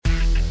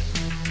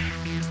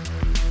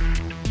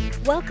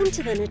Welcome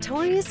to the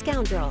Notorious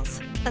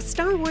Scoundrels, a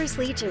Star Wars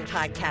Legion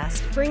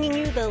podcast bringing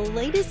you the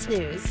latest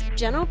news,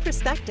 general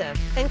perspective,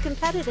 and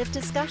competitive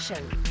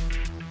discussion.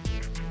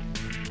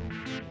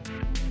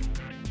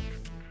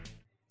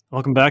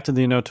 Welcome back to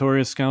the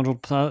Notorious Scoundrel.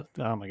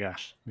 Oh my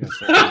gosh.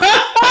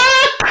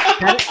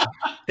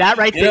 That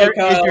right there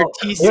is your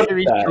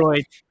T-Series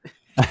droid.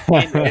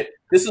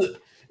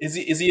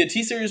 Is he a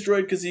T-Series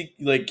droid because he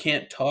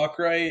can't talk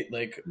right?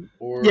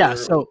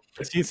 So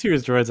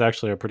T-Series droids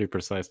actually are pretty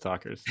precise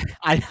talkers.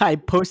 I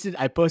posted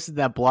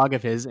that blog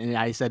of his and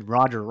I said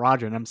Roger,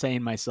 and I'm saying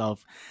to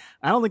myself,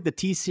 I don't think the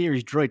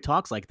T-Series droid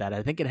talks like that.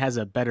 I think it has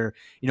a better,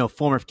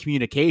 form of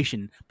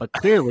communication, but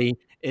clearly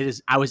it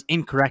is. I was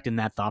incorrect in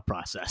that thought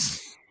process.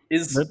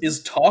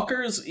 Is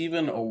talkers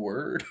even a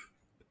word?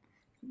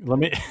 Let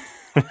me.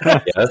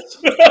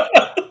 Yes.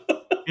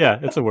 Yeah,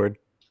 it's a word.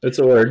 It's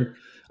a word.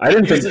 I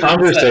didn't think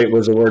conversate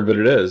was a word, but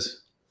it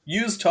is.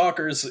 Use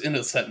talkers in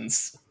a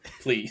sentence,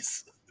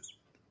 please.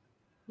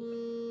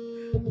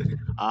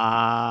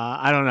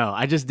 I don't know.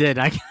 I just did.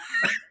 All right,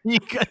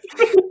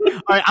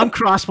 I'm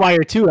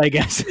crosswire too, I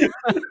guess.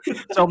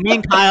 So me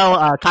and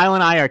Kyle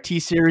and I are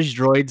T-Series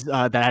droids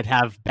that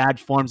have bad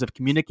forms of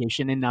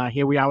communication, and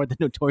here we are with the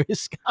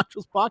Notorious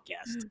Scoundrels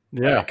podcast.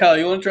 Yeah, right, Kyle,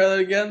 you want to try that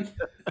again?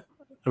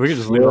 We can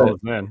just leave all this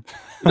in.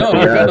 No,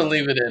 we're gonna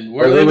leave it in.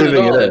 We're leaving it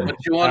all in. But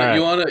you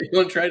want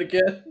to try it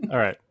again? All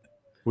right.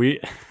 We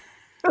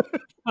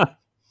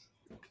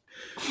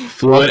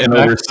fluent in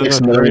over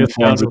 6 million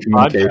forms of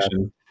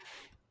communication.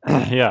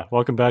 Yeah,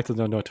 welcome back to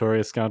the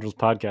Notorious Scoundrels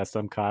podcast.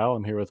 I'm Kyle.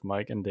 I'm here with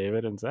Mike and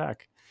David and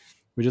Zach.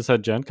 We just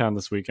had GenCon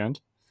this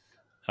weekend.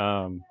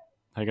 How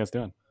you guys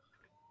doing?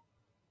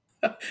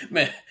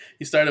 Man,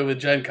 you started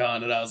with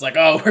GenCon, and I was like,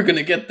 "Oh, we're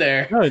gonna get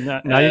there."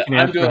 No, now you can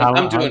answer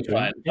I'm doing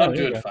fine. Yeah, I'm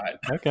doing fine.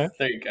 Okay,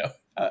 there you go.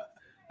 How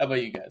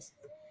about you guys?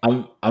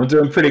 I'm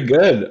doing pretty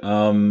good.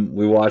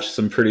 We watched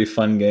some pretty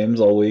fun games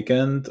all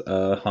weekend.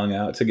 Hung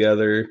out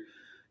together,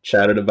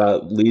 chatted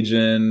about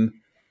Legion.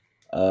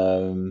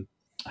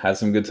 Had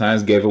some good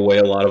times. Gave away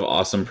a lot of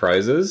awesome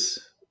prizes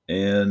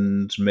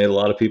and made a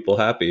lot of people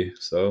happy.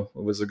 So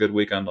it was a good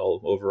weekend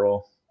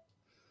overall.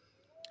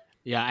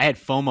 Yeah, I had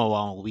FOMO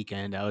all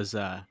weekend. I was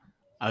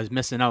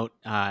missing out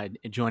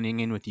joining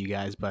in with you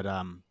guys, but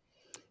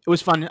it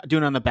was fun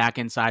doing it on the back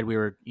end side. We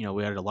were,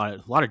 we had a lot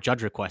of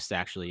judge requests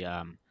actually.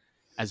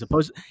 As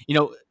opposed,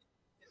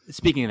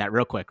 speaking of that,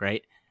 real quick,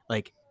 right?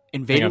 Like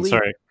Invader League.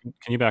 Sorry,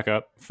 can you back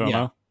up? FOMO.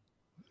 Yeah.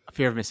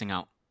 Fear of missing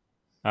out.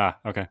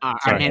 Okay.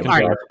 Sorry. All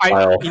right.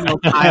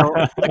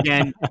 Kyle,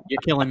 again,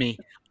 you're killing me.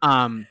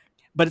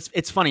 But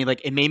it's funny.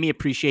 Like it made me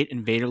appreciate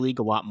Invader League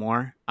a lot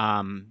more.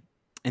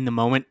 In the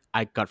moment,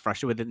 I got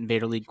frustrated with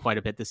Invader League quite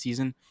a bit this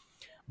season.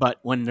 But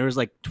when there was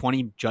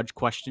 20 judge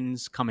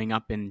questions coming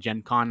up in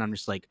Gen Con, I'm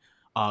just like,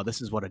 oh,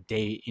 this is what a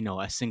day,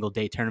 a single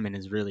day tournament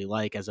is really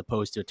like, as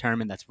opposed to a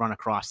tournament that's run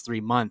across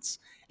 3 months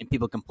and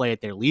people can play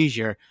at their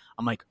leisure.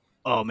 I'm like,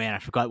 oh man, I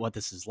forgot what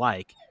this is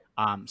like.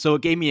 So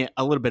it gave me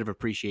a little bit of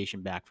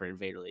appreciation back for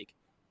Invader League.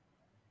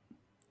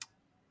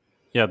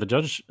 Yeah, the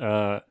judge.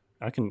 I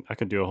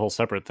could do a whole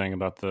separate thing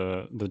about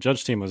the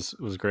judge team was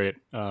great.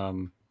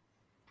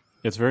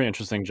 It's very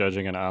interesting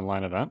judging an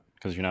online event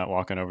because you're not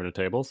walking over to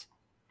tables.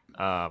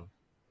 So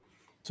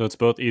it's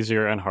both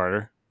easier and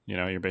harder.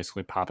 You're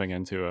basically popping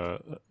into a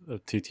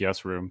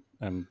TTS room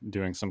and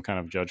doing some kind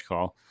of judge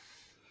call.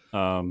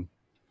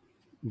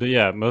 But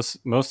yeah, most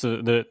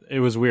of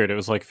it was weird. It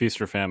was like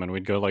feast or famine.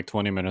 We'd go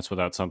 20 minutes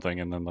without something,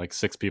 and then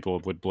 6 people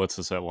would blitz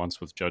us at once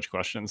with judge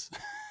questions.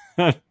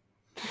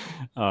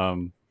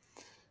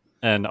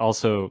 And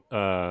also,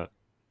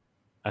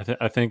 I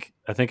think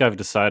I've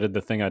decided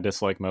the thing I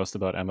dislike most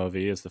about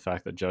MOV is the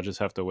fact that judges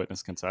have to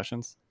witness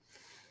concessions.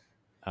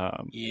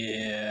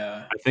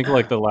 Yeah, I think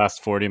the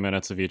last 40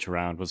 minutes of each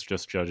round was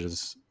just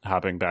judges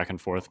hopping back and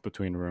forth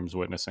between rooms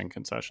witnessing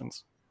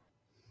concessions.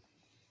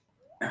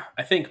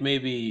 I think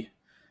maybe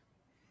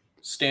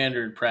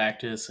standard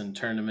practice in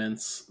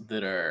tournaments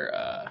that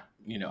are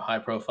high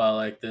profile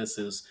like this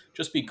is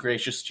just be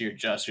gracious to your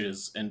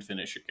judges and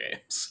finish your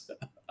games.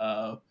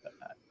 I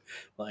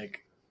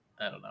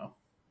don't know.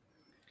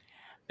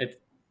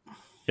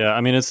 Yeah,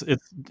 I mean it's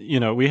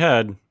we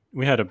had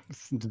a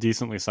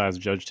decently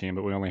sized judge team,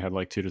 but we only had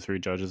 2 to 3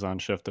 judges on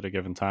shift at a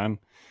given time.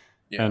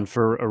 Yeah. And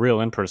for a real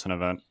in-person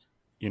event,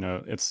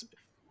 it's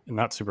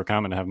not super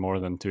common to have more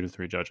than 2 to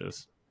 3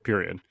 judges,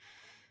 period.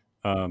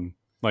 I'm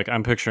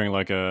picturing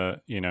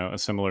a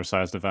similar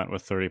sized event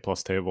with 30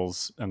 plus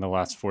tables, and the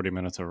last 40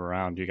 minutes of a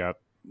round, you got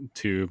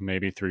 2,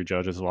 maybe 3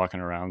 judges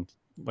walking around,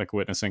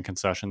 witnessing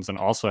concessions and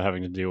also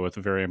having to deal with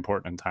very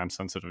important and time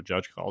sensitive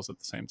judge calls at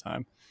the same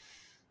time.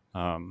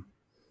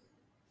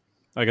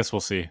 I guess we'll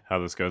see how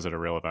this goes at a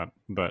real event,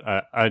 but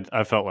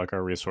I felt like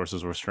our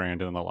resources were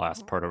strained in the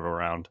last part of a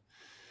round.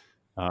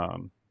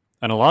 And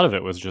a lot of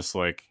it was just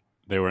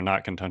they were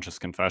not contentious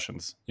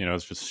confessions.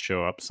 It's just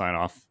show up, sign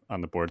off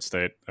on the board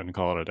state and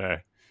call it a day.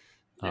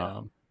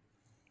 Yeah.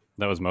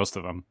 That was most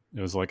of them.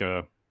 It was like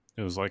a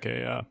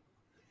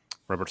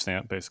rubber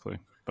stamp basically,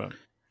 but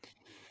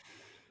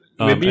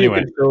Maybe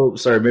Anyway,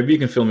 maybe you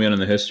can fill me in on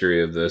the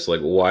history of this.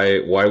 Like,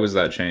 why was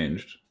that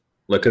changed?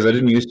 Like, because it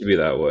didn't used to be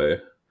that way.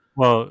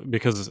 well,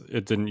 because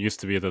it didn't used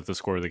to be that the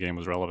score of the game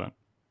was relevant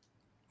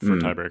for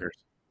tiebreakers.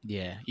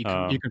 Yeah,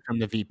 you confirm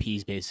the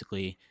VPs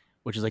basically,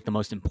 which is like the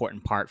most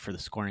important part for the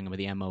scoring of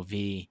the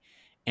MOV,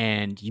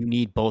 and you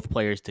need both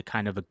players to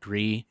kind of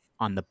agree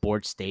on the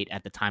board state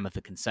at the time of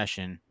the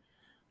concession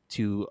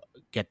to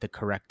get the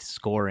correct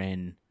score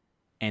in,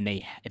 and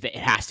it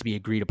has to be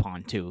agreed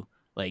upon too.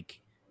 Like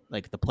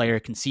the player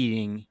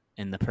conceding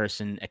and the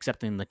person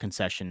accepting the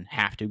concession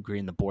have to agree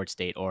in the board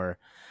state, or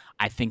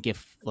I think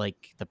if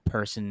like the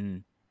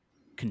person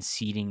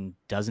conceding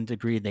doesn't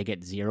agree, they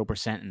get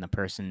 0%, and the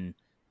person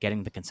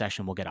getting the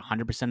concession will get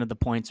 100% of the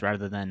points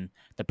rather than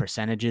the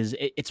percentages.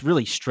 It's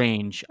really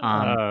strange.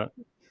 No,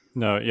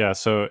 yeah.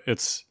 So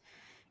it's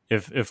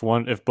if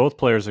both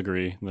players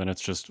agree, then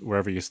it's just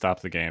wherever you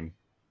stop the game.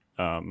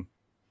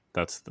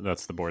 That's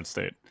the board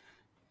state,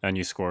 and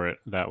you score it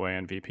that way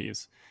in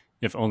VPs.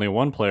 If only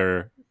one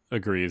player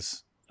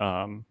agrees,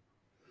 and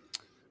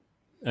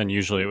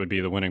usually it would be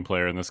the winning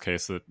player in this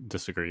case that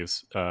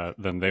disagrees,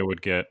 then they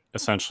would get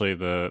essentially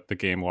the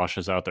game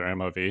washes out their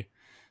MOV.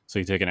 So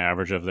you take an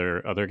average of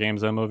their other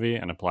game's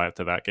MOV and apply it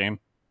to that game,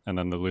 and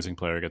then the losing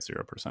player gets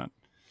 0%.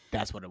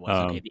 That's what it was.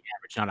 Okay, the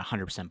average, not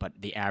 100%, but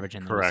the average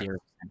and then 0%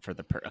 for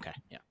the okay,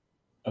 yeah.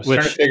 I was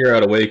trying to figure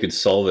out a way you could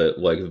solve it,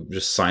 like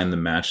just sign the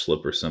match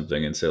slip or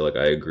something and say, like,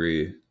 I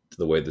agree to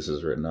the way this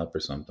is written up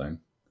or something.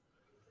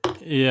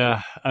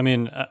 Yeah, I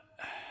mean,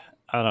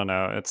 I don't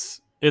know.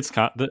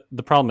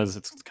 The problem is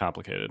it's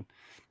complicated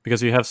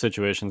because you have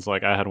situations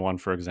like I had one,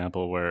 for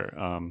example, where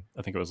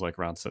I think it was like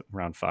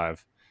round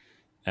 5,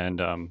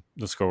 and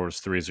the score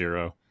was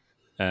 3-0,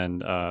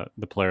 and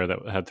the player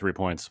that had 3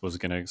 points was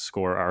going to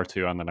score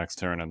R2 on the next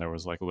turn, and there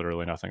was like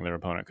literally nothing their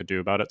opponent could do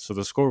about it. So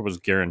the score was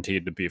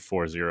guaranteed to be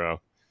 4-0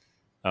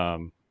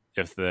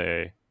 if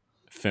they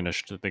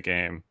finished the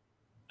game,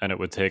 and it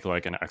would take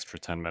like an extra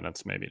 10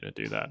 minutes maybe to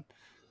do that.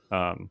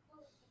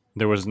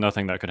 There was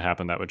nothing that could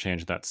happen that would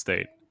change that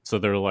state. So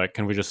they're like,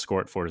 can we just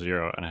score it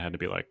 4-0? And I had to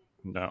be like,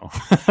 no,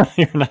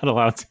 you're not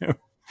allowed to.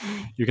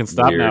 You can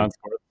stop now and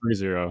score it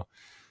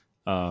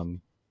 3-0.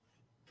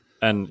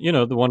 And, you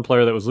know, the one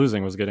player that was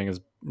losing was getting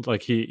his,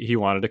 like, he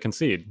wanted to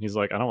concede. He's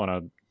like, I don't want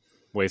to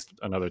waste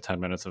another 10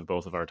 minutes of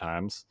both of our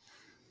times.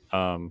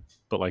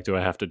 But like, do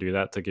I have to do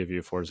that to give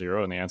you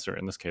 4-0? And the answer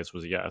in this case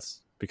was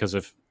yes. Because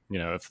if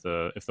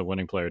the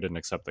winning player didn't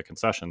accept the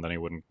concession,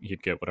 then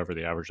he'd get whatever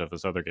the average of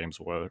his other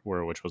games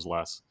were, which was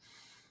less.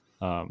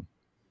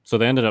 So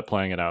they ended up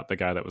playing it out. The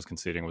guy that was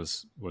conceding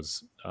was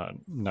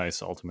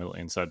nice ultimately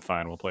and said,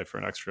 fine, we'll play for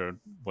an extra,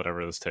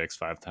 whatever this takes,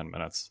 5-10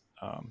 minutes.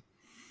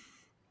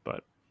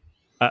 But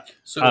I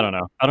don't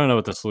know. I don't know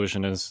what the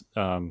solution is.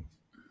 And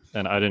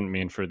I didn't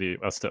mean for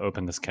us to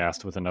open this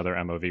cast with another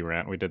MOV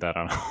rant. We did that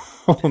on a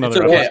whole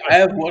nother episode. Episode. I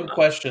have one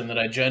question that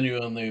I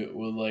genuinely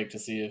would like to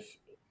see if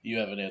you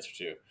have an answer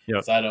to,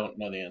 because I don't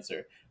know the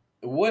answer.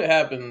 What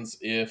happens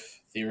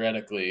if,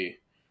 theoretically,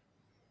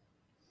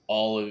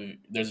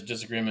 there's a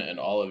disagreement in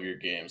all of your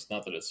games,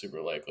 not that it's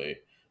super likely,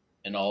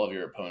 and all of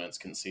your opponents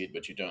concede,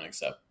 but you don't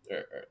accept,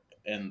 they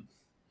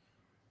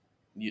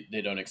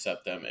don't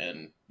accept them,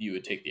 and you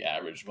would take the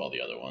average of all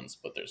the other ones,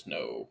 but there's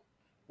no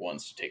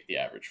ones to take the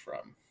average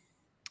from?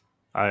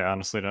 I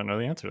honestly don't know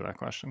the answer to that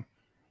question.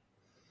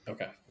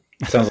 Okay.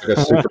 Sounds like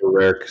a super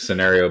rare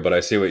scenario, but I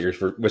see what you're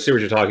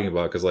talking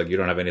about, because like you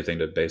don't have anything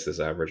to base this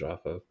average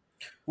off of.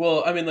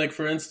 Well, I mean, like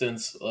for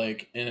instance,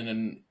 like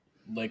in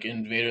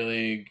Vader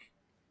League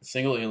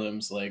single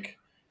elims, like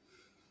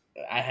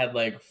I had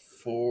like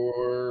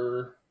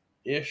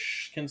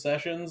 4-ish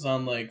concessions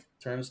on like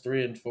turns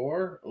 3 and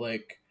 4.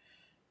 Like,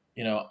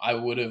 you know, I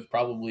would have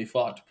probably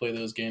fought to play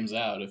those games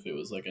out if it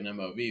was like an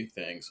MOV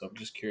thing. So I'm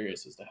just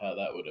curious as to how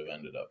that would have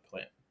ended up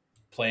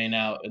playing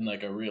out in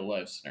like a real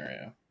life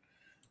scenario.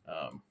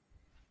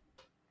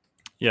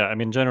 Yeah, I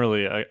mean,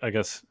 generally, I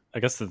guess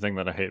the thing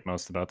that I hate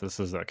most about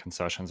this is that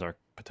concessions are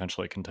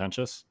potentially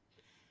contentious.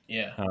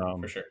 Yeah,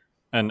 for sure.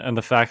 And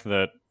the fact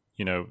that,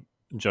 you know,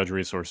 judge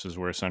resources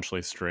were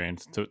essentially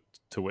strained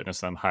to witness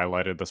them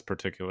highlighted this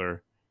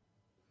particular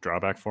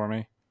drawback for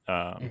me.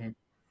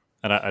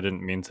 And I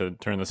didn't mean to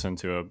turn this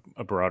into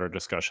a broader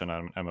discussion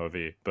on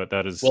MOV, but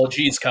that is... Well,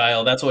 geez,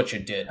 Kyle, that's what you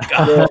did.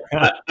 Well,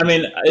 I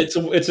mean, it's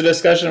a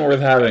discussion worth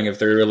having if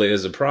there really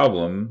is a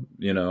problem,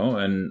 you know,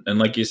 and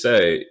like you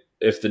say,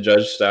 if the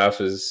judge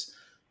staff is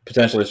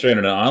potentially strained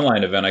in an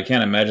online event, I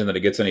can't imagine that it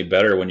gets any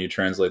better when you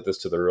translate this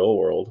to the real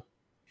world.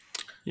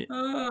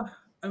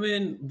 I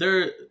mean,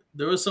 there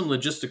was some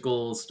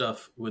logistical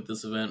stuff with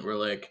this event where,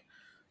 like,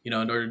 you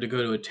know, in order to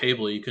go to a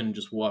table, you couldn't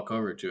just walk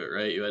over to it,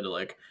 right? You had to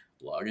like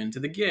log into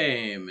the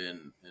game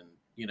and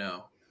you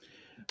know.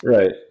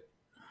 Right.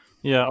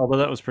 Yeah, although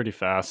that was pretty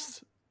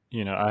fast.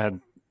 You know, I had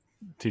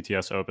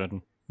TTS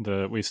open.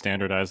 We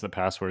standardized the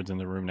passwords in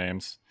the room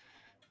names.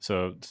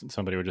 So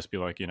somebody would just be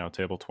like, you know,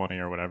 table 20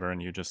 or whatever,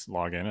 and you just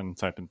log in and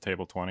type in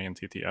table 20 and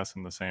TTS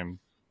in the same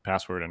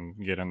password and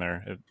get in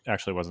there. It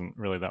actually wasn't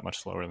really that much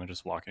slower than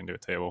just walking to a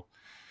table.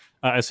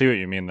 I see what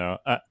you mean, though.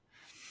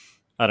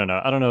 I don't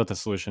know. I don't know what the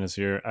solution is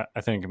here.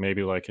 I think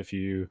maybe like if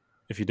you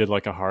did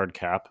like a hard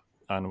cap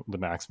on the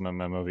maximum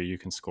MOV you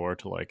can score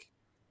to like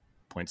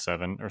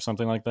 0.7 or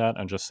something like that,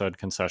 and just said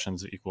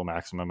concessions equal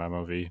maximum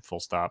MOV, full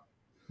stop,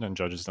 and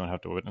judges don't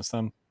have to witness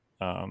them.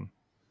 I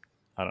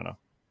don't know.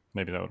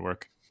 Maybe that would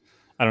work.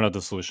 I don't know what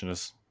the solution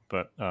is,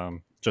 but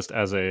just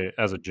as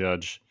a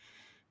judge,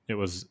 it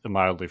was a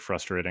mildly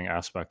frustrating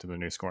aspect of the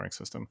new scoring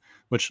system,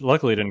 which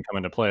luckily didn't come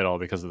into play at all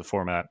because of the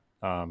format.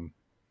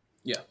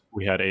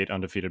 We had 8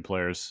 undefeated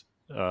players,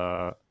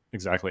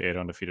 exactly 8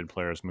 undefeated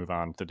players move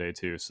on to day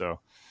 2.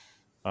 So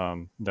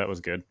that was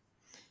good.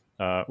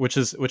 Which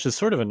is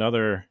sort of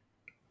another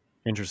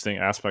interesting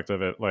aspect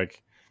of it.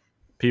 Like,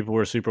 people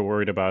were super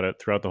worried about it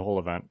throughout the whole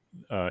event,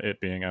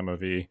 it being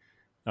MOV.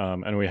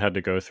 And we had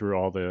to go through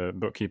all the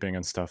bookkeeping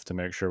and stuff to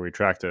make sure we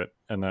tracked it.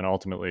 And then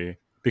ultimately,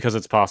 because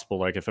it's possible,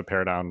 like if a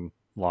pair down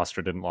lost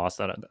or didn't lost,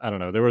 I don't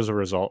know, there was a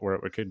result where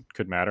it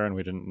could matter, and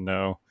we didn't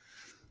know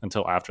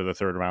until after the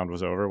third round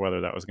was over whether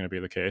that was going to be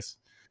the case.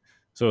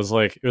 So it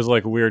was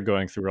like weird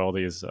going through all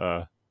these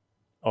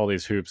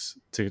hoops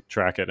to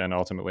track it and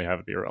ultimately have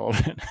it be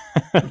irrelevant.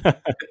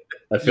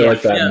 I feel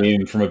like that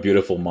meme from A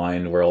Beautiful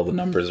Mind where all the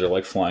numbers are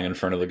like flying in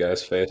front of the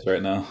guy's face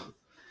right now.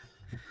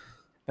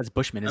 That's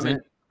Bushman, isn't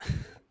it?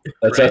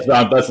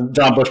 That's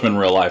John Bushman in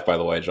real life, by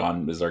the way.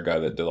 John is our guy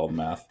that did all the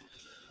math.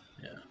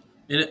 Yeah.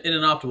 In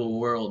an optimal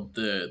world,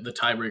 the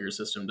tiebreaker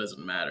system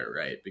doesn't matter,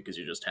 right? Because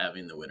you're just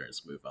having the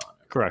winners move on.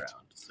 Correct.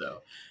 Round.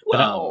 So,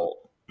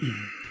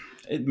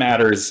 it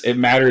matters. It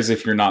matters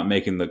if you're not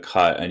making the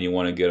cut and you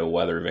want to get a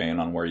weather vane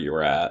on where you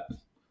were at.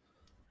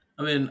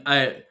 I mean,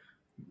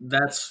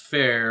 that's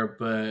fair,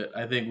 but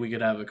I think we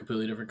could have a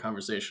completely different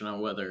conversation on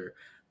whether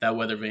that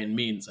weather vane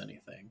means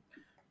anything.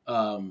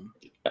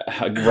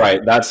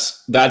 Right.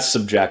 That's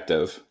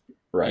subjective.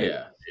 Right.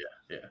 Yeah.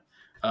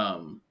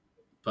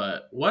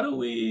 But why don't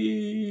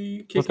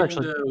we kick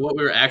into what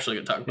we were actually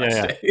going to talk about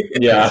today?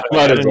 Yeah,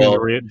 might as well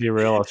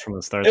derail us from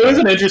the start. It was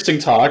an interesting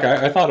talk.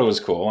 I thought it was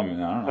cool. I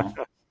mean, I don't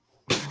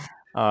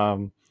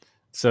know.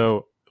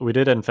 So we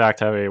did in fact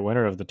have a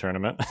winner of the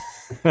tournament.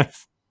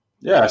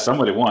 Yeah,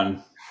 somebody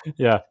won.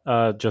 Yeah,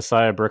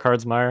 Josiah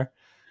Burkhardsmeyer.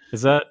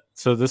 Is that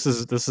so? This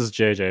is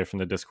JJ from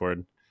the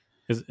Discord.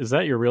 Is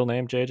that your real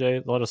name,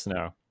 JJ? Let us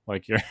know.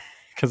 Like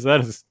because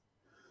that is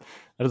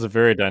a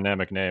very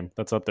dynamic name.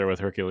 That's up there with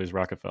Hercules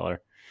Rockefeller.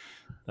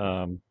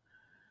 You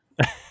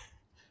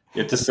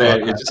have to say it.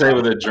 You have to say it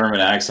with a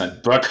German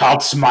accent.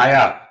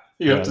 Burkhardsmeyer.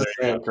 You have to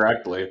say it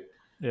correctly.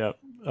 Yeah.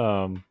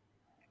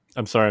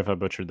 I'm sorry if I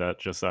butchered that,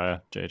 Josiah.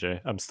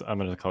 JJ. I'm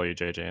going to call you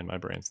JJ in my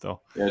brain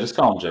still. Yeah, just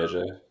call him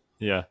JJ.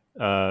 Yeah.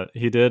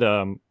 He did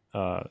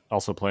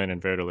also play in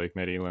Invader League,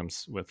 made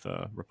elims with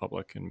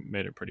Republic and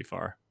made it pretty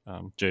far.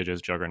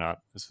 JJ's Juggernaut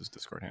is his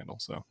Discord handle.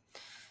 So,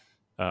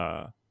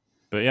 but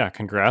yeah,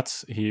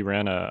 congrats. He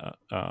ran a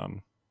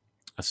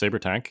Saber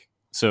tank.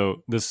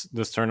 So this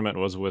tournament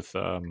was with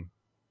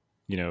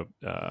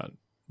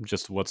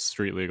just what's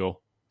street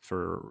legal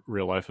for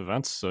real life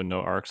events. So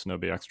no arcs, no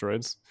BX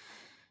droids.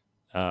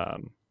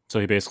 So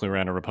he basically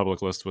ran a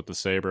Republic list with the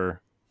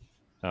Saber,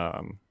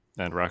 and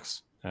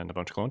Rex and a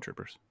bunch of clone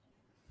troopers.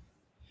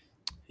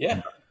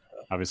 Yeah,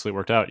 obviously it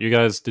worked out. You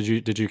guys, did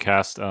you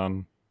cast? I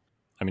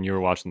mean, you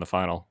were watching the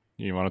final.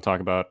 You want to talk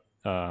about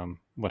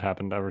what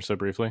happened ever so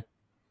briefly?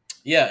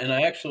 Yeah, and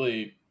I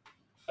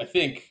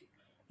think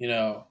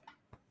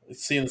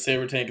seeing the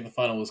Saber tank in the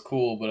final was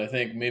cool, but I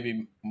think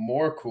maybe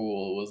more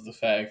cool was the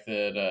fact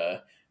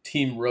that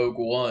Team Rogue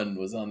One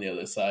was on the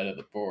other side of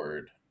the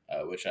board,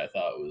 which I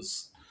thought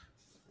was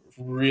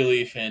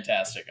really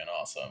fantastic and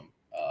awesome.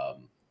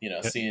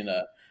 Seeing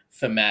a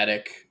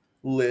thematic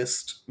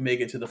list make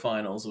it to the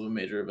finals of a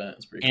major event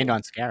is pretty cool. And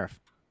on Scarif.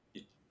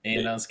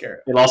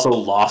 It also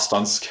lost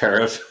on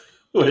Scarif,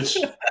 which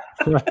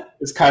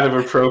is kind of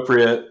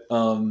appropriate.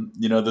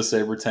 The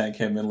Saber tank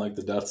came in like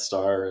the Death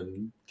Star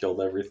and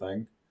killed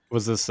everything.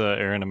 Was this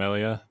Aaron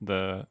Amelia,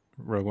 the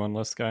Rogue One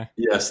list guy?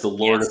 Yes, the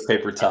Lord of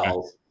Paper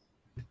Towels.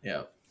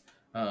 Yeah.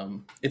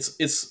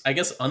 It's I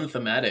guess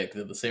unthematic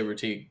that the Saber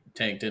tank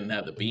didn't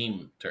have the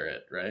beam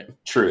turret, right?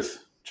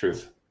 Truth.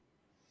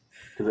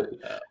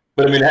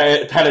 But I mean,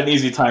 it had an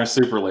easy time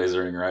super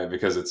lasering, right?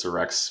 Because it's a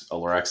Rex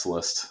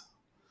list.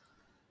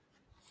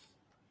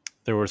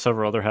 There were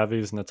several other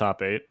heavies in the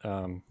top 8.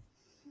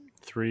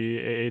 3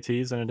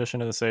 AATs in addition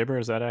to the Saber.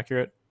 Is that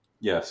accurate?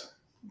 Yes.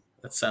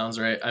 That sounds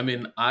right. I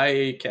mean,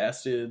 I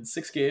casted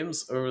 6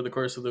 games over the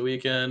course of the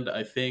weekend.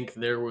 I think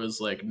there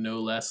was no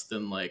less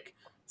than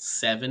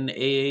 7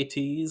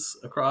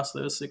 AATs across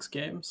those 6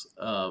 games.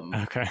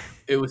 Okay.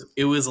 It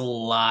was a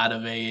lot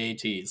of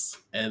AATs,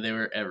 and they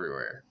were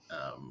everywhere.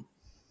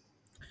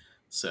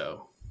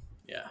 So,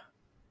 yeah.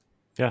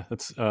 Yeah,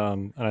 that's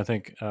and I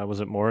think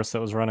was it Morris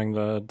that was running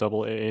the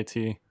double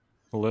AAT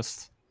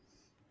list?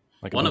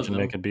 Like one a bunch of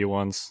naked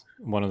B1s,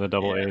 one of the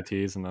double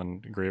AATs, and then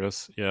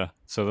Grievous. Yeah,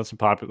 so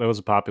that was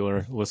a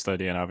popular list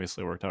idea, and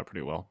obviously worked out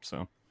pretty well.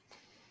 So,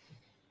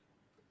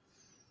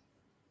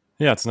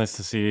 yeah, it's nice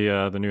to see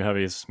the new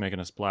heavies making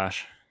a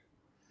splash.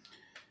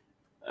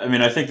 I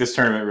mean, I think this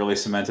tournament really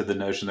cemented the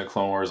notion that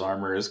Clone Wars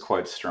armor is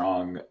quite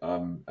strong,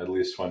 at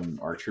least when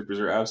our troopers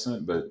are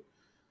absent. But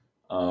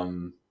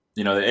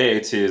you know, the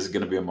AAT is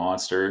going to be a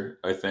monster.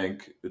 I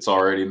think it's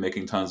already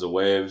making tons of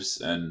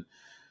waves, and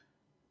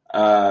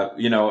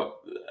you know,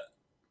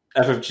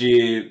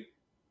 FFG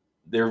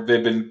they've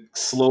been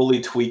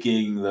slowly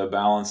tweaking the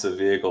balance of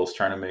vehicles,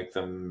 trying to make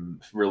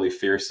them really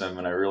fearsome.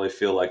 And I really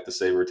feel like the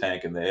Saber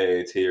tank and the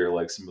AAT are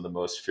like some of the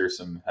most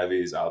fearsome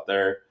heavies out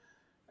there.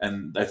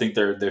 And I think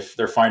they're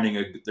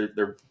finding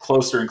they're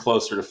closer and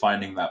closer to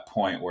finding that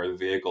point where the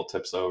vehicle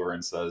tips over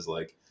and says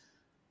like,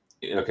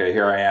 okay,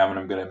 here I am, and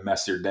I'm going to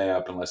mess your day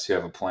up unless you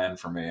have a plan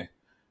for me. And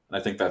I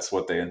think that's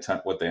what they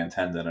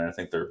intended, and I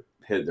think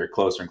they're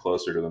closer and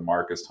closer to the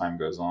mark as time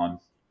goes on.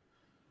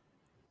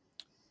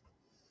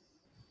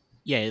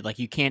 Yeah, like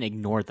you can't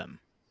ignore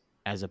them,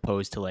 as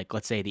opposed to like,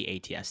 let's say the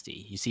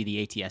ATSD. You see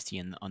the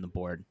ATSD on the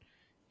board,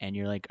 and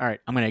you're like, all right,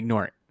 I'm going to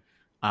ignore it.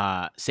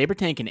 Saber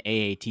tank and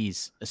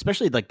AATs,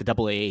 especially like the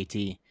double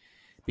AAT,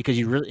 because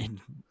you really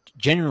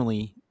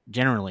generally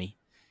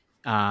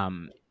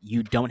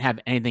you don't have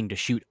anything to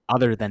shoot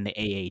other than the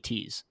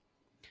AATs.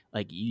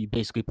 Like you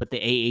basically put the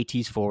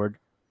AATs forward.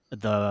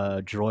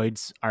 The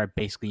droids are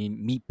basically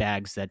meat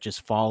bags that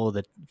just follow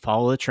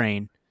the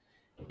train,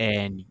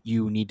 and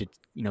you need to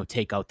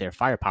take out their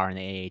firepower in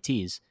the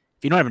AATs.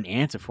 If you don't have an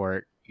answer for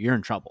it, you're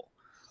in trouble.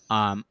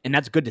 And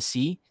that's good to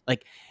see.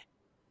 Like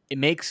it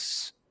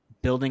makes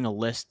building a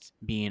list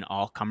being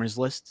all comers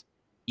list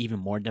even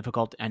more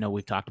difficult. I know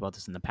we've talked about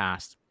this in the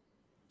past,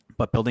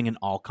 but building an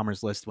all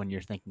comers list when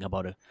you're thinking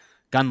about a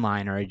gun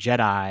line or a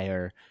Jedi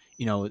or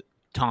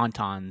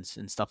tauntauns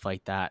and stuff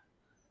like that,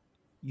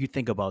 you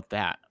think about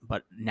that.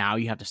 But now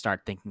you have to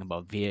start thinking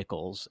about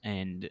vehicles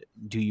and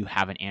do you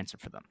have an answer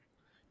for them?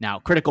 Now,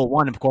 Critical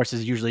One, of course,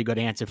 is usually a good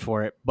answer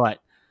for it, but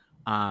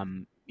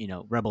Rebel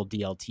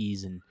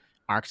DLTs and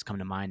ARCs come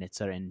to mind,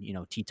 etc., and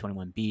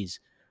T-21Bs.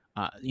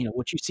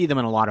 Which you see them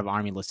in a lot of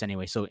Army lists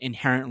anyway. So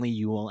inherently,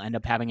 you will end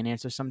up having an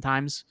answer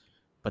sometimes,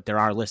 but there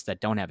are lists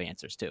that don't have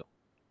answers too.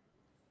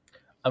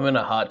 I'm going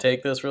to hot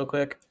take this real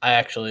quick. I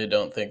actually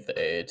don't think the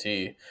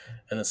AAT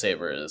and the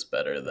Saber is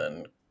better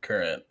than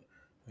current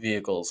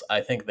vehicles.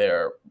 I think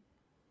they're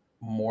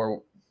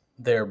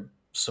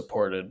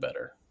supported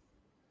better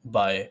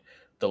by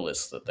the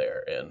lists that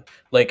they're in.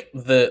 Like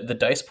the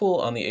dice pool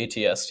on the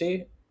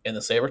ATST and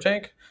the Saber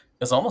tank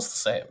is almost the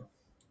same.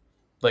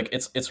 Like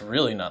it's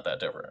really not that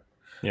different.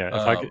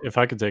 Yeah, if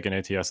I could take an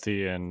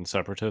ATST and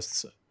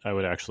Separatists,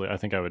 I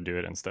think I would do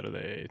it instead of the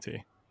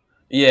AAT.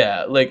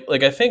 Yeah, like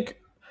I think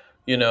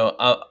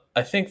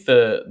I think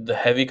the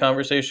heavy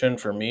conversation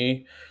for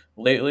me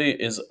lately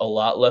is a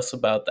lot less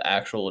about the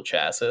actual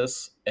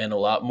chassis and a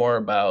lot more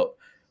about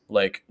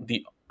like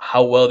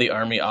how well the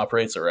army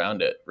operates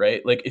around it,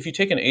 right? Like if you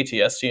take an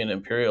ATST and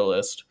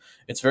Imperialist,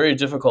 it's very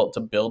difficult to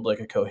build like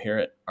a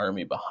coherent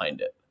army behind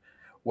it.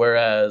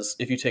 Whereas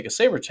if you take a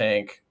Saber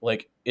tank,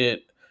 like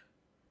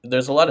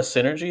there's a lot of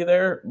synergy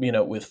there,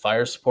 with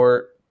fire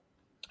support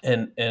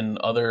and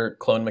other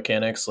clone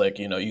mechanics. Like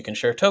you can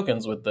share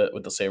tokens with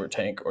the Saber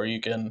tank, or you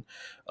can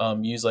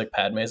use like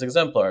Padme's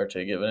Exemplar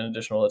to give an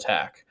additional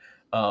attack.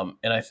 And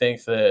I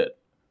think that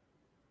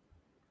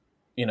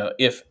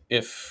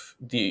if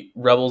the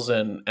Rebels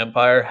and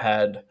Empire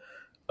had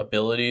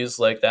abilities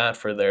like that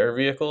for their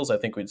vehicles, I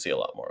think we'd see a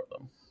lot more of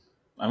them.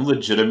 I'm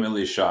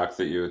legitimately shocked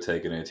that you would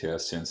take an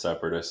ATST and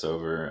Separatist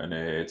over an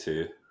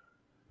AAT.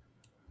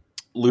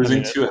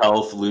 Losing 2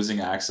 health, losing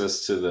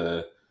access to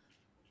the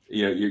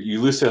you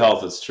lose 2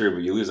 health, it's true,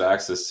 but you lose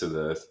access to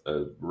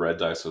the red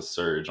dice with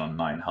Surge on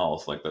 9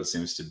 health. Like that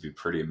seems to be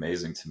pretty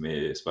amazing to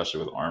me,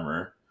 especially with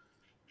armor.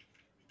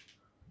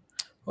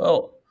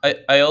 Well,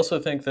 I also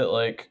think that,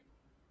 like,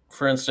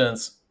 for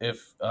instance,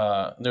 if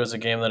there was a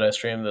game that I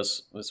streamed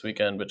this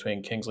weekend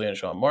between Kingsley and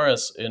Sean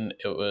Morris, and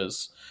it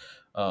was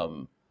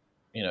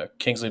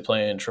Kingsley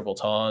playing triple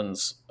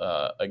tawns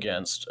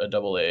against a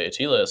double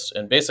AAT list,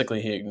 and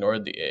basically he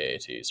ignored the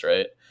AATs,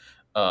 right?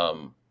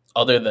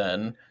 Other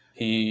than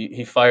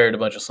he fired a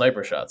bunch of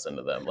sniper shots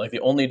into them. Like the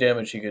only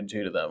damage he could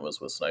do to them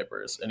was with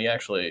snipers, and he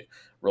actually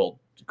rolled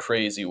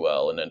crazy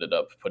well and ended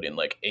up putting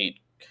like 8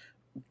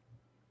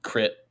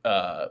 crit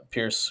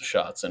pierce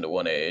shots into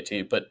one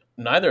AAT, but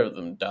neither of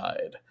them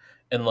died.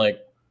 And like,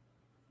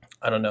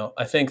 I don't know.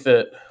 I think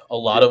that a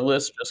lot of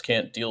lists just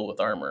can't deal with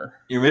armor.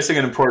 You're missing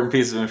an important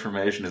piece of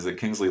information: is that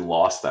Kingsley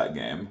lost that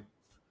game.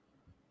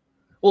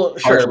 Well,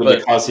 sure, but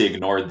because he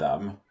ignored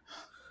them.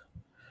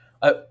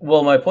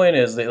 Well, my point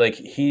is that like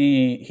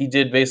he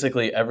did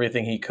basically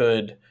everything he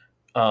could.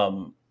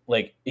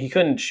 Like he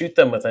couldn't shoot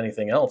them with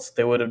anything else;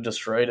 they would have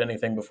destroyed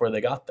anything before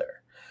they got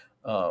there.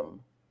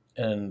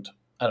 And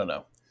I don't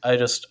know. I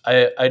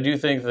do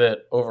think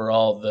that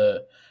overall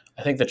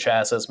I think the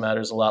chassis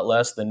matters a lot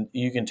less than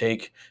you can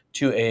take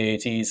 2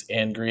 AATs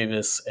and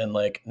Grievous and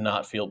like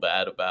not feel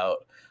bad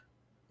about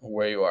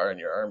where you are in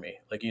your army.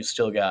 Like you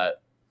still got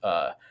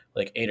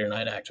like 8 or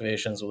 9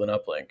 activations with an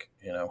uplink,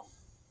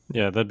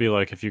 Yeah, that'd be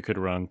like if you could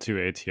run 2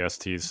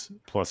 ATSTs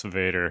plus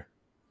Vader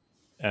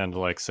and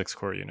like 6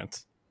 core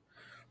units.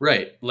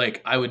 Right.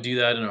 Like I would do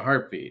that in a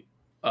heartbeat.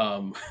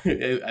 I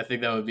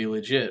think that would be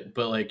legit,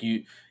 but like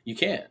you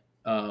can't.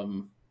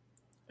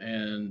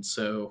 And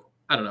so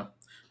I don't know.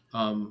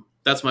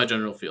 That's my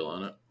general feel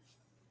on it.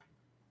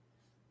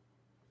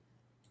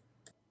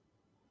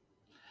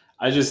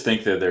 I just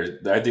think that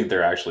I think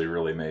they're actually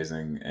really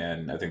amazing,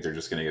 and I think they're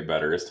just going to get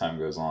better as time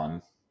goes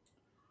on.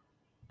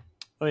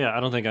 Oh yeah,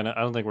 I don't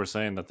think we're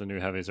saying that the new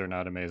heavies are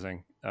not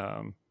amazing.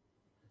 But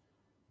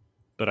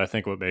I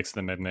think what makes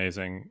them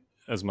amazing,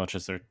 as much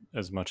as the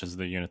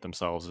unit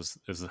themselves,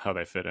 is how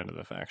they fit into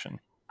the faction.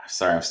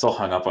 Sorry, I'm still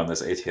hung up on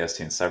this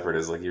ATST and separate.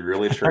 Is like you'd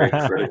really trade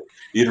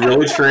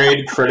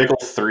critical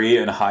 3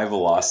 and high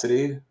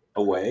velocity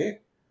away.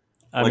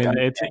 I mean,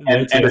 and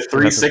a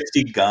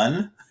 360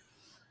 gun.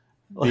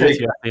 The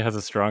ATST has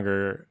a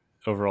stronger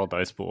overall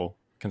dice pool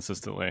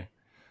consistently.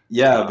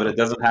 Yeah, but it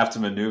doesn't have to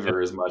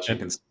maneuver as much.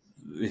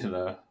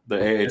 The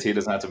AAT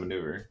doesn't have to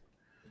maneuver.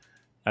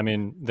 I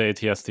mean, the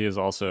ATST is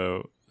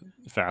also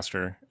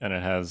faster, and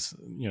it has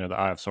the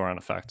Eye of Sauron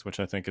effect, which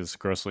I think is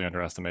grossly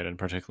underestimated,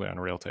 particularly on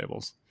real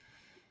tables.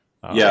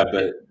 But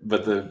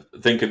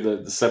think of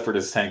the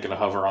separatist tank and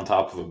hover on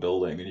top of a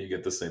building, and you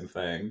get the same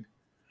thing.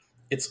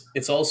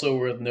 It's also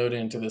worth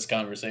noting to this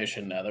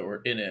conversation, now that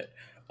we're in it,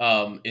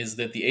 is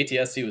that the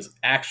ATST was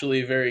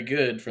actually very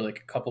good for like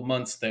a couple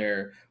months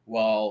there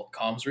while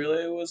comms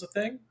relay was a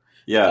thing.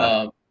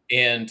 Yeah,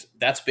 and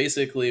that's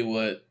basically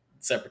what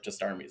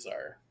separatist armies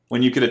are.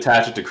 When you could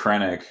attach it to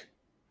Krennic,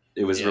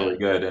 it was really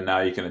good, and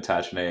now you can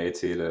attach an AAT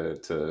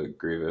to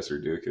Grievous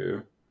or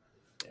Dooku.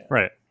 Yeah.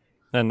 Right,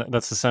 and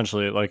that's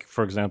essentially like,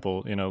 for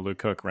example, Luke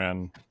Cook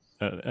ran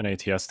an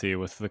ATST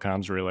with the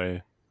comms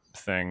relay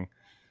thing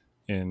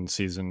in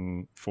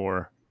season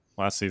 4,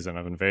 last season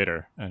of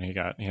Invader, and he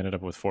ended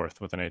up with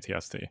 4th with an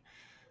ATST.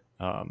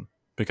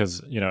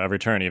 Because every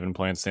turn, even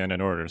playing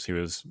stand-in orders, he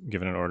was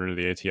given an order to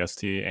the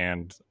ATST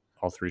and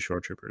all 3 shore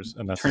troopers,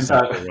 and that's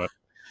exactly what.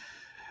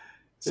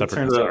 It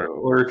turns out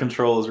order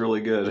control is really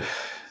good.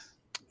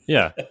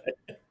 Yeah.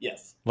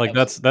 Yes. Like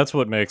that's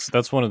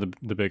one of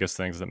the biggest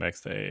things that makes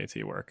the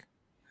AAT work.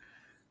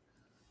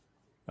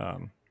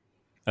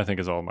 I think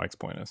is all Mike's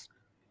point is.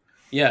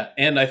 Yeah,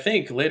 and I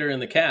think later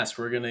in the cast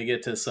we're going to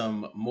get to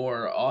some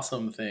more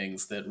awesome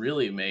things that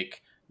really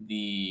make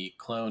the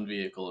clone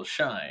vehicle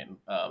shine.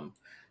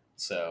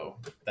 So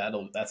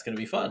that's going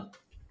to be fun.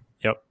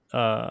 Yep.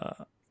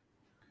 I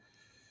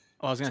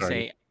was going to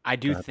say, I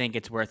do think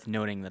it's worth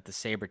noting that the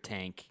Saber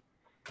tank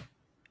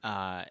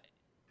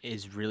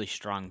is really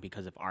strong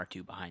because of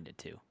R2 behind it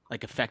too.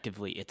 Like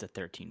effectively, it's a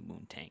 13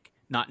 wound tank.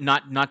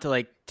 Not to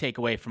like take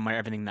away from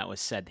everything that was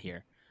said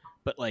here,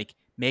 but like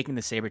making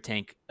the Saber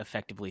tank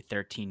effectively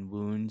 13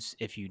 wounds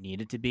if you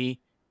need it to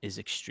be is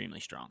extremely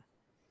strong.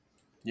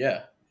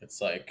 Yeah, it's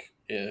like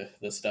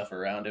the stuff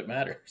around it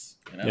matters.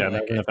 Yeah,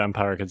 like if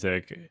Empire could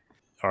take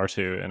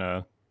R2 in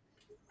an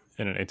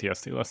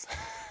ATST list.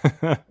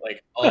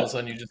 Like all of a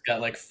sudden you just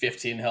got like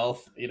 15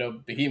 health,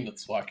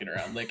 behemoths walking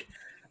around. Like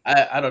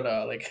I don't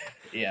know, like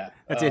yeah.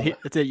 That's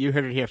it. You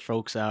heard it here,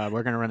 folks.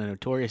 We're gonna run a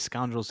Notorious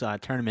Scoundrels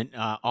tournament.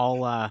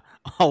 All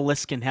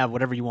lists can have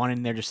whatever you want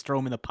in there. Just throw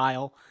them in the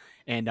pile,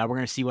 and we're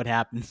gonna see what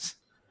happens.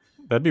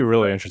 That'd be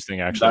really interesting,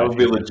 actually. That would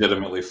be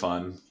legitimately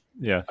fun.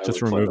 Yeah,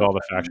 just remove all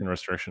the faction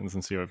restrictions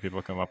and see what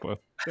people come up with.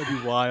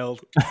 That'd be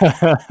wild.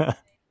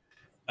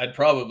 I'd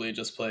probably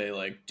just play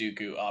like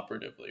Dooku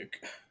Operative Luke.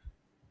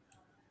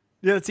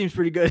 Yeah, that seems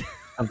pretty good.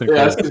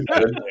 That seems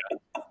good.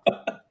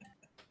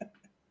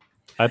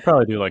 I'd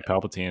probably do like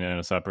Palpatine in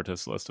a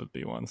separatist list with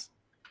B1s.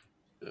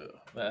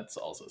 That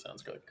also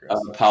sounds really gross.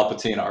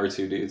 Palpatine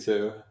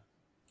R2D2.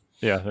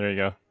 Yeah, there you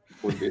go.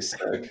 Would be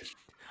sick.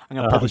 I'm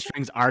gonna pull the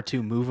strings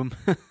R2, move them.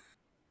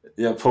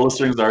 Yeah, pull the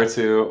strings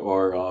R2,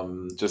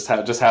 or just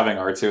having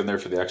R2 in there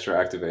for the extra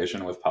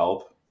activation with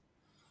Palp.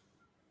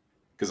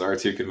 Because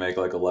R2 could make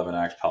like 11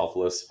 act Palp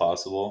lists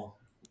possible.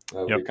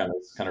 That would be kind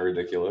of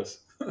ridiculous.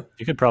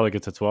 You could probably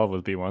get to 12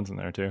 with B1s in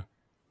there too.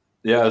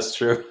 Yeah, that's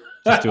true.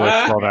 Just do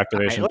like 12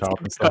 activation Palp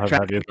and still have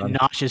heavy. I'm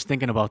nauseous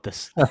thinking about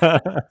this.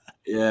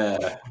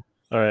 Yeah.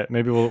 All right,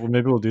 maybe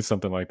we'll do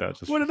something like that.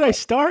 When did I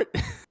start?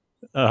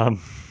 All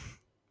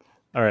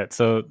right,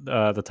 so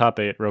the top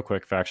 8, real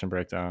quick faction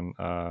breakdown.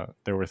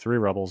 There were 3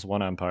 Rebels,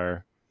 1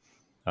 Empire,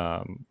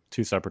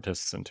 2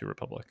 Separatists, and 2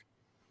 Republic.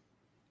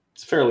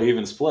 It's a fairly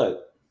even split.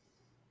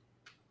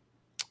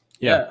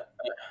 Yeah.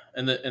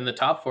 And the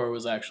top 4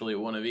 was actually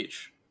one of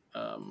each.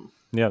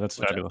 Yeah, that's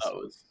fabulous. I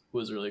thought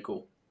was really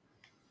cool.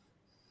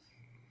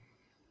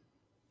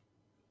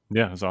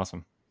 Yeah, it was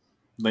awesome.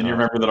 Then you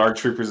remember that ARC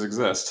troopers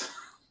exist.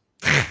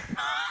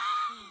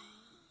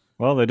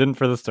 Well, they didn't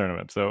for this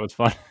tournament, so it was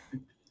fun.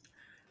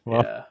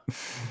 Well, yeah.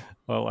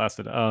 Well, it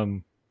lasted.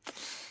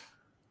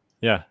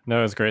 Yeah, no,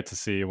 it was great to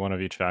see one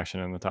of each faction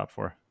in the top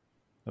 4.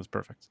 That was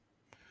perfect.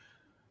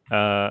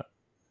 All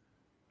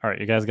right,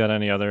 you guys got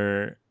any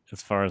other,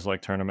 as far as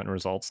like tournament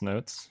results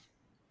notes?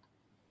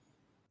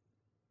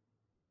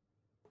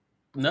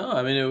 No,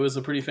 I mean, it was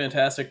a pretty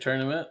fantastic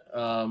tournament.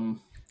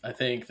 I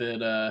think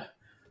that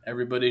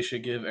everybody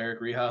should give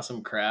Eric Rihas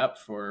some crap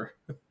for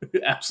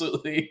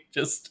absolutely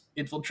just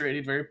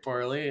infiltrating very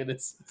poorly in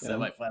his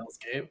semifinals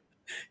game.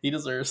 He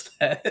deserves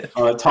that.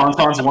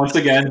 Tauntauns once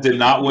again did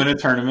not win a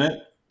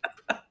tournament.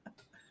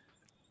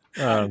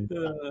 They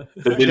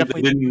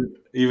didn't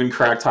even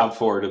crack top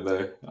 4, did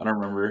they? I don't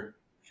remember.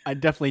 I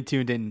definitely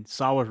tuned in,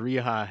 saw what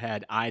Riha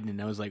had eyed,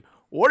 and I was like,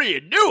 "What are you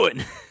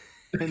doing?"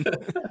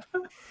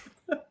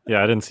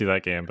 Yeah, I didn't see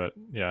that game, but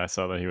yeah, I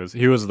saw that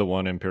he was the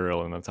one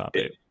Imperial in the top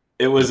 8.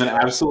 It was an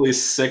absolutely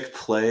sick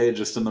play,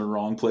 just in the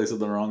wrong place at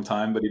the wrong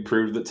time, but he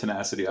proved that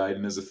tenacity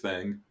Aiden is a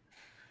thing.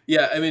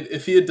 Yeah, I mean,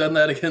 if he had done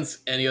that against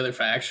any other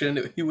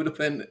faction, he would have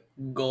been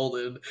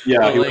golden.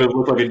 Yeah, he would have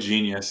looked like a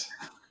genius.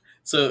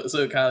 So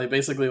Kylie,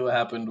 basically what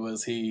happened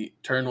was he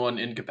turn 1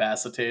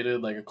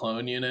 incapacitated like a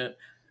clone unit,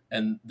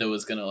 and that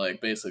was gonna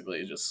like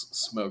basically just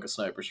smoke a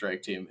sniper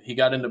strike team. He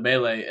got into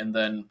melee, and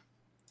then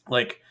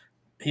like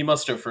he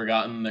must have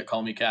forgotten that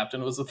Call Me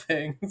Captain was a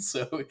thing.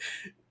 So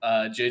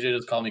JJ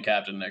just Call Me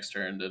Captain next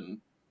turn and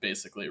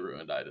basically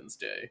ruined Aiden's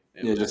day.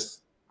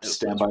 Just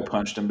standby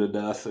punched him to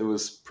death. It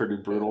was pretty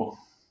brutal.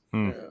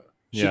 Yeah.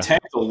 She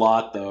tanked a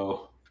lot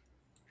though.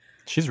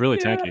 She's really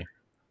tanky.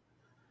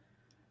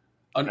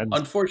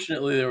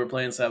 Unfortunately, they were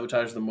playing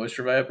Sabotage the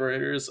Moisture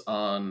Evaporators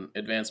on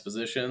advanced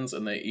positions,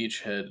 and they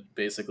each had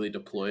basically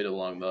deployed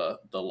along the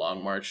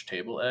Long March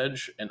table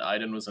edge, and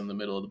Aiden was in the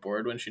middle of the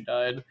board when she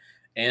died,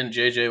 and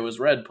JJ was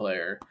red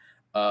player,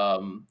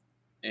 and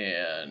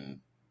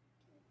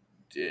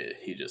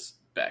he just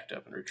backed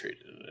up and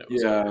retreated.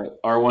 And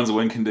R1's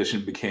win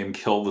condition became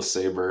kill the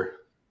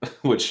Saber,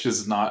 which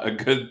is not a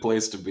good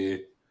place to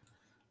be.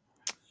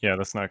 Yeah,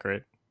 that's not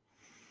great.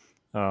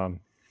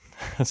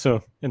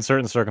 So in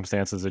certain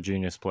circumstances, a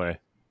genius play,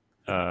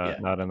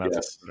 not in that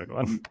specific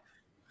one.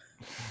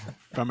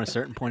 From a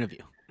certain point of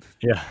view.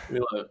 Yeah.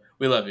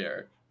 We love you,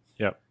 Eric.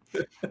 Yep.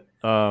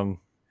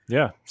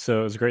 Yeah, so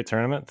it was a great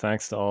tournament.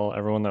 Thanks to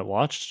everyone that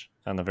watched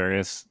on the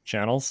various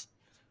channels.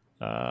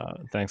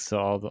 Thanks to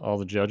all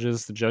the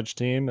judges, the judge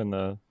team, and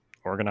the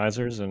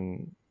organizers,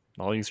 and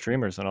all you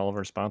streamers, and all of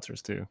our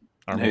sponsors too.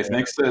 Hey,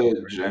 thanks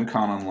to GenCon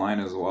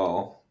Online as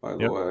well, by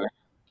the way.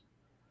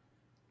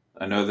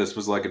 I know this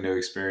was like a new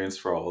experience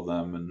for all of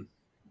them, and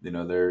you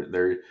know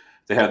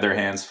they had their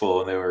hands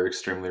full, and they were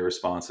extremely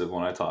responsive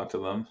when I talked to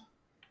them.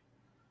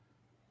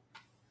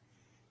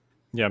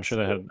 Yeah, I'm sure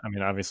they had. I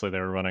mean, obviously they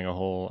were running a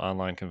whole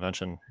online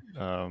convention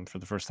for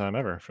the first time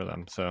ever for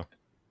them. So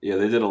yeah,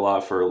 they did a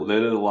lot with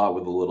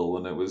the little,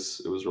 and it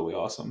was really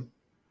awesome.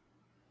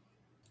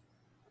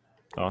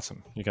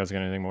 Awesome. You guys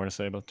got anything more to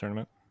say about the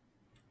tournament?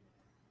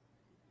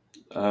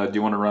 Do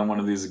you want to run one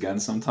of these again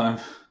sometime?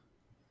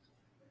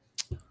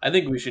 I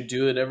think we should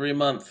do it every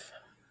month.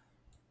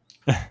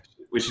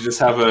 We should just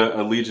have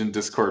a Legion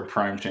Discord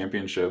Prime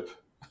Championship.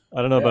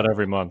 I don't know about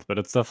every month, but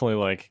it's definitely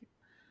like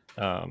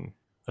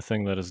a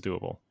thing that is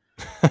doable.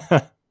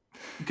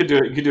 You could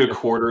do a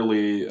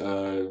quarterly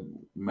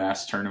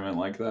mass tournament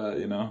like that,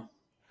 you know?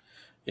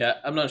 Yeah,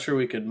 I'm not sure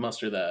we could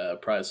muster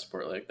that prize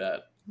support like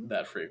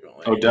that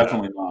frequently. Oh,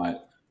 definitely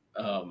not.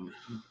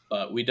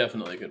 But we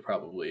definitely could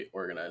probably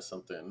organize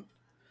something,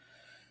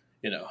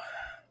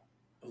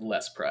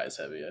 less prize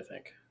heavy, I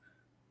think.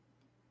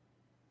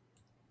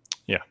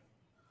 Yeah.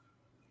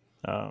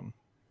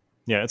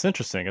 Yeah, it's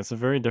interesting. It's a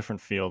very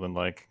different feel than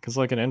because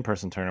an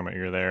in-person tournament,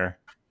 you're there,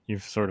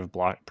 you've sort of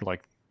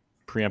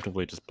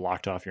preemptively just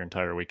blocked off your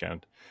entire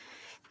weekend.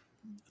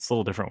 It's a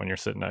little different when you're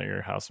sitting at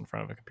your house in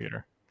front of a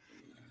computer.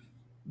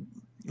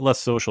 Less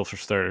social for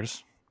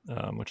starters,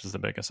 which is the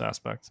biggest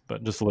aspect,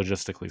 but just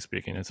logistically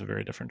speaking, it's a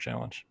very different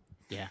challenge.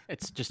 Yeah,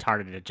 it's just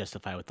harder to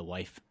justify with the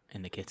wife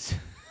and the kids.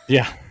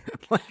 Yeah,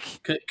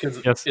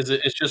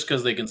 it's just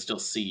because they can still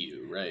see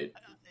you, right?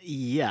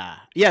 Yeah.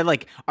 All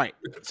right.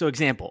 So,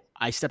 example,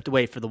 I stepped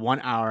away for the 1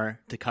 hour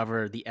to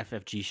cover the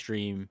FFG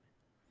stream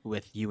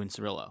with you and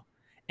Cirillo,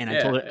 and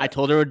I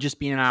told her it would just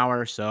be an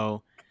hour.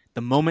 So,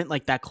 the moment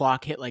that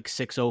clock hit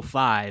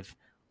 6:05,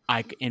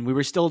 and we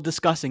were still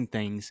discussing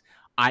things.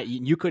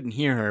 You couldn't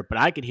hear her, but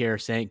I could hear her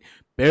saying,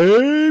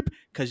 "Babe,"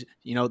 because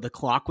the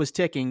clock was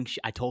ticking.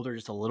 I told her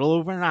just a little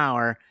over an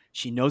hour.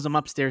 She knows I'm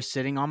upstairs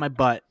sitting on my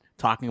butt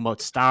talking about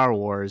Star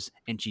Wars,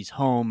 and she's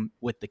home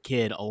with the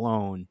kid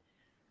alone.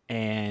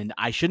 And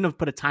I shouldn't have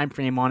put a time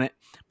frame on it,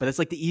 but it's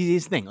the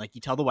easiest thing.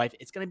 You tell the wife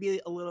it's going to be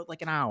a little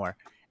an hour,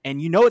 and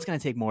it's going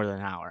to take more than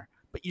an hour,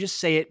 but you just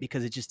say it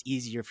because it's just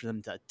easier for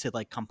them to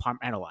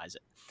compartmentalize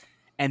it.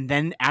 And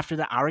then after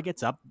the hour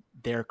gets up,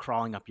 they're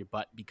crawling up your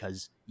butt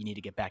because you need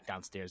to get back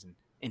downstairs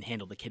and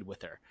handle the kid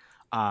with her.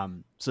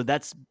 So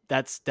that's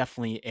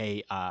definitely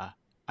a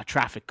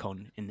traffic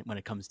cone when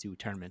it comes to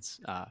tournaments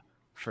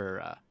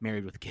for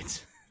married with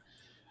kids.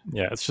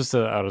 Yeah, it's just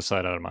an out of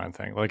sight, out of mind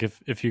thing.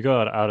 If you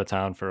go out of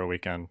town for a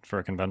weekend for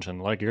a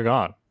convention, you're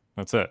gone.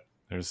 That's it.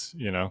 There's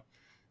you're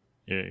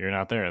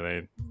not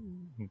there.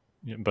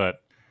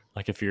 But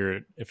if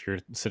you're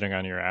sitting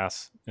on your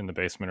ass in the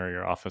basement or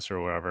your office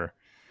or wherever,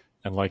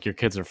 and your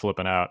kids are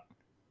flipping out,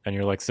 and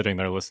you're sitting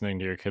there listening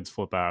to your kids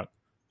flip out,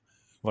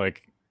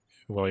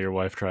 while your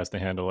wife tries to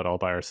handle it all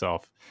by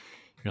herself,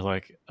 you're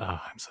like, oh,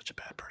 I'm such a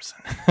bad person.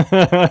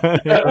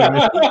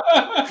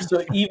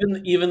 So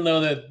even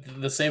though that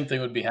the same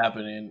thing would be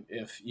happening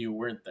if you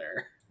weren't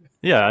there.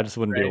 Yeah, I just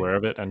wouldn't be aware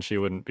of it, and she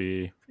wouldn't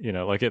be,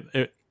 like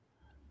it.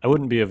 I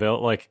wouldn't be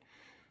available. Like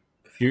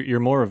you're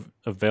more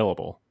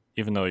available,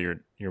 even though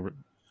you're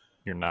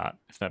not.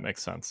 If that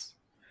makes sense.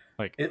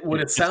 Like What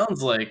it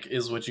sounds like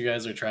is what you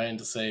guys are trying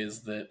to say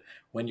is that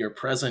when you're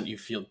present, you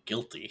feel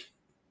guilty.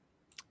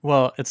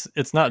 Well,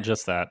 it's not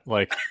just that.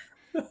 Like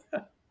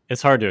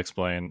it's hard to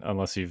explain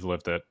unless you've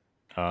lived it.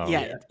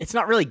 It's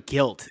not really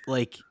guilt.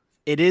 Like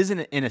it is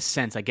in a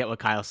sense. I get what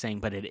Kyle's saying,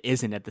 but it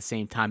isn't at the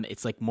same time.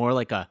 It's like more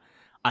like a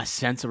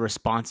sense of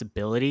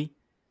responsibility.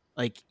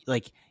 Like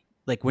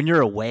when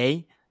you're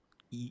away,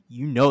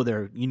 you know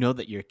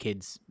that your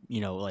kids,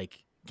 like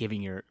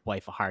giving your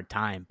wife a hard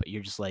time, but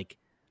you're just like,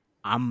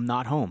 I'm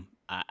not home.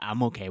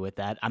 I'm okay with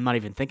that. I'm not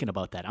even thinking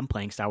about that. I'm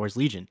playing Star Wars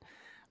Legion,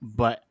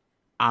 but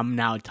I'm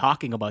now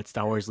talking about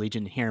Star Wars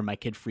Legion, hearing my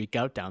kid freak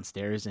out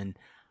downstairs, and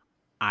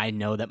I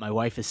know that my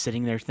wife is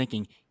sitting there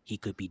thinking he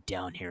could be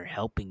down here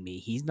helping me.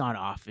 He's not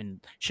off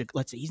in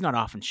let's say he's not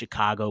off in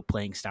Chicago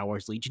playing Star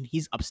Wars Legion.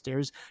 He's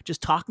upstairs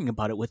just talking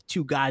about it with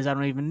two guys I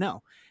don't even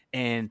know,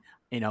 and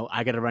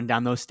I got to run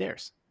down those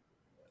stairs.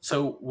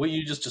 So what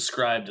you just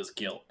described as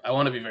guilt. I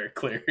want to be very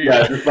clear here.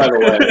 Yeah, by the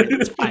way,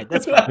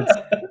 that's fine.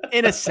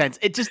 In a sense,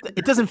 it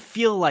doesn't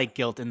feel like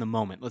guilt in the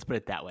moment. Let's put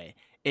it that way.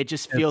 It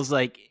just feels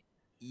like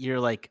you're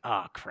like,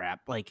 oh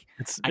crap, like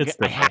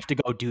I have to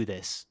go do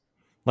this.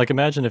 Like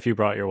imagine if you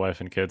brought your wife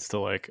and kids to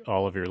like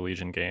all of your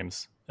Legion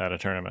games at a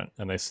tournament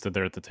and they stood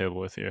there at the table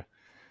with you.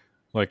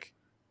 Like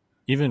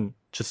even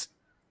just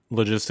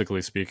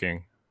logistically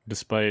speaking,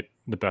 despite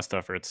the best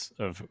efforts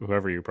of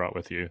whoever you brought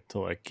with you to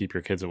like keep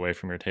your kids away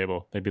from your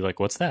table, they'd be like,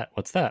 what's that?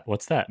 What's that?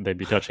 What's that? And they'd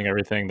be touching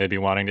everything. They'd be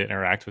wanting to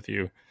interact with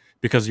you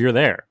because you're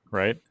there.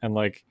 Right. And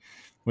like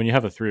when you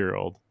have a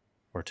 3-year-old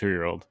or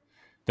 2-year-old,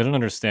 they don't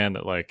understand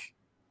that like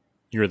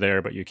you're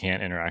there, but you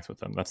can't interact with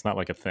them. That's not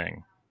like a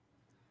thing.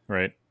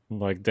 Right.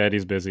 Like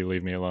daddy's busy,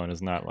 leave me alone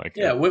is not like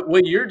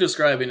what you're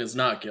describing is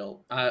not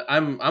guilt.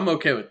 I'm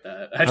okay with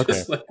that.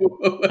 Just like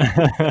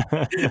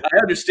I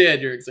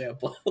understand your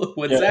example.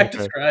 What Zach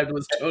described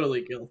was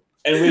totally guilt.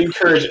 And we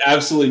encourage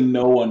absolutely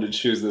no one to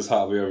choose this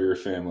hobby over your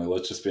family.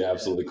 Let's just be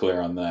absolutely clear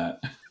on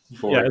that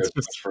before we go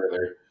much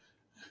further.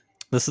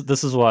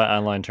 This is why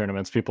online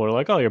tournaments, people are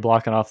like, oh, you're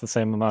blocking off the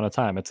same amount of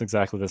time. It's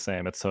exactly the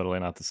same. It's totally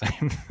not the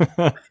same.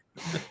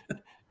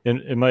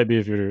 It might be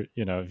if you're,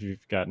 if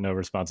you've got no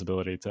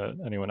responsibility to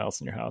anyone else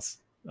in your house,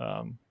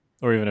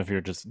 or even if you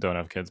just don't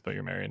have kids but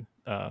you're married.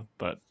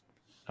 But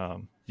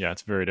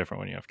it's very different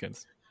when you have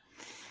kids.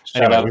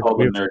 Shout out to all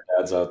the nerd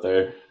dads out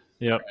there.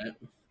 Yep. Right.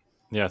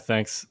 Yeah.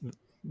 Thanks.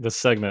 This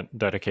segment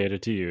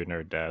dedicated to you,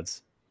 nerd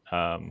dads.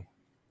 All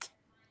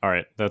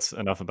right, that's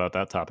enough about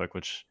that topic,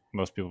 which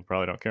most people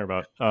probably don't care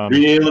about.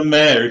 Real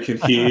American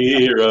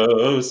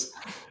heroes.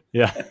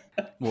 Yeah.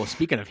 Well,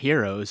 speaking of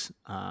heroes,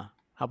 how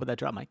about that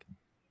drop, Mike?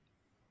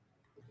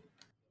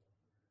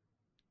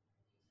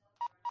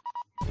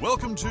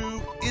 Welcome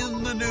to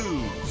In the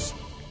News.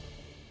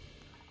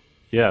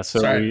 Yeah,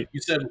 so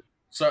you said,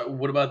 sorry,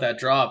 what about that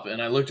drop?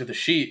 And I looked at the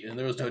sheet and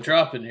there was no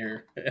drop in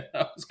here.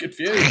 I was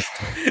confused.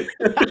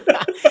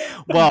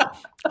 Well,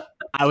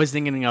 I was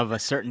thinking of a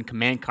certain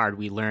command card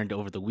we learned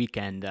over the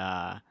weekend.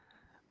 Kyle,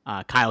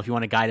 if you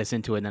want to guide us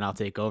into it, and then I'll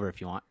take over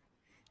if you want.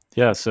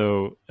 Yeah,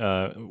 so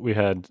we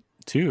had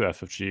 2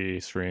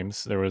 FFG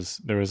streams. There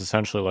was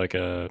essentially like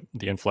the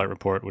in-flight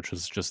report, which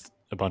was just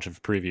a bunch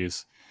of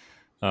previews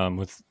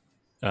with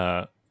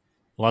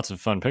lots of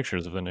fun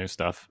pictures of the new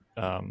stuff,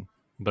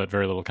 but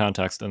very little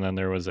context. And then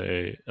there was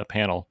a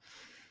panel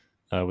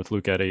with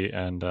Luke Eddy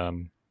and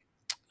Brian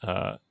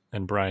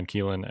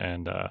Keelan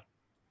and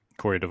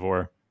Corey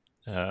DeVore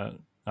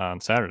on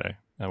Saturday,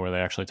 where they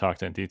actually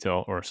talked in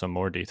detail, or some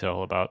more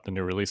detail, about the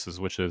new releases,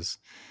 which is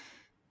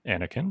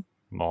Anakin,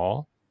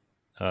 Maul,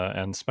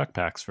 and spec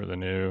packs for the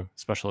new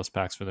specialist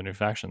packs for the new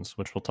factions,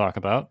 which we'll talk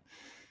about.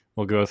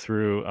 We'll go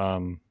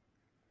through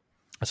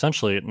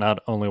essentially not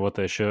only what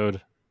they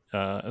showed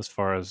as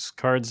far as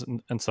cards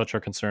and such are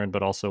concerned,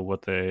 but also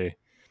what they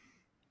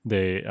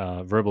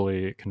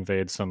verbally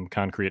conveyed some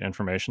concrete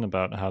information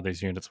about how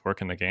these units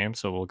work in the game.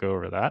 So we'll go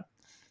over that.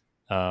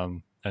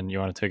 And you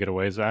want to take it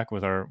away, Zach,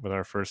 with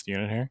our first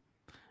unit here?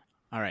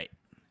 All right.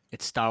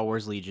 It's Star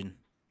Wars Legion.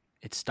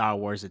 It's Star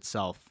Wars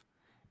itself.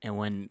 And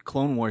when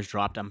Clone Wars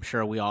dropped, I'm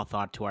sure we all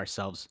thought to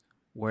ourselves,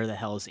 where the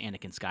hell is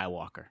Anakin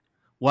Skywalker?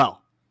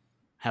 Well,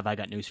 have I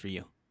got news for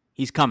you.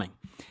 He's coming.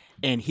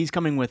 And he's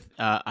coming with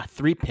a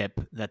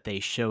 3-pip that they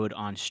showed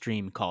on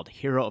stream called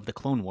Hero of the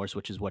Clone Wars,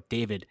 which is what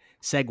David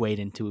segued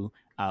into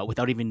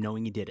without even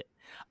knowing he did it.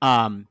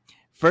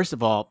 First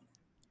of all,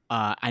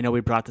 I know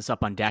we brought this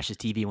up on Dash's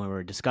TV when we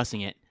were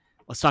discussing it.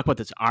 Let's talk about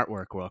this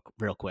artwork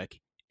real quick.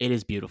 It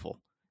is beautiful.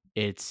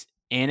 It's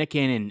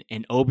Anakin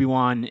and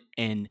Obi-Wan,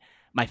 and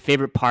my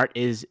favorite part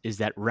is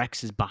that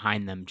Rex is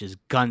behind them, just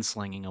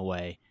gunslinging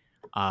away.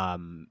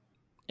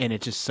 And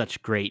it's just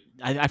such great.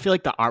 I feel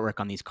like the artwork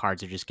on these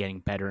cards are just getting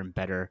better and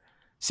better.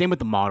 Same with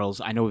the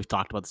models. I know we've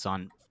talked about this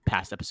on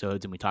past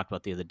episodes, and we talked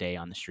about the other day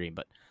on the stream.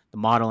 But the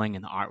modeling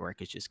and the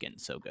artwork is just getting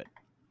so good.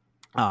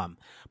 But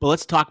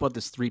let's talk about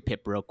this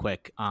 3-pip real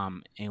quick,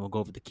 and we'll go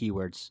over the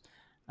keywords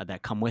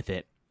that come with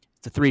it.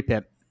 It's a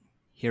 3-pip,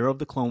 Hero of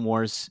the Clone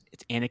Wars.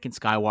 It's Anakin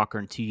Skywalker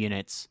in 2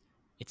 units.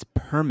 It's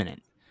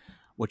permanent,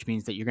 which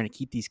means that you're going to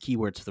keep these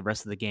keywords for the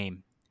rest of the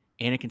game.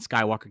 Anakin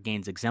Skywalker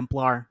gains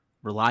Exemplar,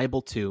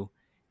 Reliable 2,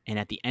 and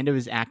at the end of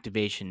his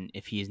activation,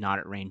 if he is not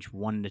at range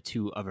 1 to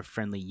 2 of a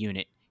friendly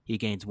unit, he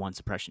gains 1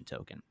 suppression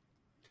token.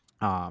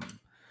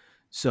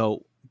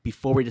 So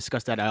before we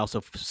discuss that, I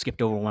also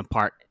skipped over one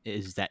part,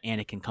 is that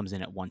Anakin comes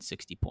in at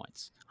 160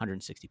 points.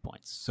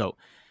 So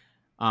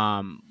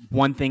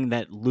one thing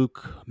that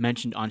Luke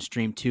mentioned on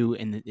stream too,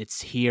 and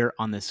it's here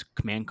on this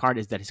command card,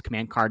 is that his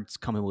command card's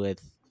coming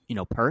with,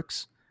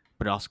 perks,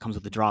 but it also comes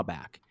with a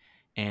drawback.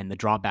 And the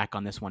drawback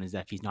on this one is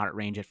that if he's not at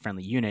range at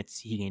friendly units,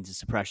 he gains a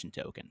suppression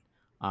token.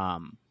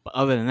 But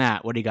other than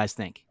that, what do you guys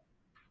think?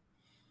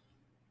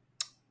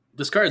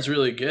 This card's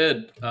really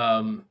good.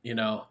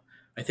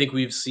 I think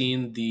we've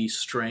seen the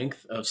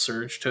strength of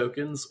surge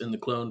tokens in the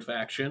clone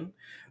faction,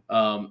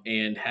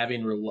 and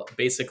having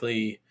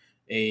basically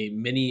a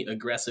mini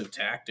aggressive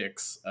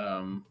tactics,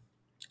 on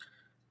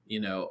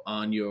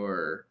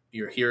your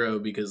hero,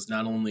 because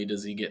not only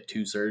does he get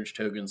 2 surge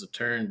tokens a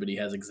turn, but he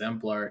has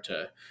Exemplar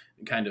to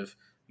kind of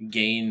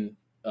gain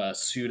a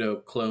pseudo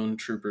clone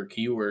trooper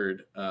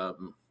keyword.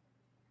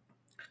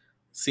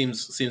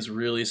 Seems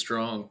really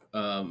strong,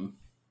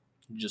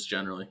 just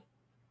generally.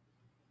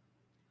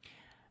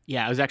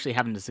 Yeah, I was actually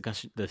having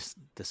this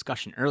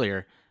discussion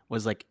earlier.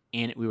 Was like,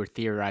 and we were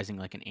theorizing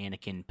like an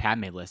Anakin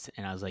Padme list,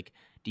 and I was like,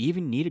 do you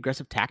even need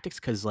aggressive tactics?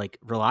 Because like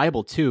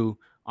Reliable 2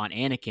 on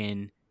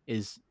Anakin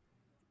is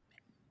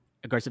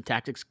aggressive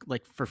tactics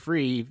like for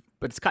free,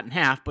 but it's cut in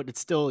half, but it's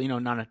still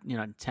not a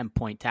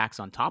 10-point tax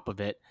on top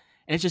of it,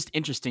 and it's just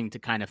interesting to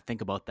kind of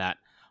think about that.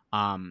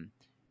 And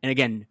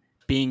again,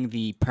 being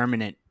the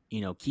permanent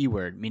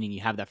keyword, meaning you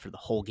have that for the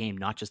whole game,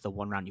 not just the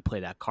one round you play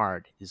that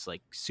card, is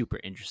like super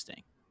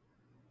interesting.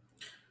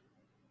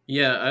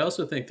 Yeah, I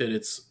also think that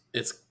it's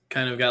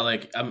kind of got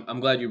like,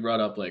 I'm glad you brought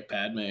up like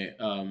Padme,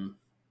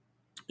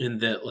 in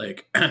that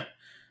like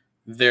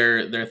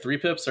their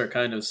 3-pips are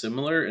kind of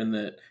similar in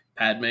that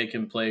Padme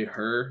can play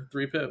her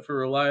 3-pip for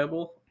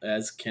Reliable,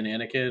 as can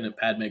Anakin, and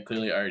Padme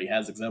clearly already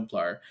has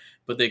Exemplar,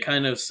 but they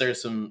kind of share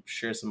some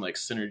like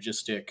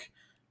synergistic.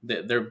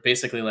 They're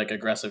basically like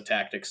aggressive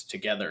tactics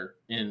together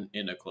in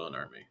a clone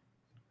army,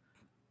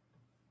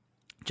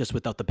 just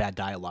without the bad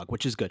dialogue,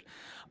 which is good.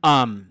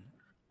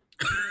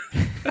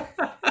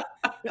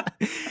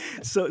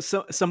 So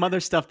some other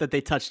stuff that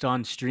they touched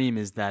on stream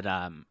is that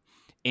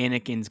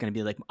Anakin's going to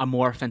be like a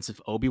more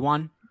offensive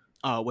Obi-Wan,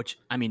 which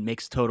I mean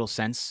makes total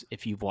sense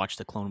if you've watched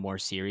the Clone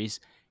Wars series.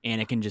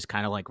 Anakin just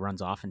kind of like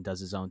runs off and does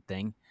his own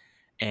thing,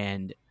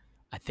 and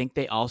I think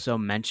they also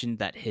mentioned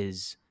that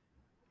his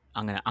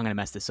I'm gonna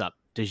mess this up.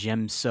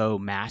 Dejemso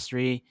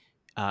Mastery,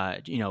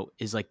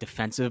 is like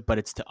defensive, but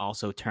it's to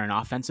also turn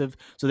offensive.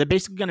 So they're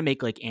basically gonna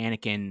make like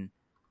Anakin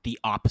the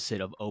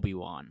opposite of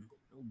Obi-Wan,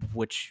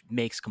 which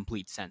makes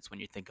complete sense when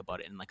you think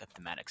about it in like a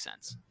thematic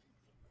sense.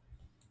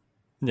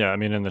 Yeah, I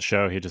mean, in the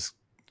show, he just,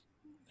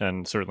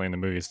 and certainly in the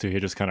movies too, he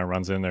just kind of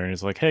runs in there and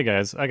he's like, "Hey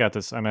guys, I got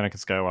this. I'm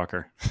Anakin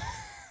Skywalker."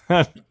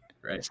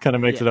 Right. Just kind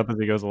of makes it up as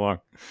he goes along.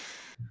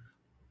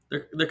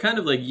 They're kind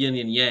of like yin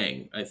and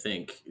yang, I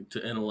think,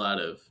 in a lot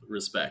of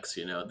respects.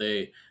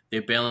 They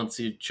balance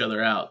each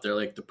other out. They're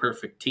like the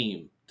perfect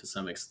team to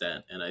some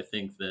extent, and I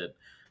think that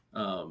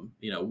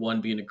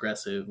one being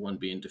aggressive, one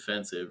being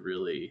defensive,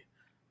 really,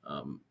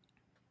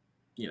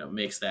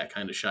 makes that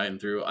kind of shine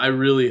through. I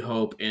really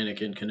hope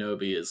Anakin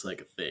Kenobi is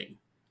like a thing.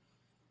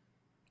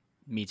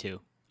 Me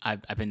too.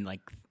 I've been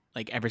like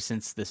ever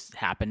since this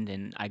happened,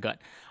 and I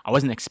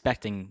wasn't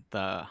expecting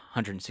the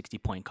 160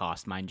 point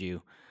cost, mind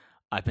you.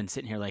 I've been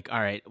sitting here like, all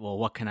right, well,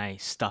 what can I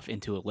stuff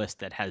into a list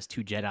that has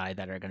 2 Jedi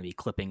that are going to be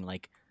clipping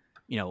like,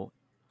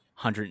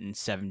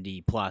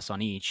 170 plus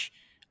on each,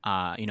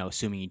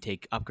 assuming you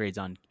take upgrades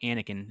on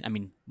Anakin. I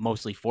mean,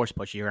 mostly Force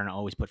Push. You're going to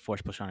always put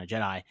Force Push on a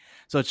Jedi.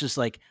 So it's just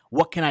like,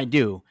 what can I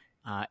do?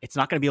 It's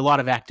not going to be a lot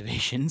of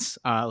activations.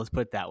 Let's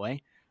put it that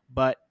way.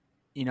 But,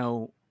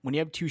 when you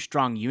have 2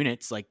 strong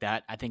units like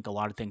that, I think a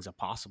lot of things are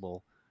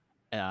possible.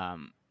 I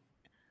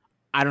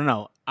don't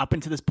know. Up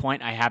until this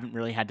point, I haven't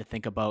really had to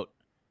think about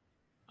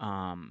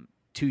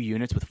 2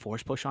 units with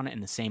Force Push on it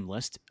in the same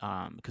list,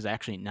 because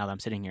actually, now that I'm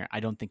sitting here,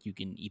 I don't think you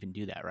can even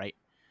do that, right?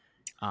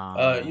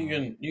 You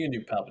can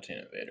do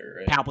Palpatine Invader,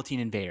 right? Palpatine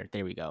Invader,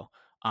 there we go.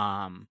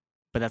 But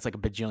that's like a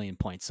bajillion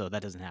points, so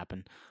that doesn't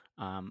happen.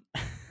 And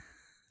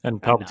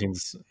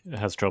Palpatine's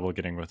has trouble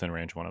getting within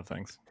range 1 of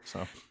things,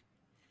 so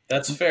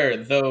that's fair.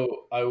 Though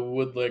I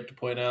would like to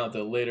point out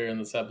that later in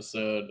this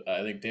episode,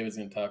 I think David's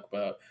going to talk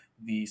about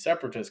the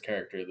Separatist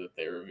character that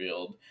they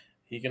revealed.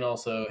 He can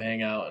also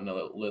hang out in a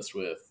list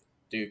with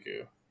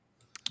Dooku.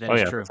 That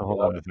is true. That's a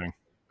whole other thing.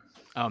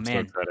 Oh, man.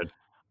 So excited.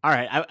 All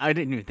right. I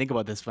didn't even think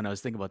about this when I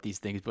was thinking about these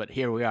things, but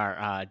here we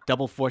are.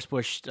 Double Force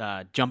Push,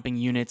 jumping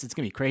units. It's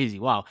going to be crazy.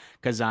 Wow.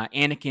 Because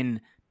Anakin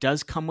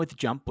does come with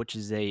jump, which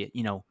is a,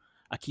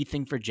 a key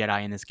thing for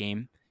Jedi in this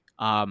game.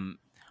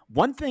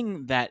 One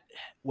thing that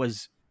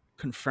was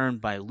confirmed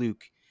by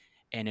Luke,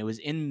 and it was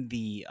in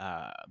the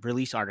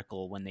release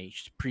article when they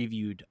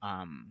previewed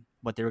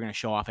what they were going to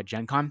show off at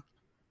GenCon,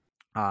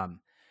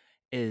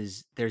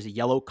 is there's a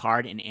yellow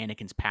card in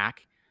Anakin's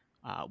pack,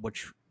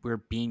 which we're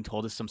being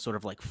told is some sort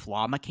of like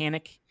flaw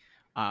mechanic.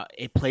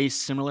 It plays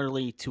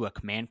similarly to a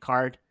command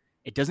card.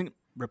 It doesn't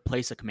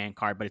replace a command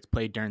card, but it's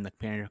played during the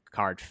command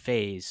card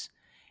phase,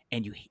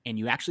 and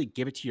you actually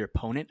give it to your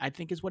opponent, I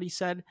think is what he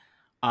said.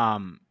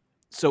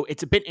 So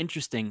it's a bit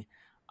interesting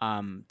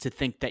to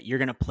think that you're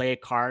going to play a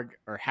card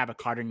or have a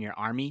card in your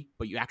army,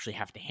 but you actually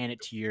have to hand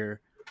it to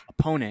your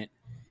opponent,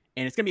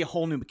 and it's going to be a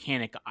whole new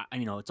mechanic.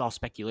 It's all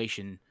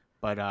speculation,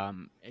 but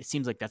it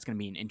seems like that's going to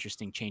be an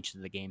interesting change to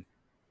the game.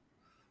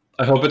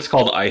 I hope it's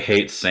called I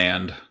Hate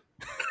Sand.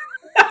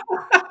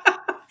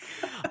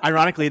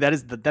 Ironically, that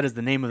is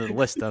the name of the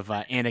list of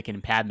Anakin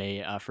and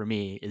Padme for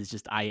me, is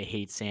just I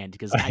hate sand,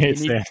 because it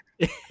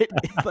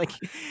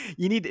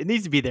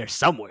needs to be there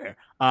somewhere.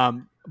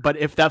 But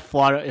if that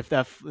flaw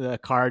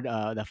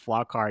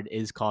card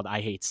is called I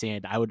hate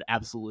sand, I would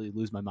absolutely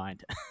lose my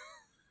mind.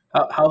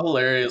 How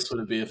hilarious would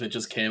it be if it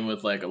just came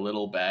with like a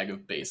little bag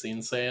of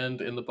basing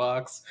sand in the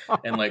box,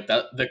 and like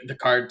that the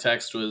card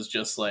text was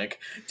just like,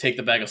 take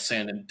the bag of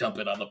sand and dump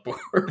it on the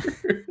board.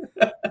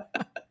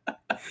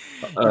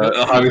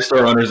 Hobby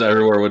store owners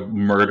everywhere would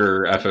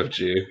murder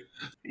FFG.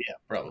 Yeah,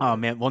 probably. Oh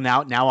man, well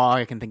now all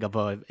I can think of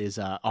is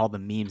all the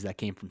memes that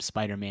came from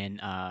Spider-Man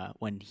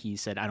when he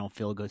said, "I don't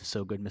feel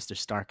so good, Mr.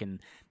 Stark,"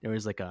 and there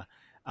was like a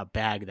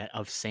bag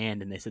of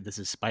sand, and they said this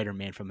is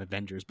Spider-Man from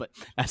Avengers, but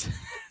that's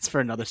for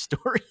another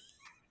story.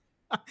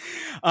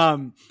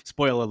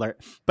 Spoiler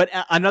alert. But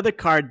another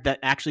card that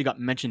actually got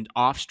mentioned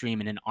off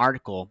stream in an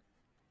article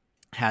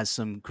has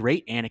some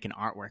great Anakin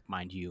artwork,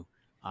 mind you.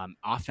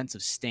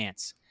 Offensive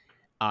stance.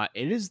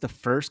 It is the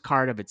first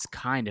card of its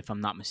kind, if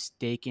I'm not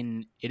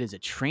mistaken. It is a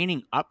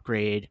training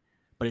upgrade,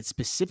 but it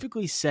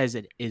specifically says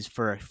it is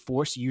for a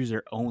Force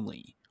user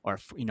only, or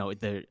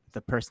the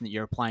person that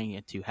you're applying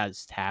it to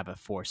has to have a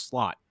Force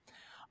slot.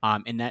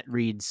 And that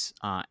reads,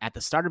 at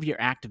the start of your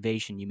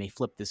activation, you may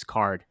flip this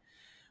card.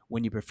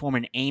 When you perform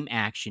an aim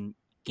action,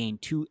 gain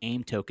 2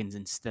 aim tokens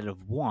instead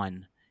of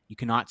 1. You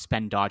cannot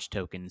spend dodge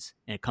tokens,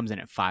 and it comes in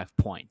at 5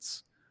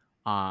 points.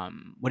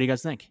 What do you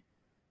guys think?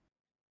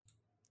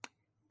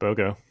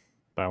 BOGO.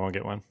 Buy one,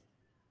 get one.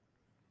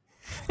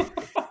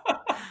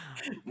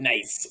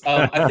 Nice.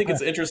 I think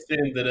it's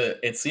interesting that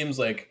it seems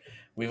like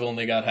we've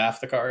only got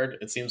half the card.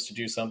 It seems to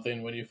do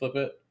something when you flip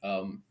it.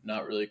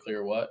 Not really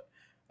clear what.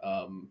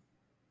 I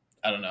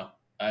don't know.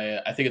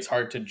 I think it's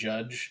hard to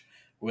judge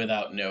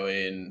without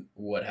knowing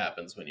what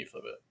happens when you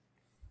flip it.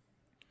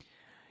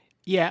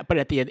 Yeah, but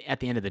at the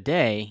end of the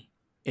day,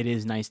 it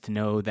is nice to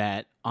know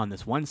that on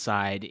this one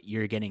side,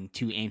 you're getting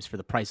 2 aims for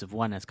the price of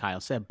 1, as Kyle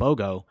said,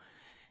 BOGO.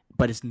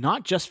 But it's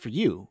not just for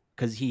you,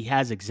 because he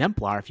has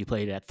Exemplar if you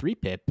play it at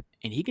 3-pip,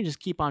 and he can just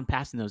keep on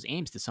passing those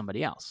aims to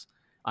somebody else.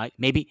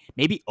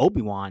 Maybe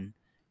Obi-Wan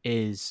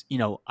is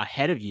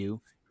ahead of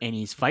you, and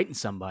he's fighting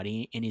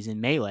somebody, and he's in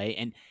melee,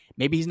 and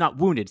maybe he's not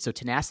wounded, so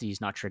tenacity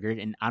is not triggered.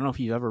 And I don't know if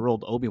you've ever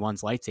rolled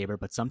Obi-Wan's lightsaber,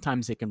 but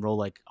sometimes it can roll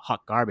like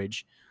hot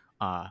garbage.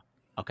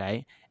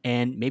 Okay,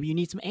 and maybe you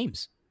need some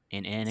aims.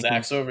 And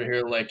Zach's over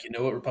here like, you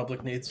know what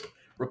Republic needs?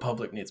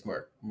 Republic needs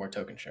more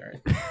token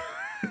sharing.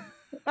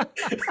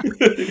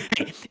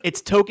 Hey,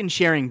 it's token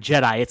sharing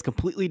Jedi. It's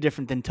completely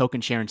different than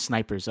token sharing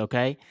snipers.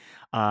 Okay,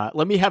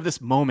 let me have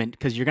this moment,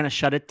 because you're gonna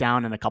shut it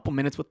down in a couple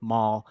minutes with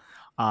Maul,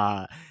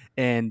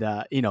 and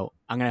I'm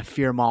gonna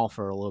fear Maul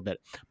for a little bit.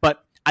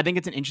 But I think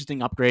it's an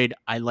interesting upgrade.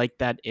 I like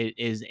that it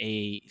is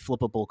a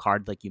flippable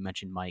card, like you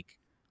mentioned, Mike.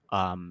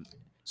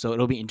 So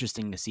it'll be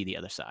interesting to see the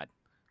other side.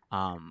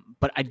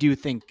 But I do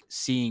think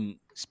seeing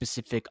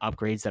specific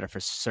upgrades that are for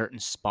certain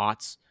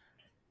spots,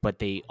 but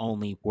they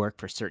only work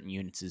for certain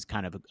units, is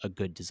kind of a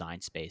good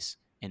design space,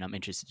 and I'm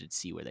interested to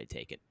see where they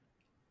take it.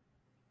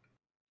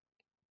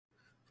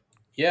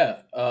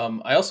 Yeah,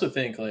 I also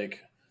think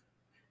like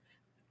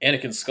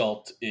Anakin's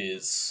sculpt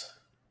is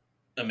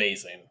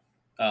amazing.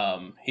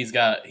 He's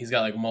got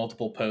like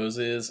multiple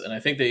poses, and I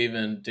think they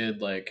even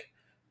did like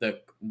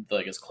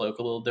his cloak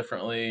a little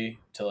differently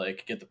to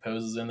like get the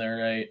poses in there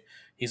right.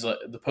 He's like,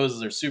 the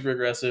poses are super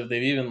aggressive.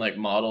 They've even like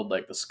modeled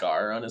like the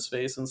scar on his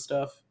face and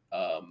stuff.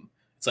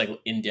 It's like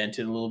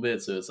indented a little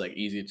bit, so it's like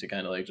easy to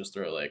kind of like just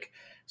throw like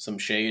some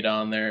shade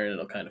on there, and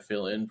it'll kind of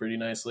fill in pretty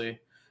nicely.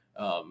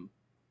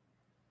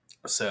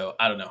 So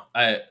I don't know.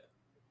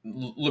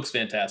 Looks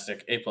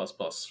fantastic. A++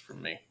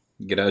 from me.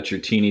 Get out your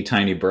teeny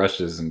tiny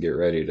brushes and get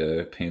ready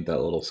to paint that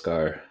little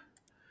scar.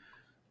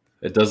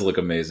 It does look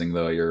amazing,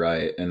 though. You're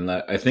right, and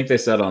I think they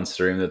said on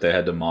stream that they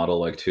had to model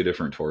like 2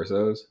 different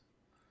torsos,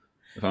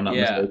 if I'm not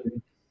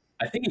mistaken.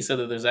 I think he said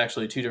that there's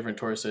actually 2 different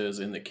torsos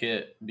in the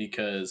kit,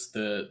 because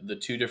the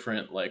 2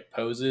 different like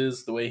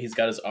poses, the way he's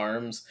got his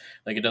arms,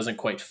 like it doesn't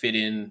quite fit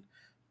in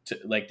to,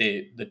 like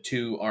the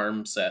 2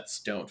 arm sets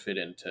don't fit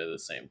into the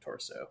same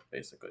torso,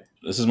 basically.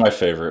 This is my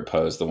favorite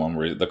pose, the one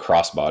where the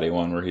crossbody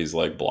one where he's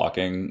like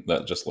blocking.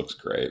 That just looks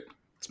great.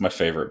 It's my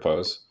favorite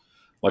pose.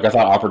 Like, I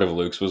thought Operative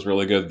Luke's was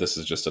really good. This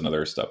is just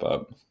another step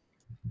up.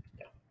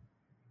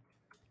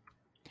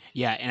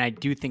 Yeah, and I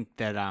do think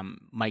that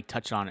Mike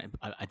touched on it.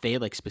 They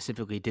like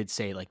specifically did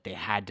say like they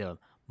had to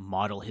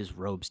model his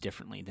robes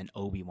differently than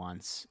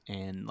Obi-Wan's,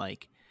 and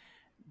like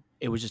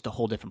it was just a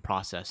whole different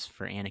process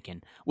for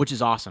Anakin, which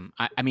is awesome.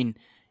 I mean,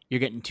 you're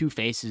getting two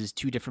faces,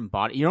 two different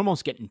bodies. You're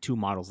almost getting two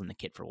models in the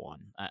kit for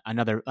one.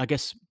 Another, I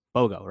guess,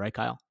 BOGO, right,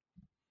 Kyle?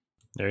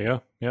 There you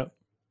go. Yep.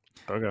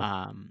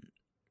 BOGO.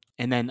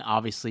 And then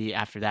obviously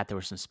after that, there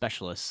were some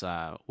specialists.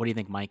 What do you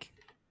think, Mike?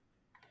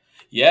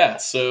 Yeah,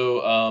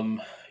 so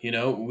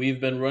we've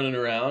been running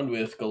around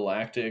with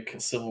Galactic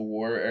Civil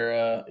War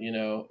era,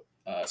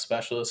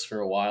 specialists for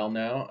a while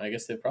now. I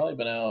guess they've probably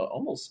been out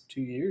almost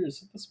 2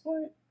 years at this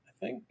point, I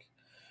think.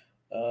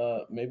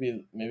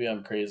 Maybe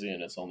I'm crazy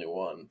and it's only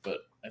one, but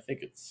I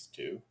think it's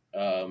two.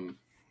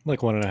 Like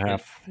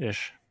 1.5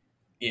 ish.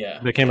 Yeah.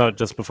 They came out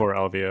just before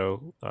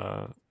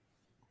LVO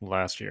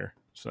last year.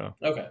 So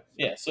okay.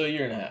 Yeah, so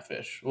 1.5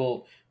 ish.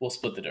 We'll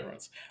split the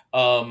difference.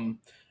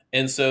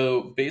 And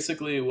so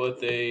basically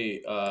what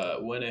they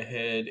went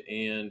ahead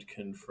and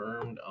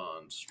confirmed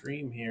on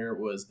stream here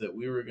was that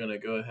we were going to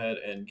go ahead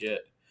and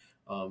get,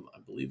 I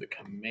believe, a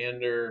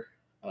commander,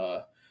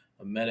 a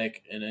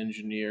medic, an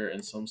engineer,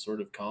 and some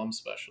sort of comm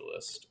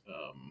specialist,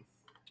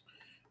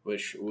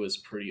 which was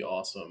pretty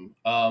awesome.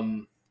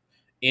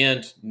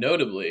 And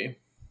notably,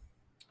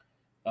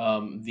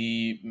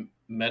 the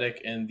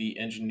medic and the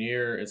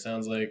engineer, it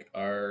sounds like,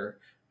 are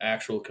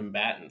actual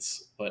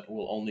combatants, but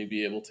will only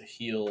be able to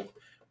heal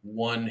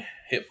 1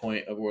 hit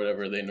point of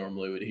whatever they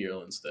normally would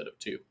heal instead of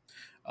 2.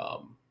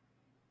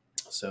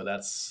 So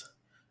that's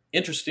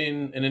an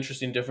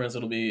interesting difference.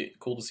 It'll be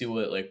cool to see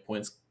what like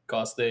points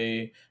cost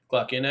they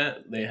clock in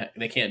at.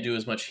 They can't do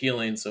as much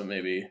healing, so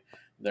maybe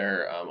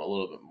they're a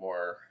little bit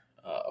more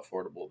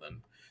affordable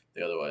than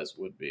they otherwise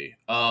would be.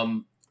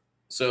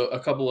 So a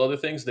couple other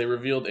things. They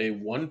revealed a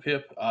 1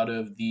 pip out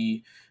of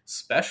the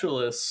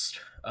specialist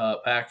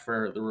pack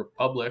for the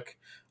Republic,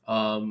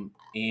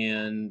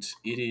 and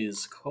it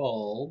is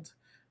called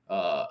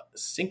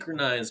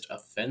Synchronized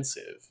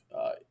Offensive.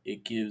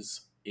 It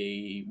gives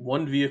a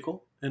 1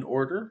 vehicle in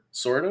order,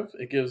 sort of.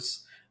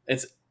 It's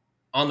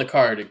on the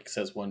card, it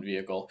says 1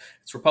 vehicle.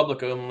 It's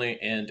Republic only,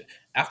 and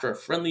after a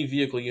friendly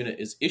vehicle unit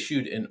is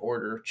issued in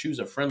order, choose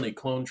a friendly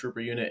clone trooper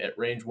unit at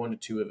range 1 to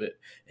 2 of it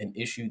and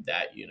issue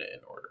that unit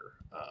in order.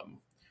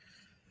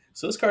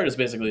 So this card is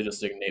basically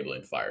just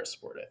enabling fire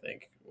support, I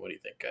think. What do you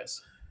think,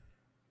 guys?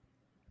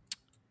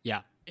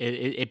 Yeah,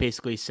 it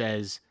basically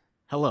says,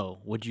 hello,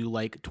 would you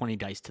like 20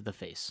 dice to the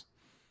face?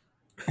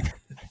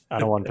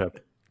 On a 1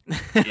 pip.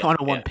 On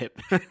a 1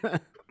 pip.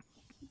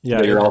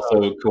 Yeah, you're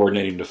also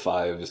coordinating to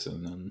 5s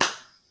and then...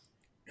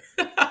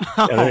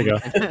 Yeah, there you go.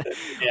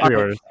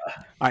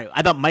 All right,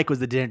 I thought Mike was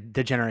the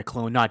degenerate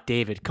clone, not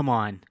David. Come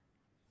on.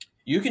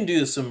 You can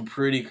do some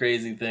pretty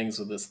crazy things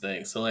with this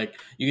thing. So, like,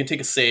 you can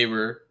take a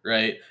saber,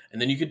 right? And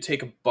then you could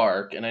take a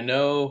bark. And I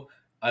know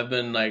I've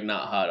been, like,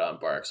 not hot on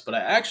barks, but I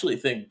actually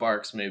think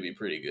barks may be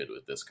pretty good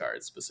with this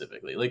card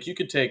specifically. Like, you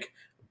could take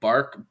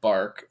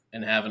bark,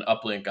 and have an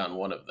uplink on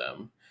one of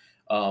them.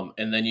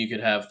 And then you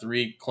could have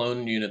 3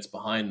 clone units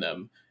behind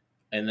them.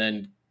 And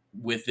then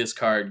with this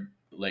card,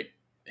 like,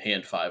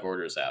 hand 5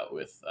 orders out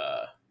with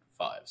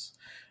 5s.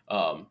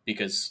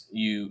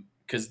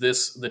 Because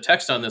the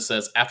text on this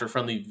says after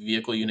friendly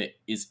vehicle unit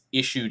is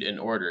issued an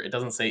order. It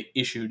doesn't say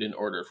issued an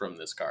order from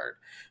this card.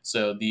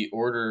 So the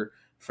order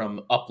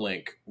from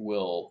uplink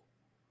will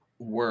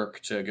work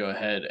to go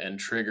ahead and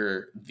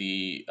trigger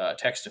the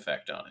text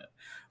effect on it,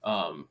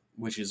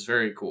 which is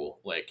very cool.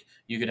 Like,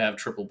 you could have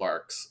triple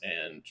barks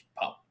and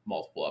pop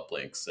multiple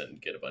uplinks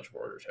and get a bunch of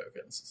order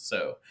tokens.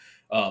 So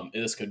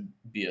this could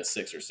be a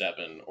 6 or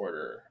 7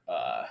 order,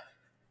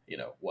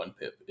 1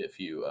 pip if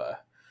you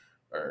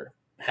or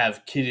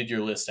have kitted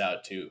your list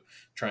out to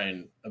try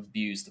and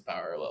abuse the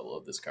power level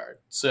of this card.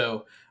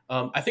 So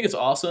I think it's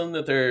awesome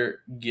that they're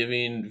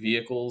giving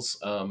vehicles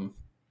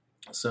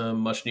some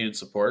much needed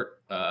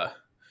support. I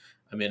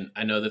mean,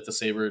 I know that the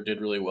Saber did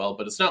really well,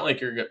 but it's not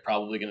like you're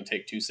probably going to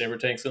take 2 Saber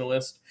tanks in a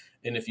list.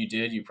 And if you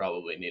did, you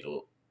probably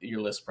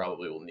your list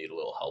probably will need a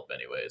little help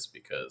anyways,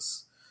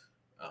 because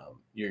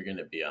you're going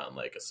to be on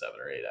like a 7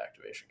 or 8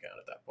 activation count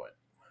at that point.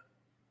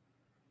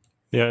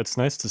 Yeah, it's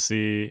nice to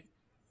see,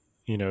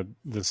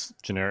 this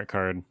generic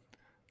card.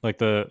 Like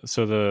the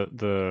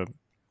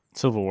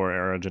Civil War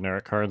era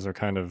generic cards are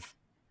kind of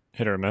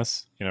hit or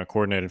miss.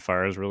 Coordinated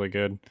fire is really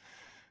good.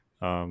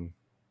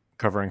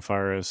 Covering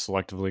fire is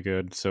selectively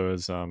good. So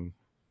is the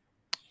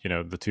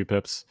 2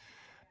 pips.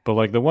 But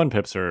like the 1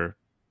 pips are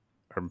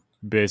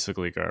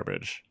basically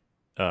garbage.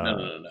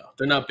 No.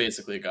 They're not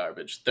basically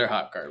garbage. They're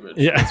hot garbage.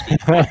 Yeah.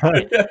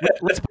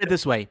 Let's put it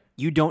this way.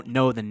 You don't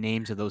know the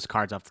names of those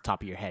cards off the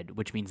top of your head,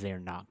 which means they are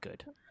not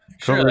good.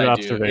 Sure, I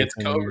do. It's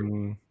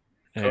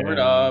covert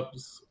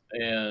ops,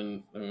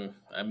 and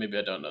maybe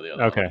I don't know the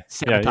other Okay. one.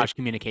 Sabotage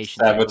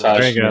communications.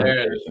 Sabotage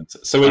communications.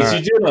 So as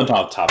you do it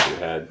on top of your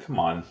head. Come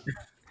on.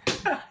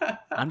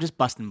 I'm just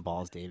busting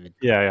balls, David.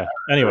 Yeah.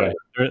 Anyway,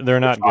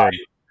 they're not good.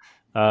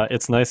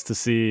 It's nice to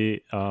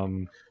see,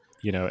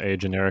 a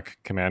generic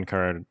command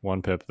card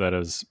 1-pip that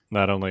is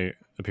not only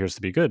appears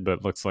to be good,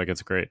 but looks like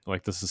it's great.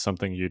 Like, this is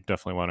something you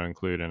definitely want to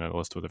include in a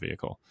list with a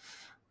vehicle.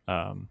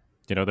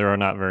 There are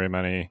not very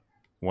many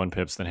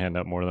 1-pips that hand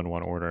out more than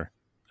one order.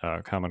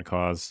 Common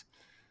Cause.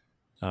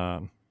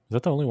 Is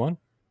that the only one?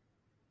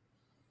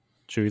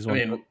 Chewie's one.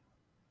 I mean,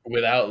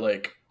 without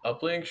like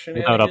uplink Without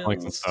shenanigans.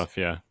 uplinks and stuff,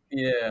 yeah.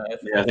 Yeah,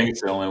 I think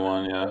it's the only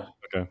one. Yeah.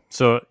 Okay.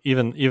 So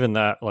even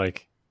that,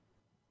 like,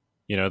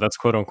 that's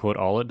quote unquote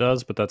all it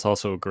does, but that's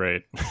also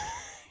great.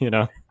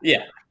 Yeah.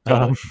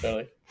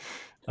 Totally.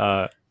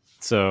 Yeah,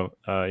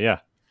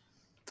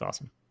 it's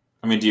awesome.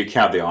 I mean, do you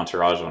count the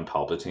entourage on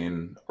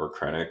Palpatine or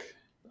Krennic?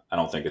 I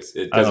don't think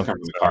it doesn't come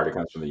from the card; it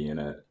comes from the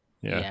unit.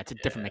 Yeah, it's a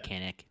different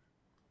mechanic.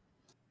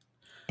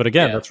 But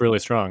again, that's really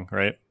strong,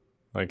 right?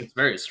 Like, it's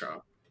very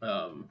strong.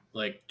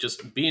 Like,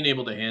 just being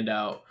able to hand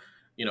out,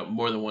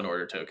 more than one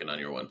order token on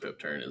your 1-pip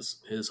turn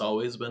has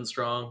always been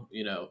strong.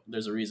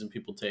 There's a reason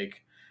people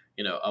take,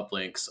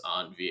 uplinks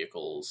on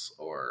vehicles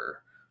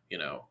or,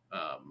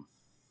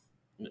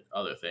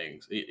 other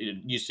things. It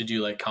used to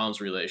do like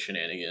comms relay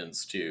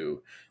shenanigans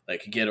to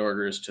like get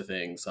orders to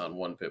things on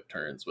 1-pip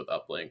turns with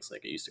uplinks.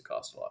 Like, it used to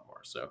cost a lot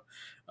more. So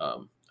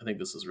I think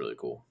this is really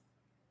cool.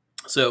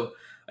 So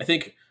I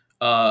think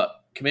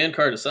command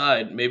card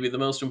aside, maybe the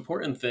most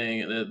important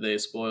thing that they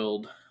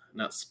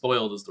not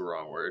spoiled is the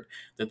wrong word,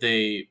 that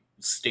they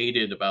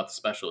stated about the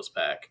specialist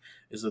pack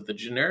is that the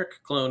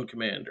generic clone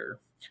commander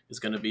is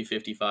going to be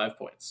 55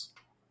 points,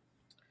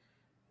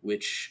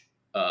 which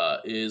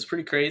is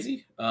pretty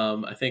crazy.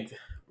 I think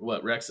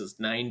Rex is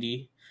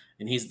 90,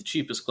 and he's the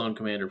cheapest clone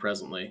commander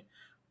presently.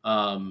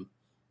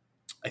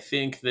 I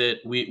think that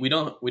we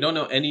don't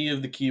know any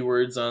of the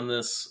keywords on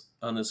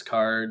this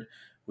card.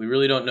 We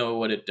really don't know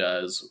what it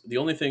does. The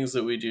only things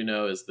that we do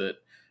know is that,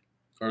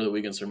 or that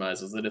we can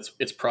surmise, is that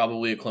it's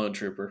probably a clone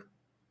trooper.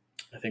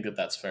 I think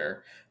that's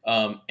fair.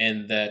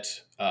 And that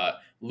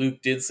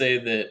Luke did say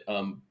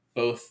that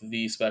both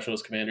the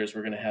specialist commanders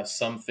were going to have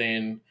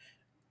something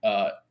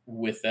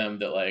with them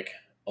that like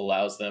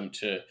allows them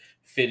to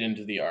fit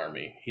into the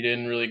army. He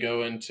didn't really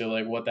go into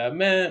like what that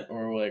meant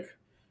or like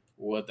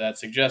what that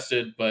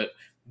suggested, but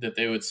that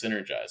they would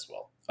synergize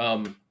well.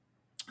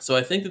 So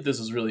I think that this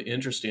is really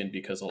interesting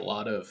because a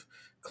lot of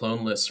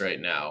clone lists right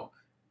now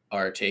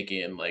are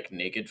taking like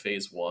naked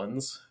phase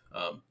 1s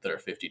that are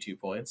 52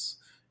 points.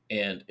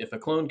 And if a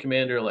clone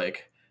commander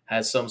like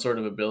has some sort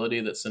of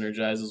ability that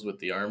synergizes with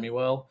the army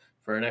well,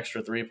 for an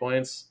extra 3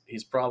 points,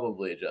 he's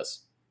probably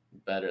just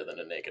better than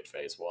a naked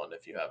phase 1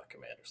 if you have a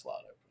commander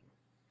slot open.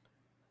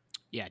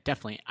 Yeah,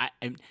 definitely.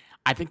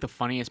 I think the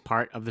funniest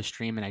part of the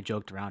stream, and I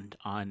joked around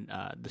on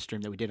the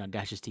stream that we did on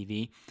Dashes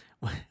TV,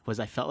 was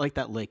I felt like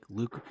that like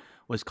Luke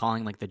was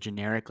calling like the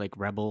generic like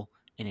rebel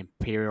and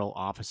imperial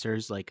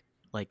officers like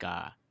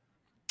a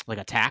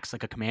tax,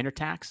 like a commander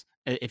tax.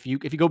 If you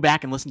go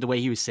back and listen to the way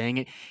he was saying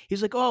it, he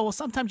was like, "Oh, well,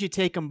 sometimes you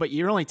take them, but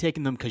you're only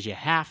taking them because you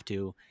have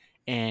to."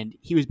 And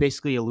he was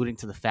basically alluding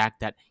to the fact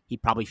that he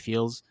probably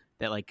feels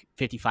that like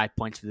 55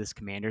 points for this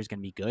commander is going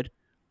to be good,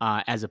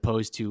 as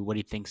opposed to what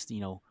he thinks,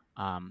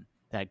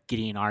 that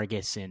Gideon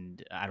Argus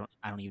and I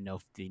don't even know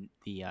if the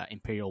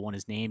Imperial one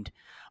is named,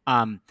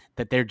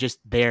 that they're just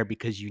there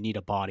because you need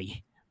a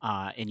body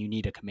and you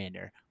need a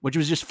commander, which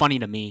was just funny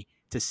to me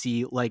to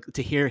see, like,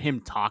 to hear him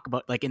talk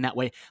about like in that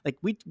way. Like,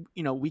 we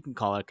can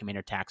call it a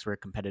commander tax. We're a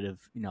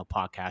competitive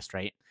podcast,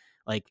 right?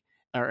 Like,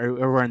 or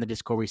we're in the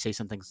Discord where we say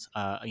something's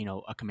a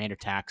commander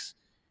tax,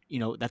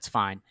 that's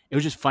fine. It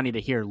was just funny to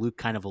hear Luke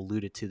kind of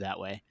alluded to that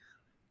way.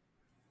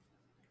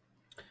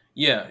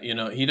 Yeah,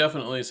 he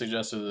definitely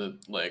suggested that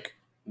like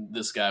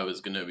this guy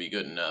was going to be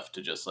good enough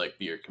to just like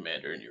be your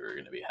commander and you were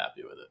going to be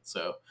happy with it.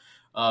 So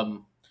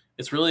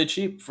it's really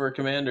cheap for a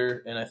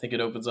commander, and I think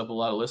it opens up a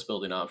lot of list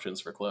building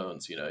options for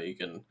clones. You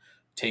can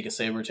take a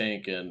saber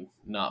tank and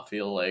not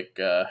feel like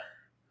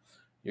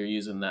you're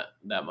using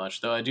that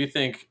much. Though I do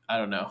think, I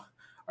don't know,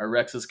 are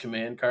Rex's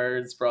command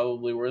cards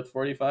probably worth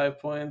 45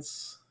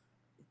 points?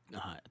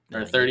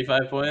 Or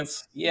 35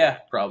 points? Yeah,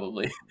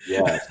 probably.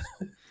 Yeah.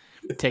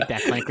 Take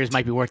that, clankers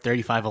might be worth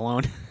 35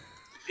 alone.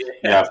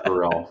 Yeah, for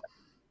real.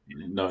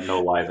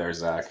 No lie there,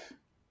 Zach.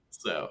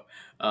 So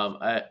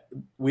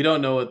we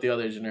don't know what the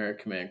other generic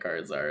command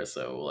cards are,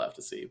 so we'll have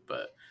to see.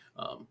 But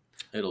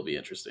it'll be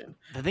interesting.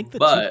 I think the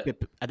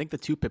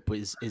 2-pip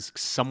is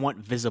somewhat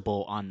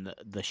visible on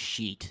the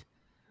sheet,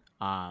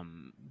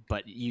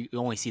 but you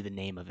only see the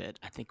name of it.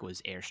 I think it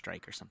was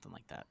Airstrike or something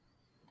like that.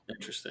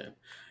 Interesting.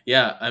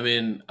 Yeah, I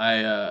mean,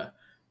 I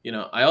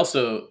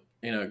also,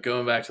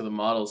 going back to the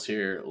models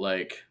here,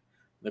 like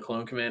the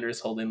clone commander is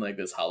holding like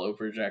this hollow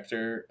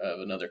projector of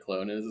another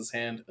clone in his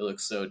hand. It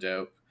looks so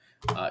dope.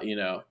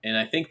 And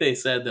I think they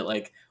said that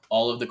like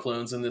all of the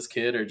clones in this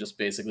kit are just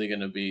basically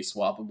going to be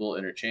swappable,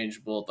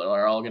 interchangeable.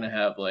 They're all going to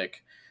have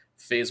like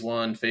phase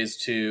 1, phase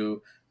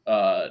 2,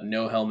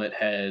 no helmet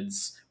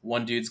heads.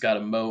 One dude's got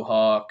a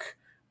mohawk.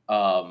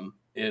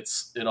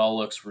 It all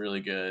looks really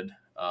good.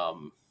 I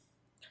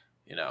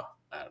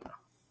don't know.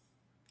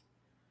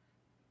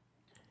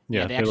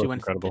 Yeah, they actually went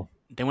incredible.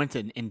 they went to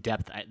in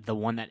depth. The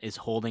one that is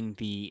holding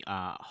the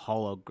the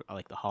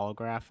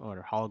holograph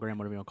or hologram,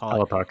 whatever you want to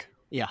call it. Holopuck.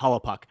 Yeah,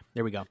 holopuck.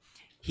 There we go.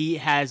 He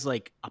has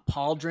like a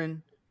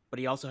pauldron, but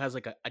he also has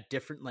like a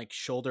different like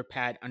shoulder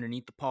pad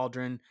underneath the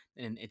pauldron,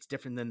 and it's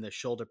different than the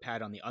shoulder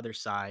pad on the other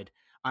side.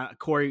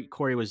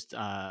 Corey was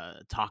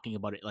talking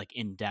about it like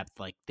in depth.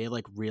 Like they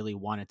like really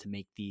wanted to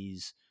make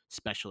these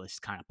specialists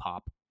kind of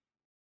pop.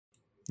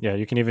 Yeah,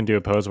 you can even do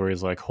a pose where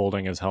he's like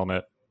holding his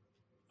helmet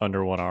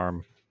under one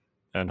arm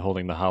and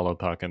holding the hollow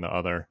puck in the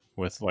other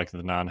with like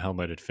the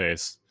non-helmeted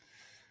face,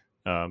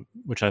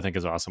 which I think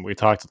is awesome. We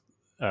talked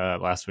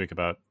last week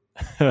about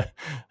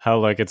how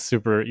like it's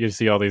super. You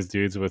see all these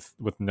dudes with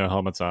no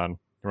helmets on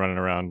running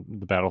around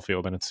the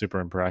battlefield, and it's super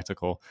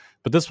impractical.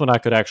 But this one I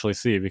could actually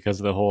see because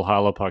the whole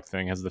hollow puck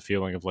thing has the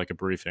feeling of like a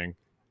briefing,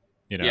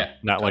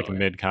 not totally. Like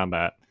mid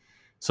combat.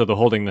 So the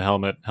holding the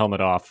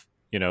helmet off,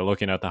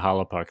 looking at the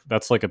hollow puck,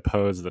 that's like a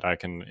pose that I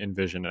can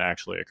envision it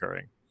actually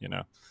occurring.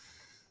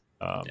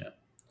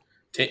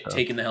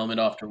 Taking the helmet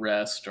off to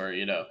rest, or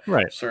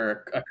right.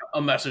 Sir,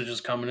 a message is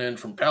coming in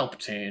from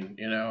Palpatine.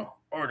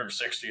 Order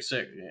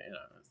 66.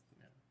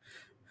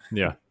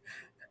 Yeah,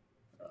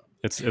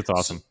 it's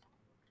awesome.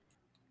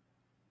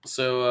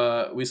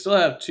 So we still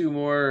have 2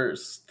 more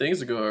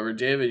things to go over.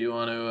 David, you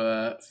want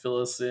to fill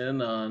us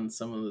in on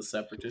some of the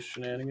Separatist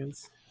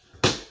shenanigans?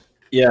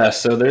 Yeah,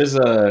 so there's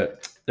a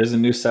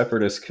new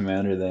Separatist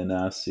commander they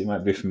announced. You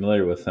might be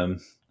familiar with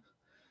him.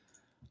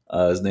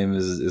 His name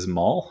is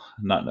Maul.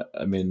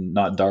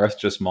 Not Darth,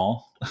 just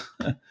Maul.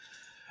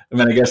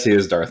 I guess he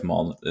is Darth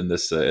Maul in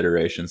this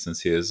iteration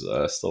since he is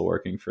still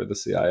working for the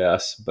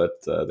CIS.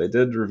 But they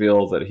did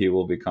reveal that he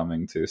will be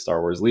coming to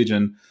Star Wars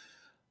Legion.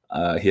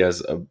 He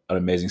has an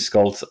amazing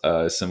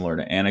sculpt, similar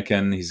to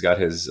Anakin. He's got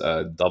his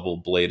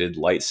double-bladed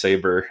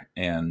lightsaber,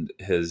 and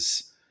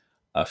his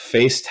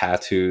face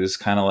tattoos,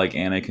 kind of like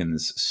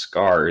Anakin's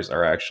scars,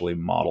 are actually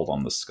modeled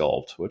on the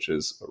sculpt, which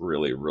is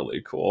really,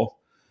 really cool.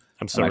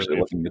 I'm so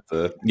relieved.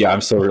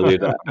 I'm so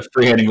relieved.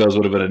 Freehanding those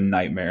would have been a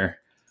nightmare.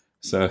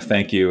 So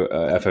thank you,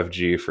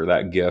 FFG, for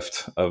that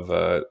gift of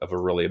a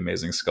really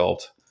amazing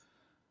sculpt.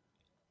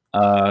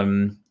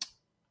 So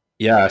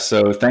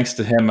thanks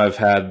to him, I've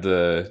had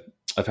the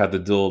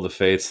Duel of the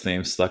Fates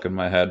theme stuck in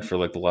my head for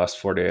like the last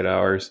 48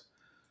 hours.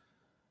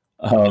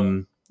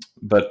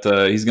 But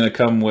he's going to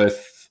come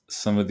with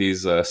some of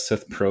these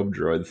Sith probe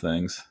droid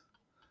things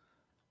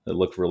that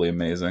look really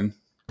amazing.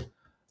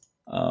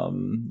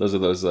 Those are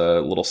those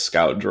little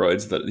scout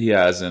droids that he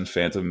has in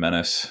Phantom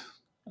Menace,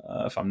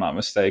 if I'm not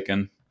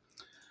mistaken.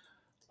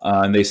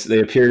 And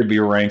they appear to be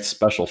ranked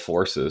special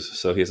forces,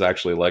 so he's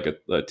actually like a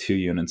 2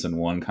 units in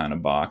 1 kind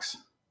of box.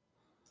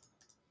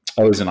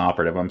 Oh, he's an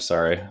operative. I'm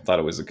sorry. I thought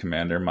it was a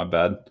commander. My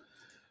bad.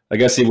 I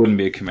guess he wouldn't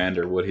be a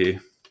commander, would he?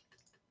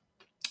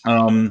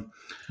 Yeah,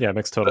 it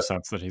makes total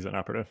sense that he's an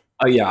operative.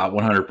 Yeah,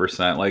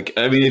 100%. Like,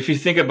 if you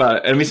think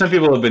about it, some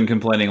people have been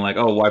complaining like,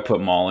 oh, why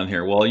put Maul in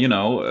here? Well, during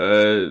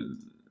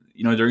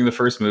the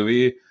first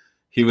movie,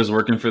 he was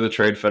working for the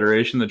Trade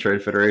Federation. The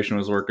Trade Federation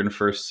was working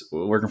for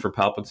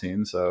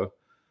Palpatine. So,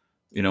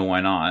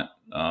 why not?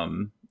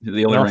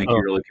 The only rank he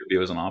really could be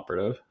was an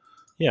operative.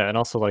 Yeah, and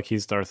also like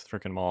he's Darth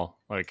freaking Maul.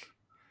 Like,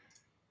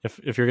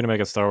 if you're gonna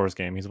make a Star Wars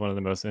game, he's one of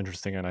the most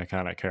interesting and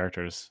iconic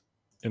characters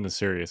in the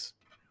series.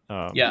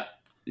 Yeah.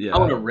 I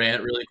want to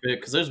rant really quick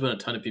because there's been a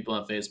ton of people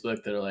on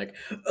Facebook that are like,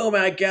 oh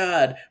my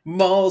God,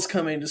 Maul's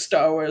coming to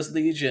Star Wars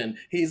Legion.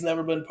 He's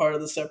never been part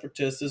of the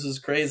Separatists. This is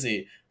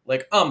crazy.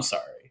 Like, I'm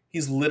sorry.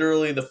 He's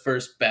literally the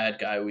first bad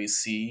guy we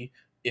see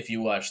if you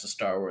watch the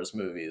Star Wars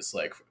movies,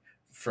 like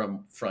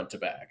from front to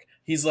back.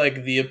 He's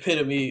like the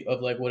epitome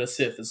of like what a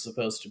Sith is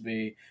supposed to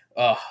be.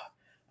 I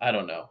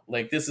don't know.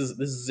 Like this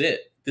is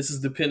it. This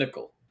is the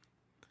pinnacle.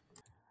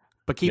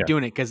 But keep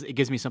doing it because it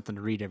gives me something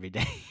to read every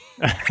day.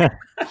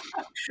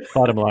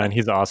 Bottom line,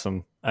 he's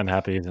awesome. I'm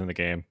happy he's in the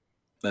game.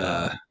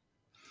 They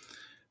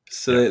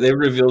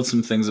revealed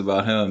some things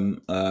about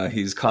him.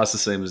 He's cost the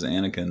same as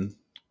Anakin,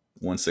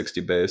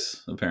 160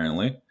 base,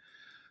 apparently.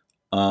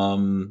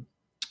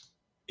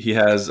 He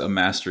has a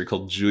mastery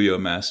called Juyo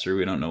Master.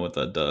 We don't know what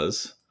that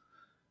does,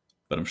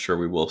 but I'm sure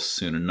we will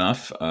soon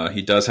enough.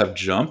 He does have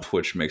jump,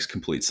 which makes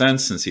complete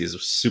sense since he's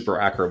super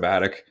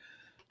acrobatic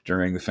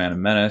during the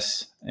Phantom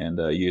Menace and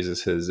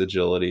uses his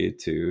agility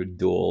to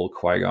duel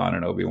Qui-Gon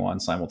and Obi-Wan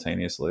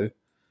simultaneously.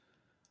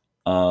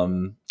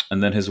 And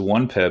then his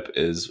 1-pip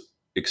is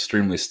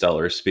extremely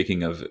stellar,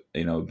 speaking of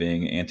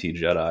being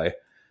anti-Jedi.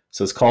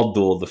 So it's called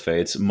Duel of the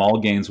Fates. Maul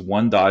gains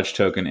 1 dodge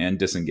token and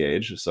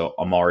disengage, so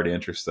I'm already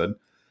interested.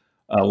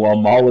 While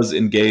Maul is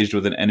engaged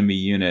with an enemy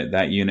unit,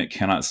 that unit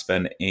cannot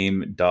spend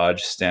aim,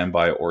 dodge,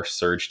 standby, or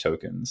surge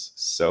tokens.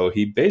 So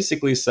he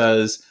basically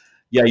says,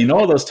 yeah,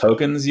 all those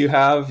tokens you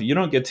have, you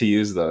don't get to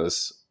use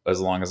those as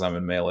long as I'm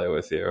in melee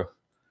with you.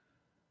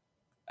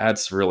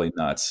 That's really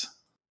nuts.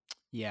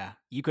 Yeah,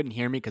 you couldn't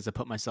hear me because I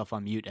put myself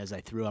on mute as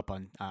I threw up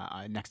on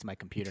next to my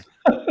computer.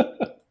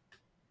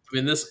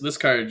 This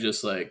card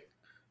just like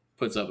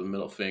puts up a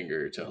middle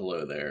finger to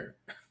hello there.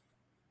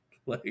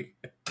 Like,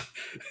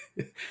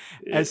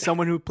 as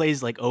someone who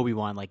plays like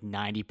Obi-Wan, like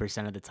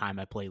 90% of the time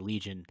I play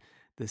Legion,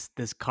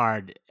 this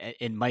card,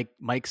 and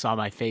Mike saw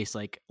my face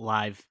like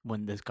live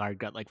when this card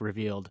got like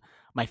revealed.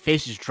 My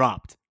face just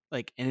dropped.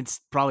 Like, and it's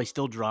probably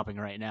still dropping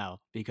right now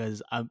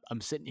because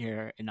I'm sitting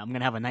here and I'm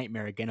gonna have a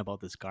nightmare again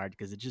about this card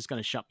because it's just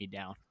gonna shut me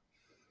down.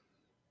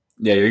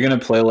 Yeah, you're gonna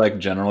play like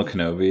General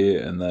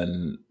Kenobi, and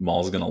then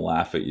Maul's gonna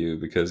laugh at you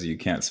because you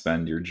can't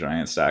spend your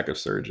giant stack of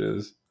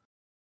surges.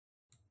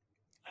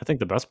 I think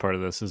the best part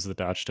of this is the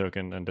dodge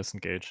token and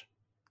disengage,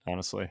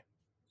 honestly.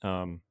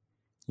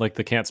 Like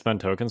the can't spend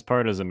tokens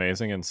part is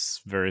amazing in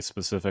very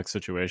specific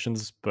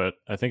situations, but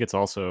I think it's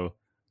also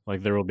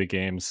like there will be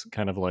games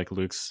kind of like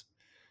Luke's,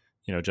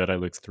 Jedi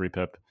Luke's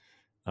 3-pip,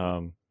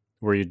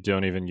 where you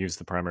don't even use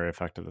the primary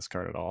effect of this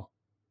card at all.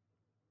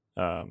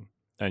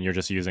 And you're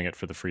just using it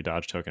for the free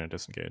dodge token and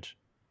disengage.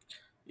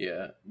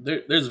 Yeah,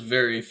 there's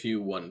very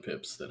few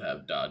 1-pips that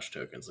have dodge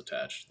tokens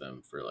attached to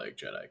them for like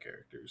Jedi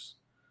characters.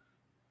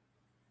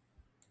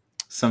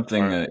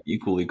 Something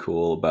equally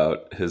cool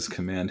about his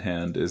command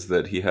hand is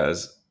that he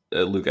has,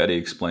 Luke Eddy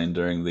explained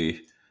during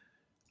the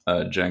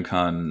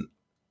GenCon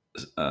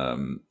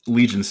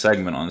Legion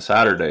segment on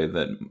Saturday,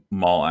 that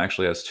Maul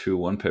actually has 2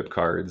 1-pip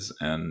cards,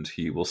 and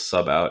he will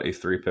sub out a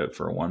 3-pip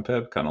for a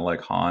 1-pip, kind of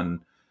like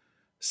Han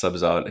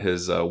subs out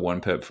his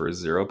 1-pip for a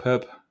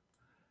 0-pip.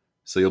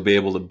 So you'll be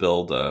able to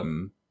build a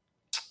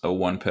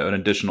 1-pip, an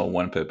additional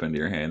 1-pip into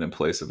your hand in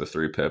place of a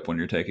 3-pip when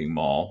you're taking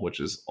Maul, which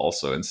is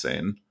also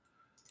insane.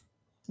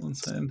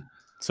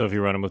 So if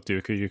you run him with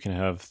Dooku, you can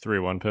have 3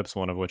 1-pips,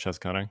 one of which has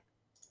cunning.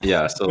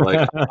 Yeah, so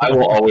like I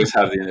will always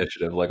have the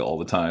initiative like all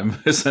the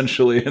time,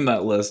 essentially, in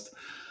that list.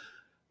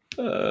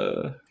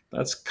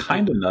 That's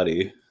kind of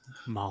nutty.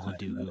 Maul and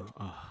Dooku.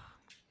 Oh.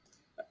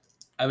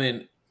 I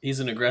mean, he's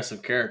an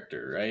aggressive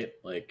character, right?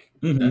 Like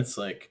that's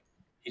like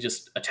he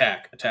just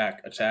attack.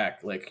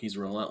 Like he's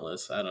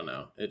relentless. I don't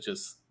know. It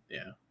just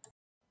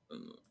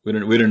We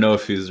don't know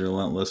if he's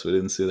relentless. We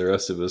didn't see the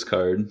rest of his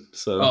card.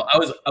 So I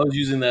was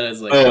using that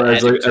as like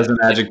as an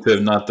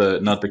adjective, not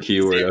the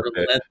keyword.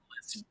 Okay.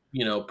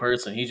 Relentless,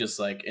 person. He just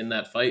like in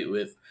that fight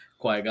with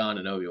Qui-Gon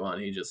and Obi-Wan,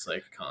 he just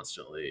like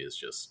constantly is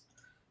just,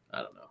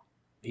 I don't know.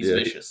 He's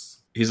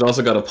vicious. He's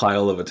also got a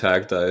pile of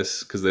attack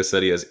dice because they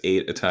said he has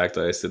 8 attack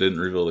dice. They didn't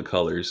reveal the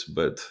colors,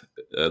 but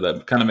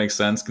that kind of makes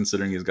sense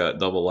considering he's got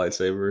double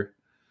lightsaber.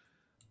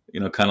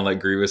 Kind of like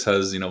Grievous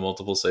has,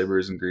 multiple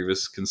sabers, and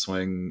Grievous can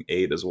swing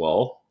 8 as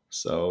well.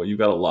 So you've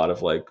got a lot of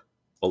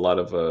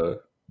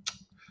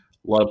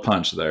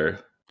punch there.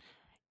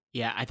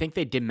 Yeah, I think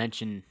they did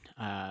mention.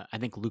 I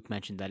think Luke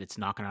mentioned that it's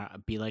not gonna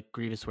be like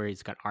Grievous where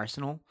he's got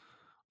Arsenal.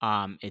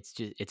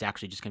 It's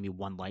actually just gonna be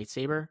 1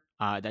 lightsaber.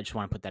 I just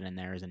want to put that in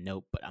there as a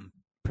note, but I'm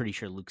pretty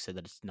sure Luke said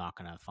that it's not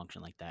gonna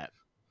function like that.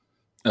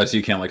 Oh, so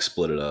you can't like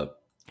split it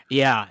up.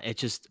 Yeah,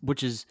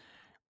 which is,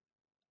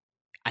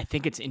 I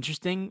think it's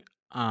interesting.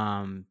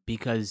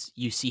 Because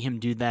you see him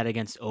do that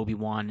against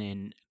Obi-Wan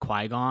and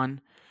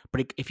Qui-Gon.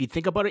 But if you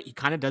think about it, he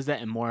kind of does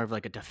that in more of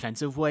like a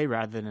defensive way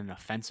rather than an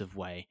offensive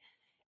way.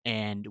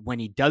 And when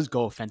he does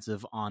go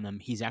offensive on them,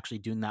 he's actually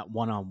doing that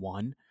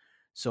one-on-one.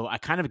 So I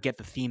kind of get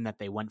the theme that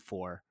they went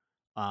for,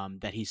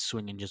 that he's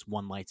swinging just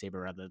 1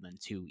 lightsaber rather than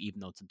 2, even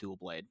though it's a dual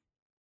blade.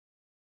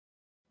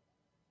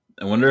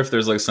 I wonder if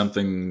there's like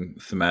something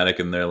thematic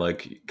in there,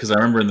 like, because I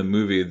remember in the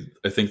movie,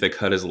 I think they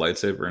cut his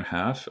lightsaber in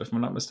half, if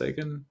I'm not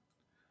mistaken.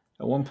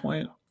 At one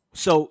point.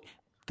 So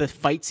the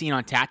fight scene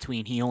on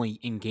Tatooine, he only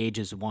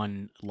engages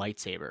 1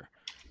 lightsaber.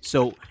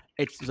 So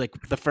it's like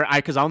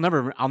because I'll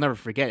never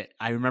forget it.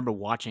 I remember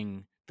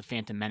watching The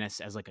Phantom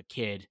Menace as like a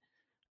kid,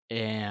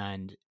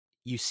 and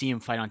you see him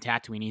fight on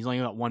Tatooine. He's only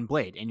got 1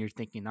 blade, and you're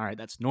thinking, all right,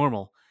 that's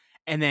normal.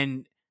 And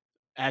then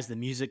as the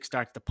music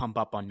starts to pump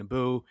up on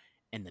Naboo,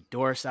 and the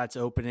door starts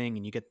opening,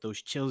 and you get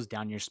those chills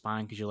down your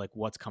spine because you're like,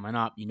 what's coming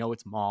up?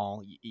 It's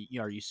Maul.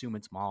 You assume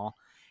it's Maul,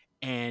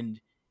 and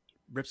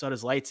rips out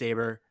his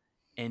lightsaber,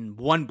 and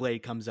 1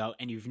 blade comes out,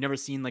 and you've never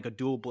seen like a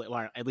dual blade.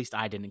 Well, at least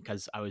I didn't,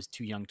 because I was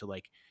too young to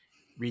like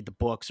read the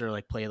books or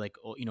like play like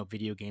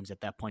video games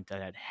at that point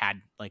that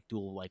had like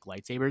dual like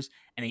lightsabers.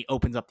 And he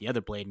opens up the other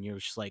blade, and you're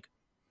just like,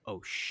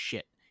 oh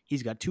shit,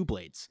 he's got 2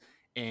 blades,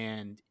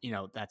 and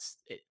that's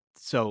it.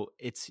 So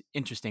it's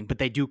interesting, but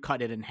they do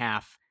cut it in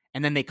half,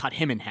 and then they cut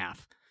him in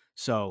half,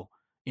 so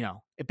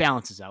it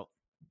balances out.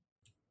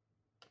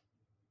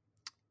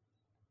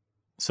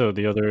 So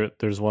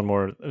there's one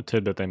more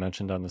tidbit they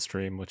mentioned on the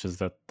stream, which is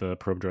that the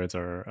probe droids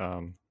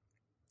are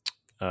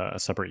a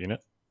separate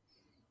unit,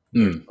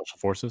 special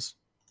forces.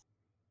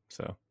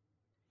 So,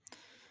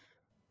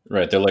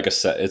 right, they're like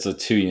it's a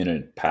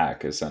 2-unit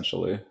pack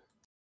essentially.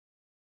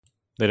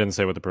 They didn't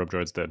say what the probe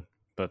droids did,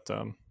 but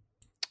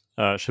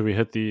should we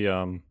hit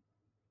the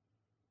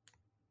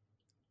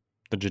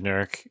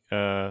generic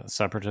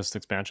separatist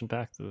expansion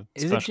pack?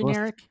 Is it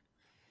generic?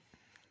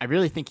 I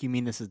really think you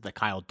mean this is the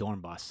Kyle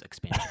Dornbos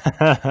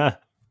expansion.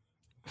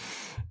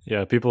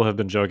 Yeah, people have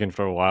been joking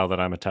for a while that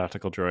I'm a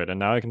tactical droid, and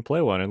now I can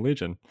play one in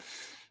Legion.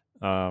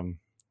 So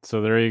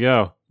there you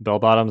go, bell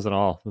bottoms and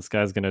all. This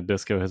guy's gonna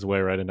disco his way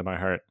right into my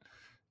heart.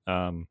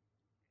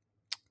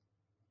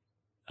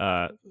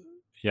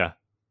 yeah,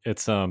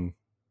 it's awesome.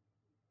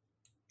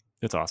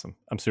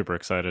 I'm super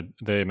excited.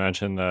 They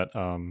mentioned that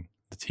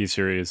the T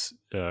series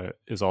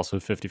is also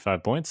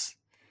 55 points.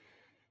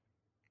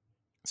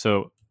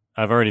 So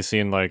I've already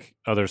seen like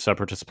other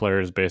Separatist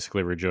players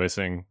basically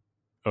rejoicing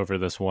over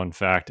this one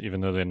fact,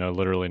 even though they know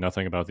literally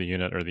nothing about the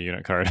unit or the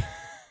unit card.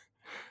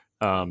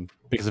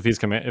 Because if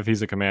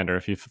he's a commander,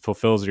 if he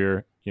fulfills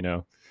your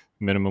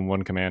minimum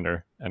one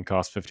commander and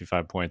costs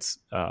 55 points,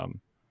 I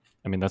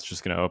mean that's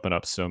just going to open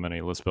up so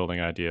many list building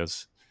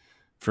ideas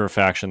for a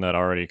faction that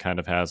already kind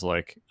of has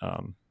like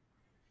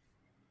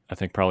I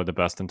think probably the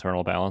best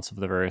internal balance of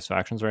the various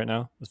factions right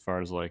now, as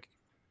far as like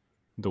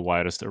the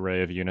widest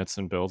array of units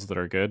and builds that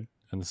are good.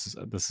 And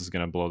this is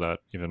going to blow that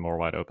even more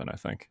wide open, I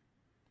think.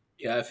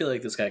 Yeah, I feel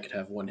like this guy could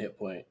have 1 hit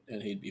point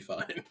and he'd be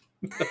fine.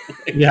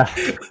 Yeah,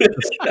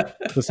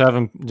 just have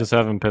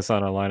him piss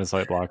on a line of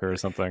sight blocker or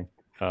something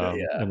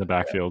in the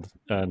backfield,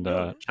 and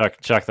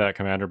check that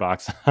commander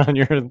box on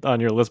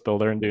your list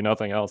builder and do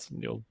nothing else,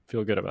 and you'll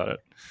feel good about it.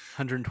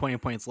 120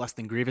 points less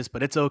than Grievous,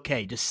 but it's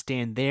okay. Just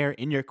stand there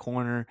in your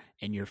corner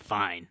and you're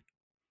fine.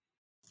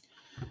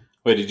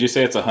 Wait, did you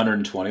say it's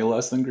 120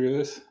 less than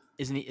Grievous?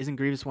 Isn't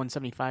Grievous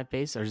 175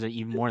 base, or is it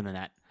even more than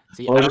that?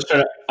 See, well, I was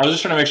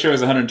just trying to make sure it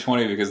was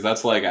 120 because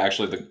that's like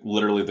actually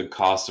literally the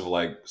cost of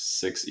like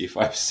 6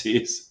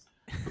 E5Cs.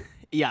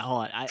 Yeah,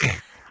 hold on.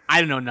 I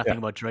don't know nothing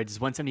about droids. Is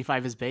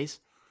 175 his base?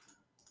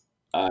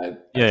 I think.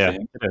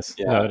 It is.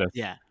 Yeah, no, it is.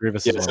 Yeah.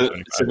 Grievous is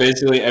so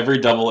basically every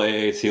double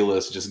AAT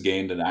list just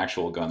gained an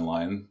actual gun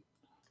line.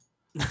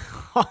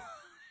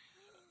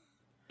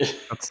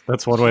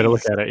 That's one way to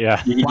look at it.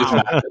 Yeah, you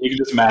can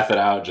just math it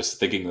out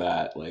just thinking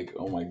that, like,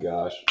 oh my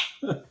gosh.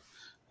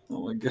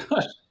 Oh my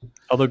gosh.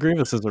 Although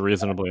Grievous is a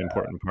reasonably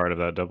important part of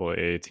that double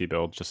AAT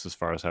build, just as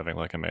far as having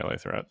like a melee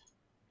threat.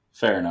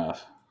 Fair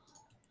enough.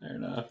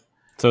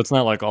 So it's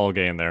not like all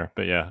gain there,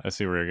 but yeah, I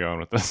see where you're going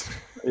with this.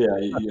 Yeah,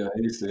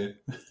 you see.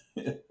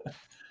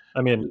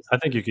 I mean, I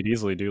think you could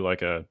easily do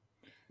like a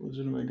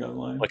legitimate gun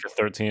line, like a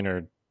 13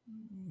 or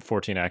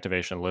 14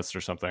 activation list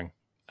or something.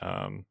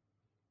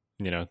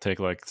 Take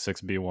like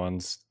 6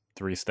 B1s,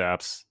 3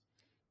 staps,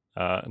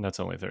 and that's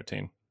only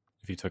 13.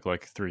 If you took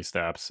like 3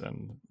 staps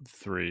and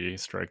 3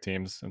 strike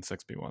teams and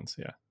 6 B1s,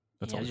 I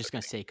was just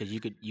gonna say, because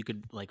you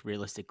could like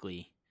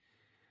realistically,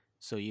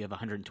 so you have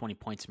 120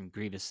 points from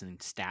Grievous and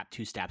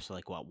 2 staps are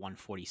like what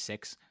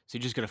 146. So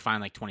you're just gonna find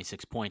like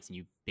 26 points, and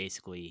you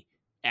basically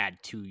add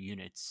 2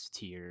 units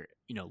to your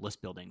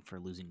list building for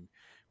losing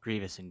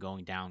Grievous and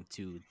going down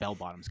to bell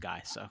bottoms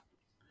guy. So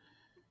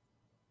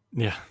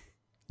yeah,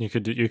 you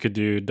could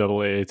do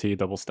double AAT,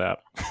 double stab.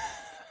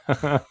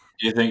 Do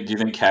you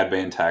think Cad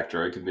Bane Tac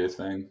Droid could be a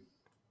thing?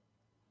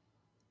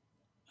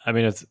 I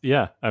mean,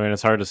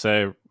 it's hard to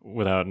say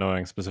without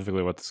knowing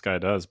specifically what this guy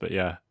does, but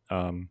yeah,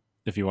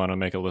 if you want to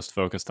make a list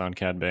focused on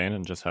Cad Bane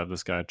and just have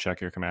this guy check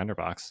your commander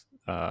box,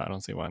 I don't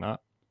see why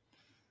not.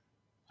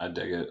 I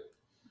dig it.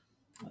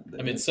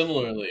 I mean,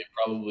 similarly,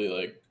 probably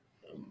like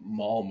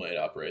Maul might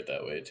operate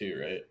that way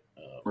too, right?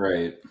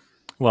 Right.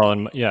 Well,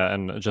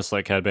 and just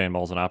like Cad Bane,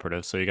 Maul's an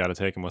operative, so you got to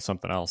take him with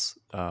something else.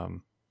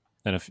 And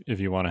if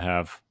you want to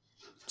have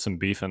some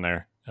beef in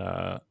there,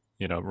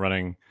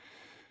 running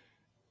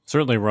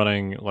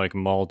like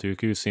Maul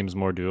Dooku seems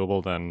more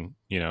doable than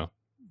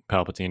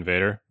Palpatine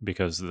Vader,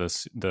 because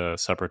the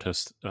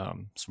Separatist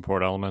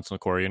support elements and the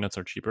core units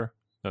are cheaper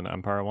than the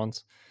Empire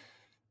ones.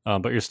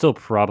 But you're still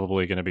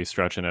probably going to be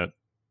stretching it,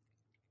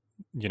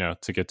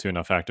 to get to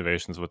enough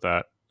activations with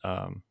that,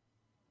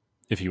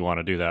 if you want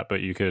to do that.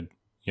 But you could,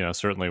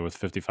 certainly with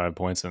 55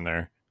 points in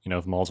there,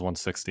 if Maul's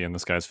 160 and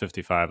this guy's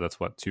 55, that's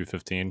what,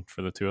 215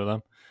 for the two of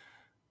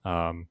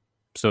them.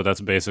 So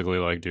that's basically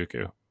like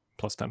Dooku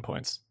plus 10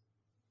 points.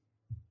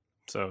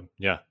 So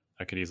yeah,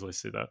 I could easily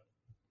see that.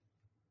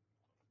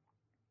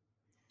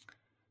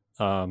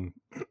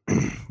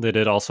 They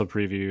did also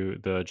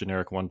preview the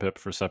generic 1-pip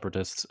for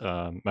Separatists,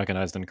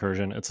 Mechanized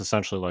Incursion. It's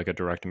essentially like a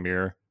direct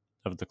mirror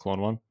of the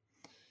clone one,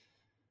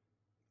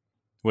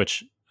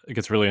 which it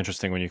gets really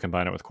interesting when you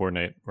combine it with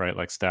Coordinate, right?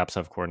 Like Staps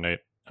have Coordinate.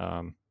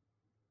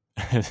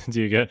 If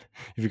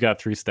you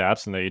got 3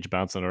 Staps and they each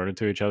bounce an order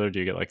to each other, do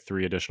you get like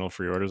 3 additional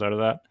free orders out of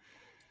that?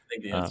 I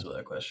think the answer to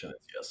that question is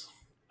yes.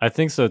 I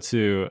think so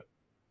too.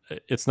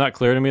 It's not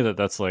clear to me that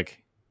that's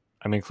like,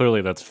 I mean,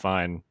 clearly that's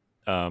fine.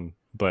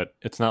 But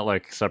it's not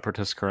like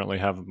Separatists currently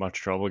have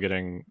much trouble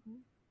getting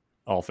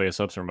all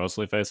face-ups or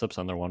mostly face-ups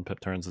on their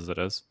 1-pip turns as it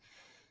is.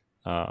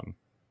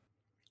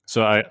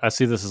 So I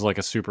see this as like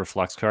a super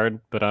flex card,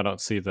 but I don't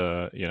see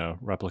the,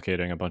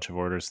 replicating a bunch of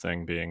orders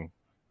thing being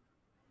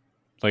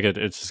like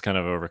it's just kind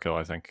of overkill,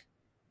 I think.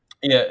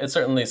 Yeah, it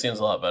certainly seems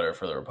a lot better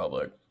for the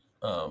Republic.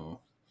 I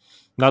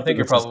think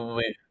you're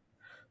probably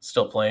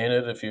still playing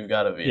it if you've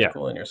got a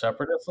vehicle in your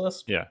Separatist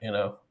list. Yeah.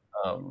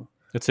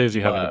 It saves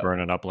you having to burn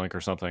an uplink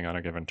or something on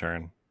a given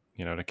turn,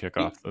 to kick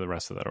off the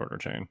rest of that order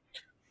chain.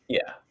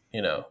 Yeah,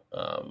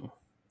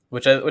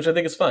 which I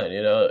think is fine.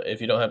 If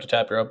you don't have to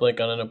tap your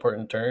uplink on an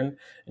important turn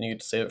and you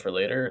get to save it for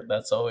later,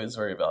 that's always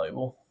very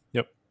valuable.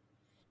 Yep.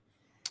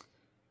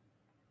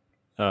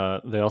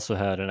 They also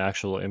had an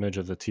actual image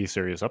of the T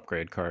series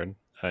upgrade card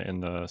in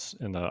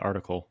the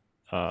article.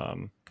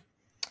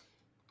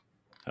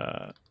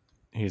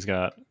 He's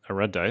got a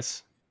red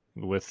dice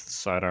with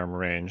sidearm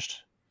ranged.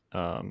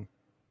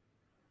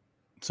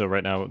 So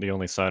right now the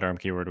only sidearm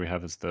keyword we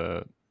have is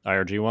the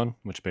IRG one,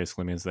 which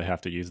basically means they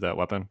have to use that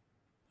weapon.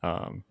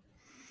 And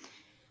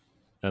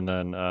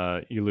then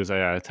you lose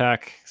AI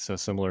attack, so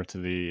similar to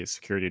the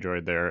security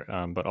droid there,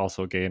 but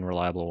also gain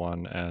reliable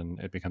one, and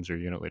it becomes your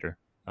unit leader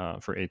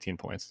for 18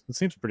 points. It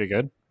seems pretty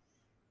good.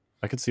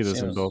 I could see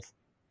this in both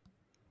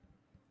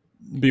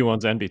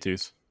B1s and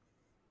B2s.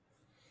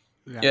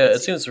 Yeah,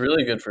 it seems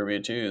really good for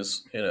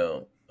B2s.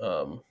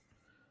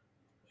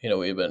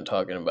 We've been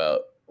talking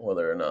about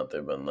whether or not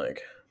they've been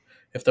like,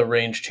 if the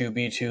range 2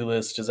 B2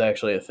 list is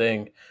actually a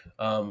thing.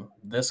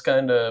 This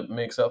kind of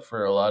makes up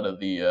for a lot of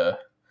the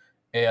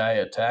AI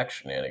attack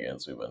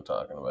shenanigans we've been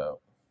talking about.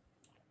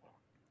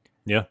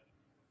 Yeah.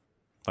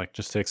 Like,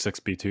 just take 6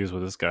 B2s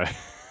with this guy.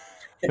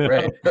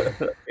 Right.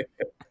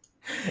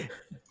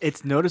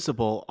 It's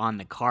noticeable on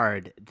the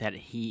card that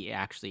he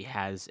actually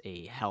has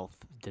a health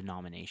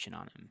denomination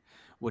on him,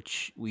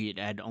 which we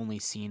had only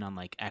seen on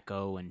like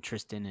Echo and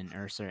Tristan and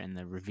Ursa in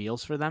the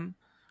reveals for them.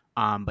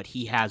 But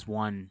he has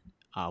one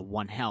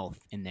health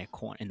in the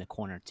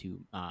corner to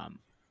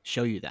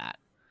show you that,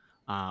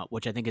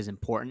 which I think is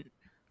important,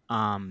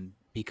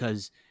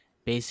 because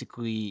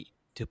basically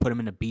to put him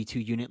in a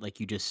B2 unit, like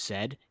you just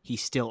said, he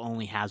still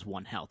only has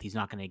 1 health. He's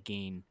not going to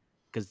gain,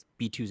 because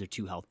B2s are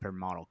 2 health per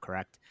model,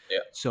 correct? Yeah.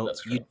 So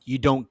you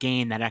don't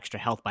gain that extra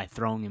health by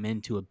throwing him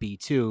into a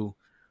B2,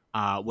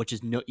 which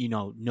is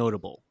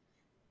notable.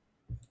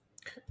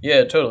 Yeah,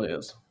 it totally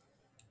is.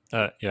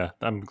 Yeah,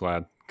 I'm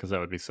glad, because that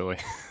would be silly.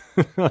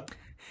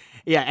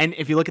 Yeah, and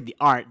if you look at the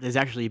art, there's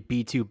actually a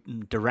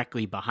B2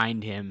 directly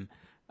behind him.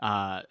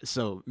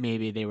 So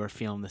maybe they were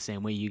feeling the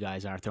same way you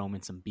guys are, throw him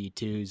in some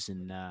B2s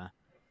and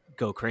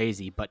go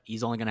crazy. But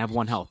he's only going to have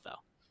 1 health, though.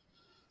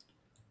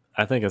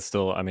 I think it's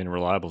still,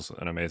 reliable's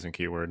an amazing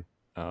keyword.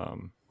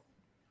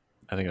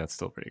 I think that's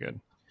still pretty good.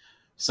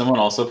 Someone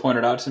also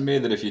pointed out to me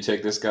that if you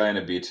take this guy in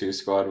a B2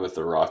 squad with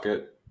the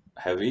rocket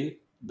heavy,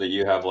 that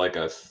you have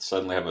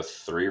suddenly have a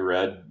 3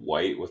 red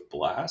white with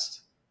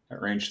blast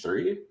at range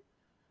 3.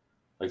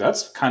 Like,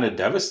 that's kind of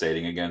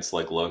devastating against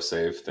like low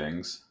save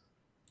things.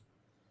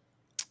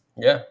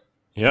 Yeah.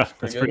 Yeah,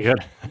 that's pretty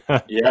good.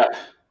 Yeah.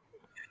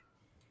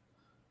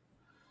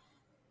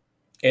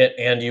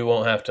 And you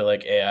won't have to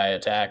like AI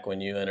attack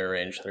when you enter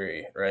range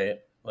 3, right?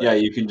 Yeah,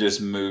 you can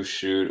just move,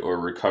 shoot, or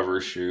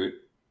recover, shoot,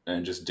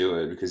 and just do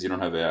it because you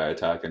don't have AI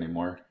attack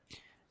anymore.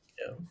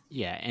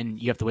 Yeah, and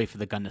you have to wait for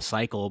the gun to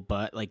cycle,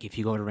 but like if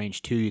you go to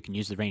range 2, you can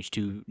use the range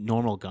 2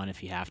 normal gun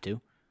if you have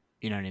to.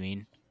 You know what I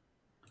mean?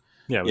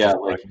 Yeah,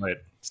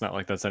 it's not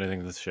like that's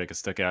anything to shake a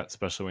stick at,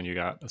 especially when you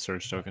got a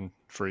surge token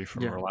free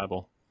from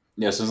reliable.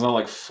 Yeah, so it's not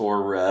like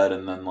 4 red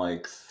and then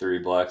like 3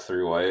 black,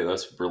 3 white.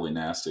 That's really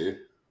nasty.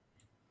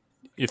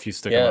 If you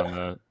stick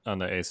them on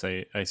the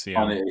ACM.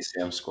 On the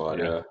ACM squad,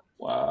 yeah.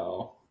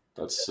 Wow.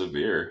 That's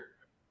severe.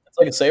 It's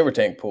like a saber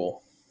tank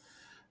pool.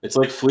 It's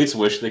like fleets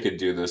wish they could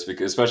do this,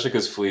 especially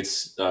because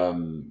fleets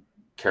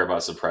care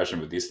about suppression,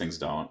 but these things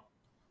don't.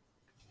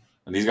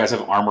 And these guys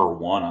have armor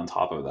 1 on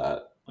top of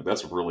that. Like,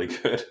 that's really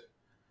good.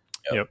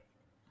 Yep.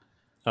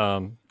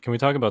 Can we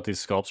talk about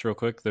these sculpts real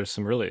quick? There's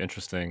some really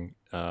interesting.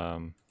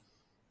 Did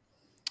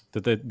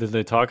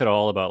they talk at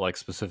all about like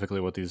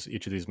specifically what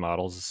each of these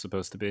models is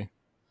supposed to be?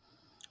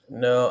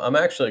 No, I'm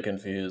actually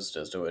confused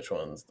as to which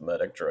one's the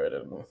medic droid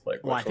and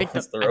like which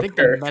one's the I think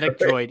the medic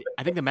droid.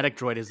 I think the medic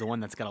droid is the one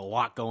that's got a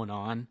lot going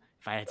on.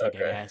 If I had to take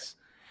a guess,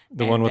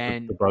 the one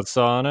with the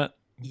buzzsaw on it.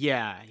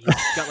 Yeah, he's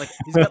got like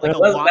a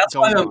lot. That's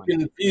why I'm on.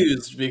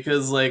 confused,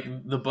 because like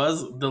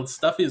the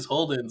stuff he's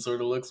holding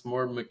sort of looks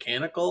more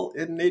mechanical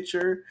in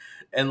nature,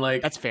 and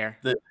like that's fair.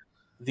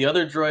 The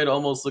other droid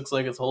almost looks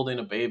like it's holding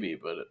a baby,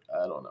 but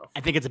I don't know.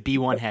 I think it's a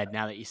B1 head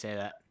now that you say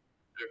that.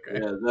 Okay.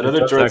 Yeah, that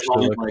other droid's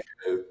holding like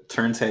a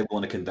turntable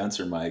and a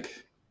condenser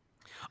mic.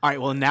 All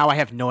right, well now I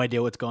have no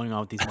idea what's going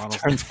on with these models.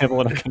 Turntable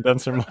and a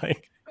condenser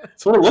mic.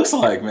 That's what it looks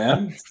like,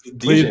 man.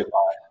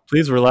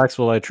 Please relax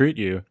while I treat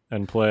you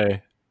and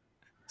play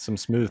some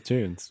smooth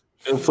tunes.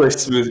 He'll play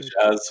smooth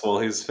jazz while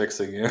he's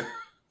fixing you.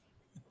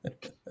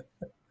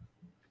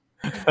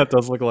 That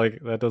does look like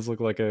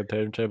a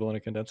turntable and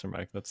a condenser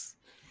mic.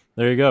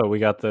 There you go. We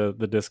got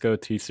the Disco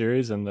T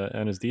series and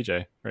his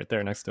DJ right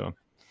there next to him.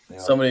 Yeah.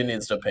 Somebody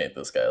needs to paint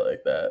this guy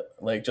like that.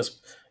 Like,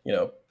 just,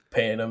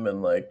 paint him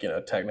in like,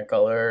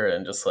 Technicolor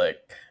and just like,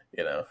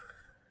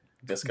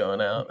 just going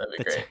out. That'd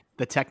be great.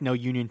 The Techno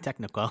Union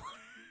Technicolor.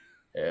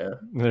 Yeah.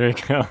 There you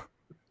go.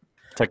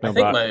 I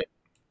think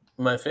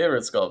my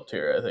favorite sculpt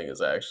here, I think,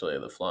 is actually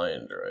the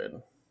flying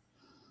droid.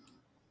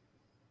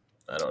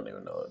 I don't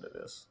even know what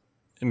it is.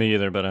 Me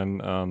either, but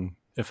I'm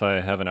if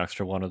I have an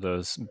extra one of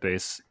those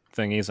base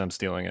thingies, I'm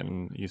stealing it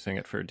and using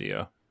it for a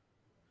Dio.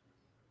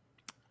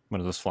 One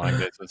of those flying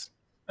bases.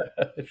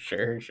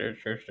 Sure.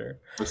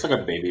 Looks like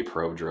a baby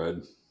probe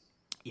droid.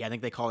 Yeah, I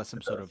think they call it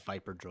some sort of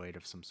Viper droid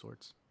of some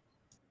sorts.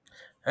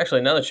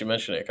 Actually, now that you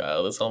mention it,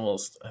 Kyle,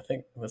 I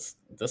think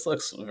this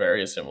looks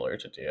very similar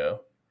to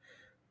Dio.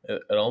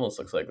 It almost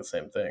looks like the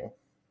same thing,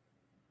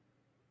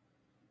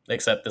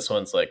 except this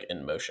one's like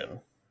in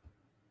motion.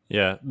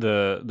 Yeah,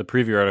 the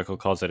preview article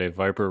calls it a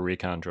Viper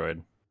recon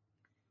droid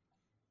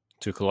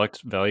to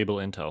collect valuable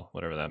intel,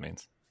 whatever that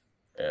means.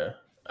 Yeah.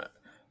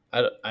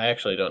 I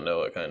actually don't know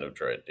what kind of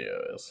droid Dio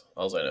is.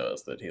 All I know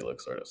is that he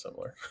looks sort of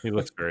similar. He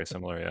looks very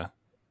similar, yeah.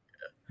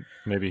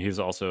 Maybe he's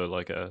also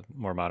like a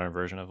more modern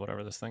version of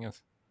whatever this thing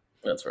is.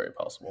 That's very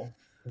possible.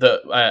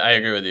 I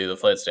agree with you. The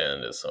flight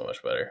stand is so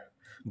much better.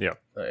 Yeah.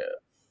 Yeah.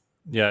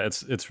 Yeah,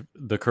 it's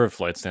the curved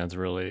flight stands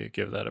really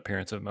give that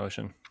appearance of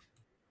motion.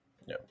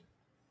 Yeah.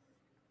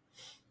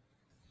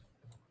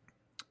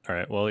 All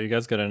right. Well, you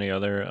guys got any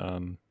other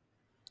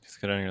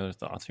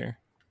thoughts here?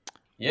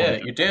 Yeah,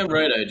 you're damn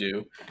right I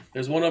do.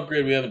 There's one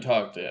upgrade we haven't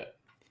talked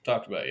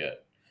about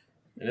yet.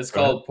 And it's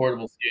called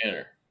Portable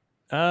Scanner.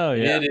 Oh,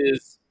 yeah. It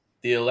is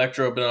the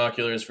electro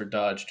binoculars for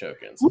dodge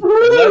tokens.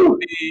 Let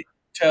me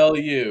tell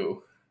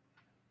you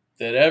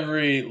that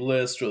every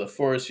list with a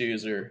Force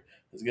user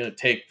is going to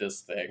take this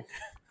thing.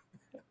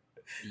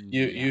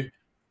 You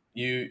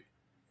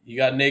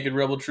got naked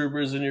rebel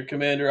troopers in your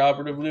commander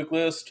operative Luke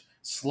list?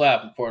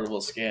 Slap a portable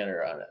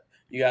scanner on it.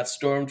 You got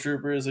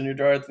stormtroopers in your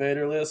Darth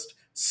Vader list?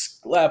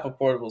 Slap a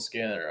portable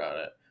scanner on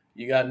it.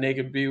 You got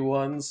naked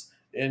B1s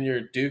in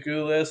your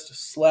Dooku list?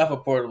 Slap a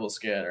portable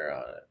scanner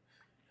on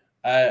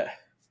it.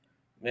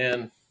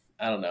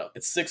 I don't know.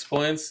 It's 6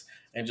 points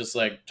and just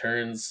like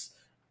turns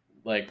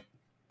like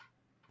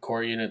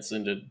core units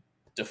into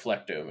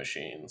deflecto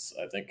machines.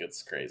 I think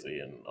it's crazy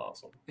and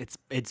awesome.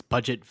 It's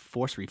budget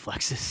Force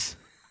reflexes.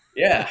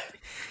 Yeah,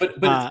 but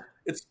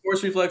it's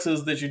Force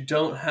reflexes that you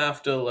don't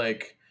have to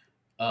like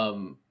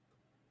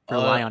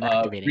rely on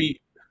activating.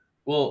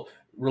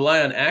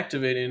 Rely on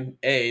activating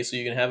A, so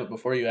you can have it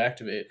before you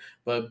activate.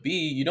 But B,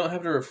 you don't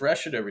have to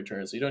refresh it every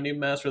turn, so you don't need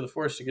Master of the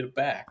Force to get it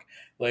back.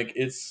 Like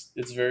it's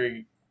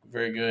very,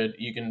 very good.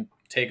 You can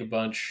take a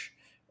bunch.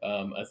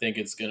 I think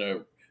it's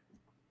gonna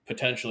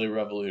potentially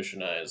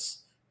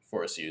revolutionize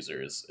Force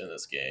users in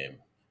this game,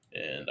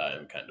 and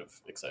I'm kind of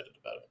excited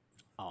about it.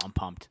 Oh, I'm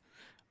pumped.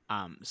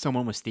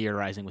 Someone was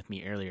theorizing with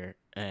me earlier,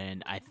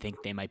 and I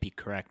think they might be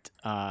correct.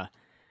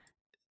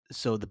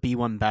 So the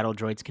B1 battle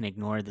droids can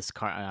ignore this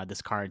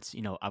card's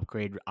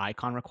upgrade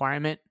icon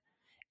requirement,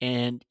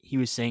 and he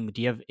was saying,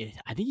 "Do you have?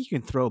 I think you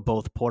can throw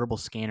both portable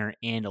scanner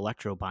and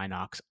electro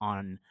binocs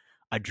on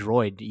a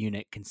droid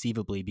unit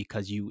conceivably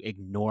because you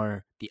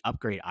ignore the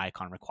upgrade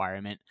icon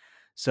requirement.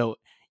 So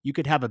you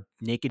could have a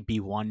naked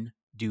B1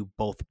 do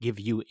both, give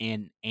you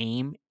an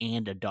aim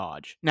and a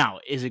dodge. Now,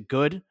 is it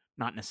good?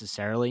 Not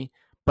necessarily,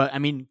 but I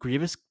mean,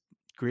 Grievous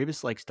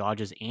likes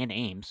dodges and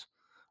aims."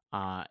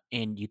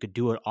 And you could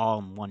do it all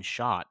in one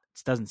shot.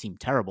 It doesn't seem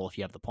terrible if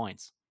you have the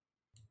points.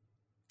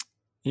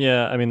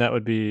 Yeah, I mean that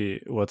would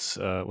be what's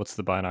the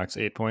Binox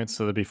 8 points,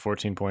 so there'd be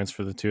 14 points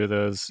for the two of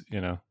those.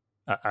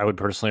 I would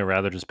personally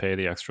rather just pay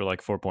the extra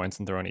like 4 points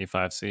and throw an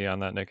E5C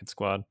on that naked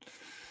squad.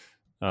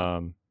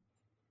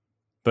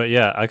 But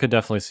yeah, I could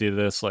definitely see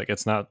this. Like,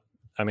 it's not.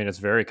 I mean, it's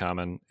very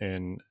common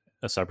in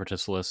a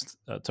separatist list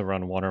to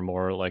run one or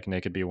more like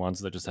naked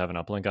B1s that just have an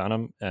uplink on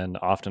them, and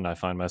often I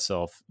find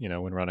myself,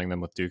 when running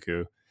them with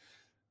Dooku,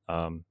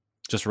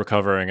 just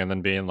recovering and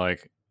then being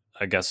like,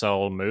 I guess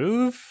I'll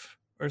move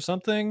or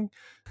something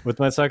with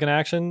my second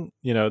action.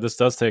 This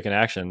does take an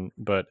action,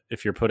 but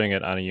if you're putting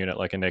it on a unit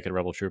like a naked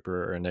rebel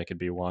trooper or a naked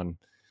B1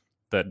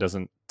 that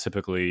doesn't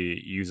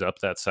typically use up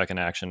that second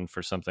action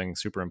for something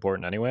super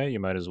important anyway, you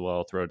might as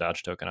well throw a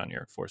dodge token on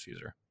your Force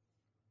user.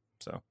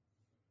 So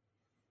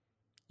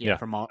yeah,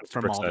 from all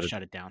to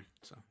shut it down,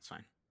 so it's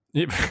fine.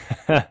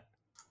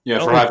 Yeah,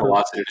 for high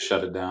velocity to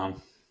shut it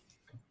down.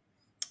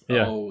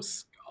 Yeah. Oh,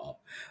 stop.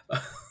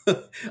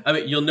 I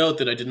mean, you'll note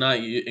that I did not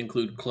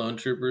include clone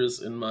troopers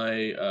in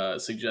my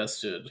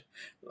suggested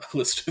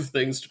list of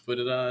things to put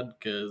it on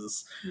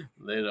because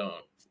they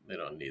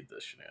don't need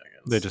this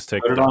shenanigans. They just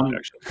take put it on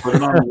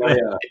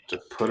Leia.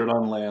 Just put it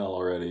on Leia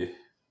already.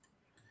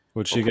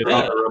 Would she get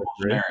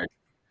generic?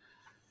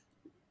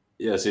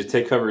 Yeah, so you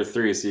take cover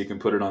 3, so you can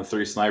put it on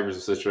 3 snipers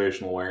of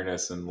situational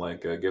awareness and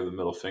give the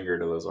middle finger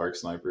to those arc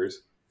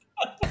snipers.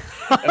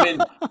 I mean,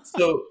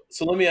 so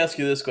let me ask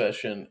you this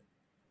question.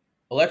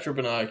 Electro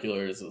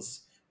binoculars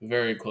is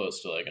very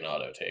close to like an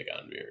auto take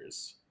on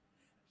Veers.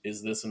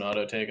 Is this an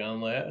auto take on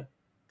Leia?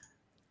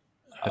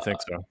 I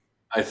think so.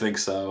 I think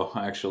so,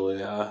 actually,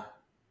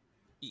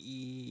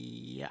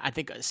 Yeah, I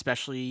think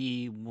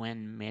especially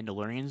when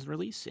Mandalorian's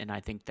release, and I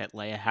think that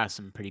Leia has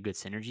some pretty good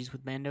synergies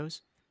with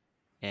Mandos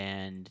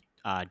and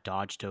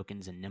dodge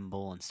tokens and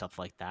nimble and stuff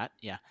like that.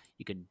 Yeah,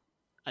 you could.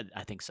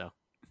 I think so.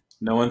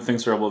 No one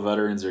thinks Rebel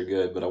veterans are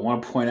good, but I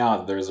want to point out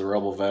that there's a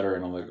Rebel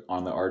veteran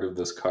on the art of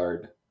this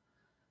card.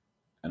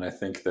 And I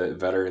think that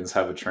veterans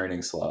have a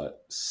training slot,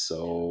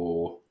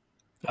 so...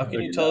 How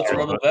can you tell it's a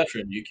Rebel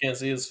veteran? You can't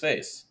see his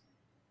face.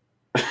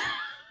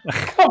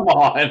 Come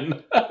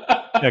on!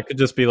 Yeah, it could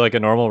just be like a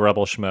normal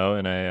Rebel schmo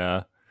in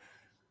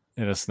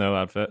a snow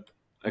outfit.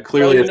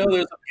 Clearly, you know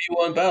there's a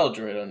P1 battle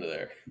droid under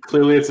there.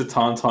 Clearly, it's a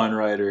Tauntaun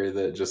rider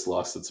that just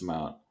lost its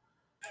mount.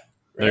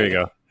 Right? There you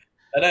go.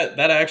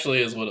 That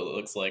actually is what it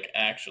looks like,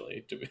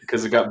 actually.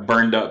 Because it got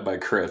burned up by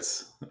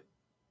crits.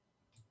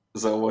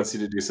 So it wants you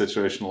to do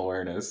situational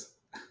awareness.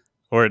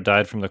 Or it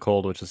died from the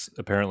cold, which is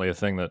apparently a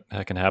thing that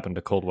can happen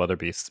to cold weather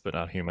beasts, but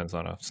not humans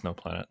on a snow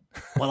planet.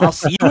 Well, I'll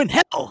see you in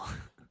hell.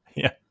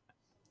 Yeah.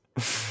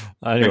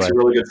 Anyway. Makes a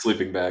really good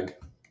sleeping bag.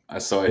 I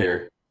saw it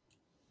here.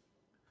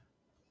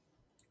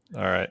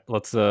 All right.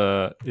 Let's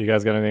you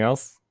guys got anything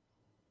else?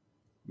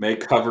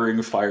 Make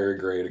covering fire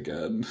great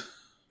again.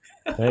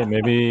 Hey,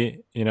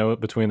 maybe,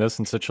 between this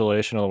and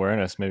situational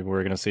awareness, maybe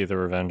we're going to see the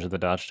revenge of the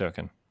Dodge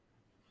token.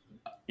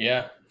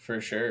 Yeah, for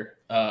sure.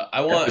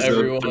 I want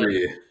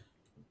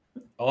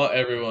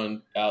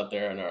everyone out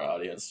there in our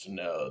audience to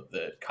know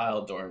that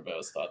Kyle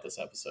Dornbos thought this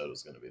episode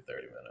was going to be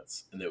 30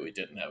 minutes and that we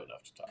didn't have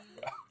enough to talk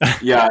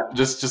about. Yeah,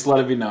 just let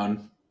it be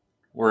known.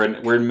 We're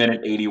in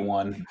minute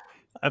 81.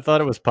 I thought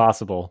it was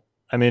possible.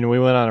 I mean, we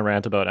went on a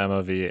rant about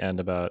MOV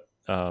and about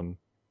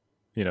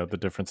the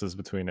differences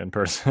between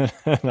in-person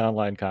and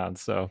online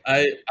cons. So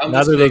I'm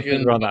just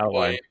making on the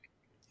outline.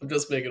 I'm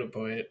just making a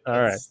point.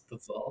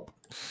 That's all.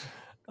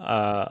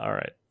 All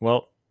right.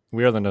 Well,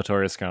 we are the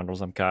Notorious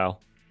Scoundrels. I'm Kyle.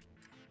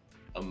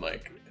 I'm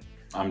Mike.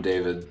 I'm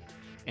David.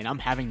 And I'm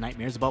having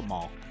nightmares about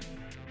Maul.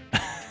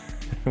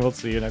 We'll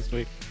see you next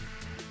week.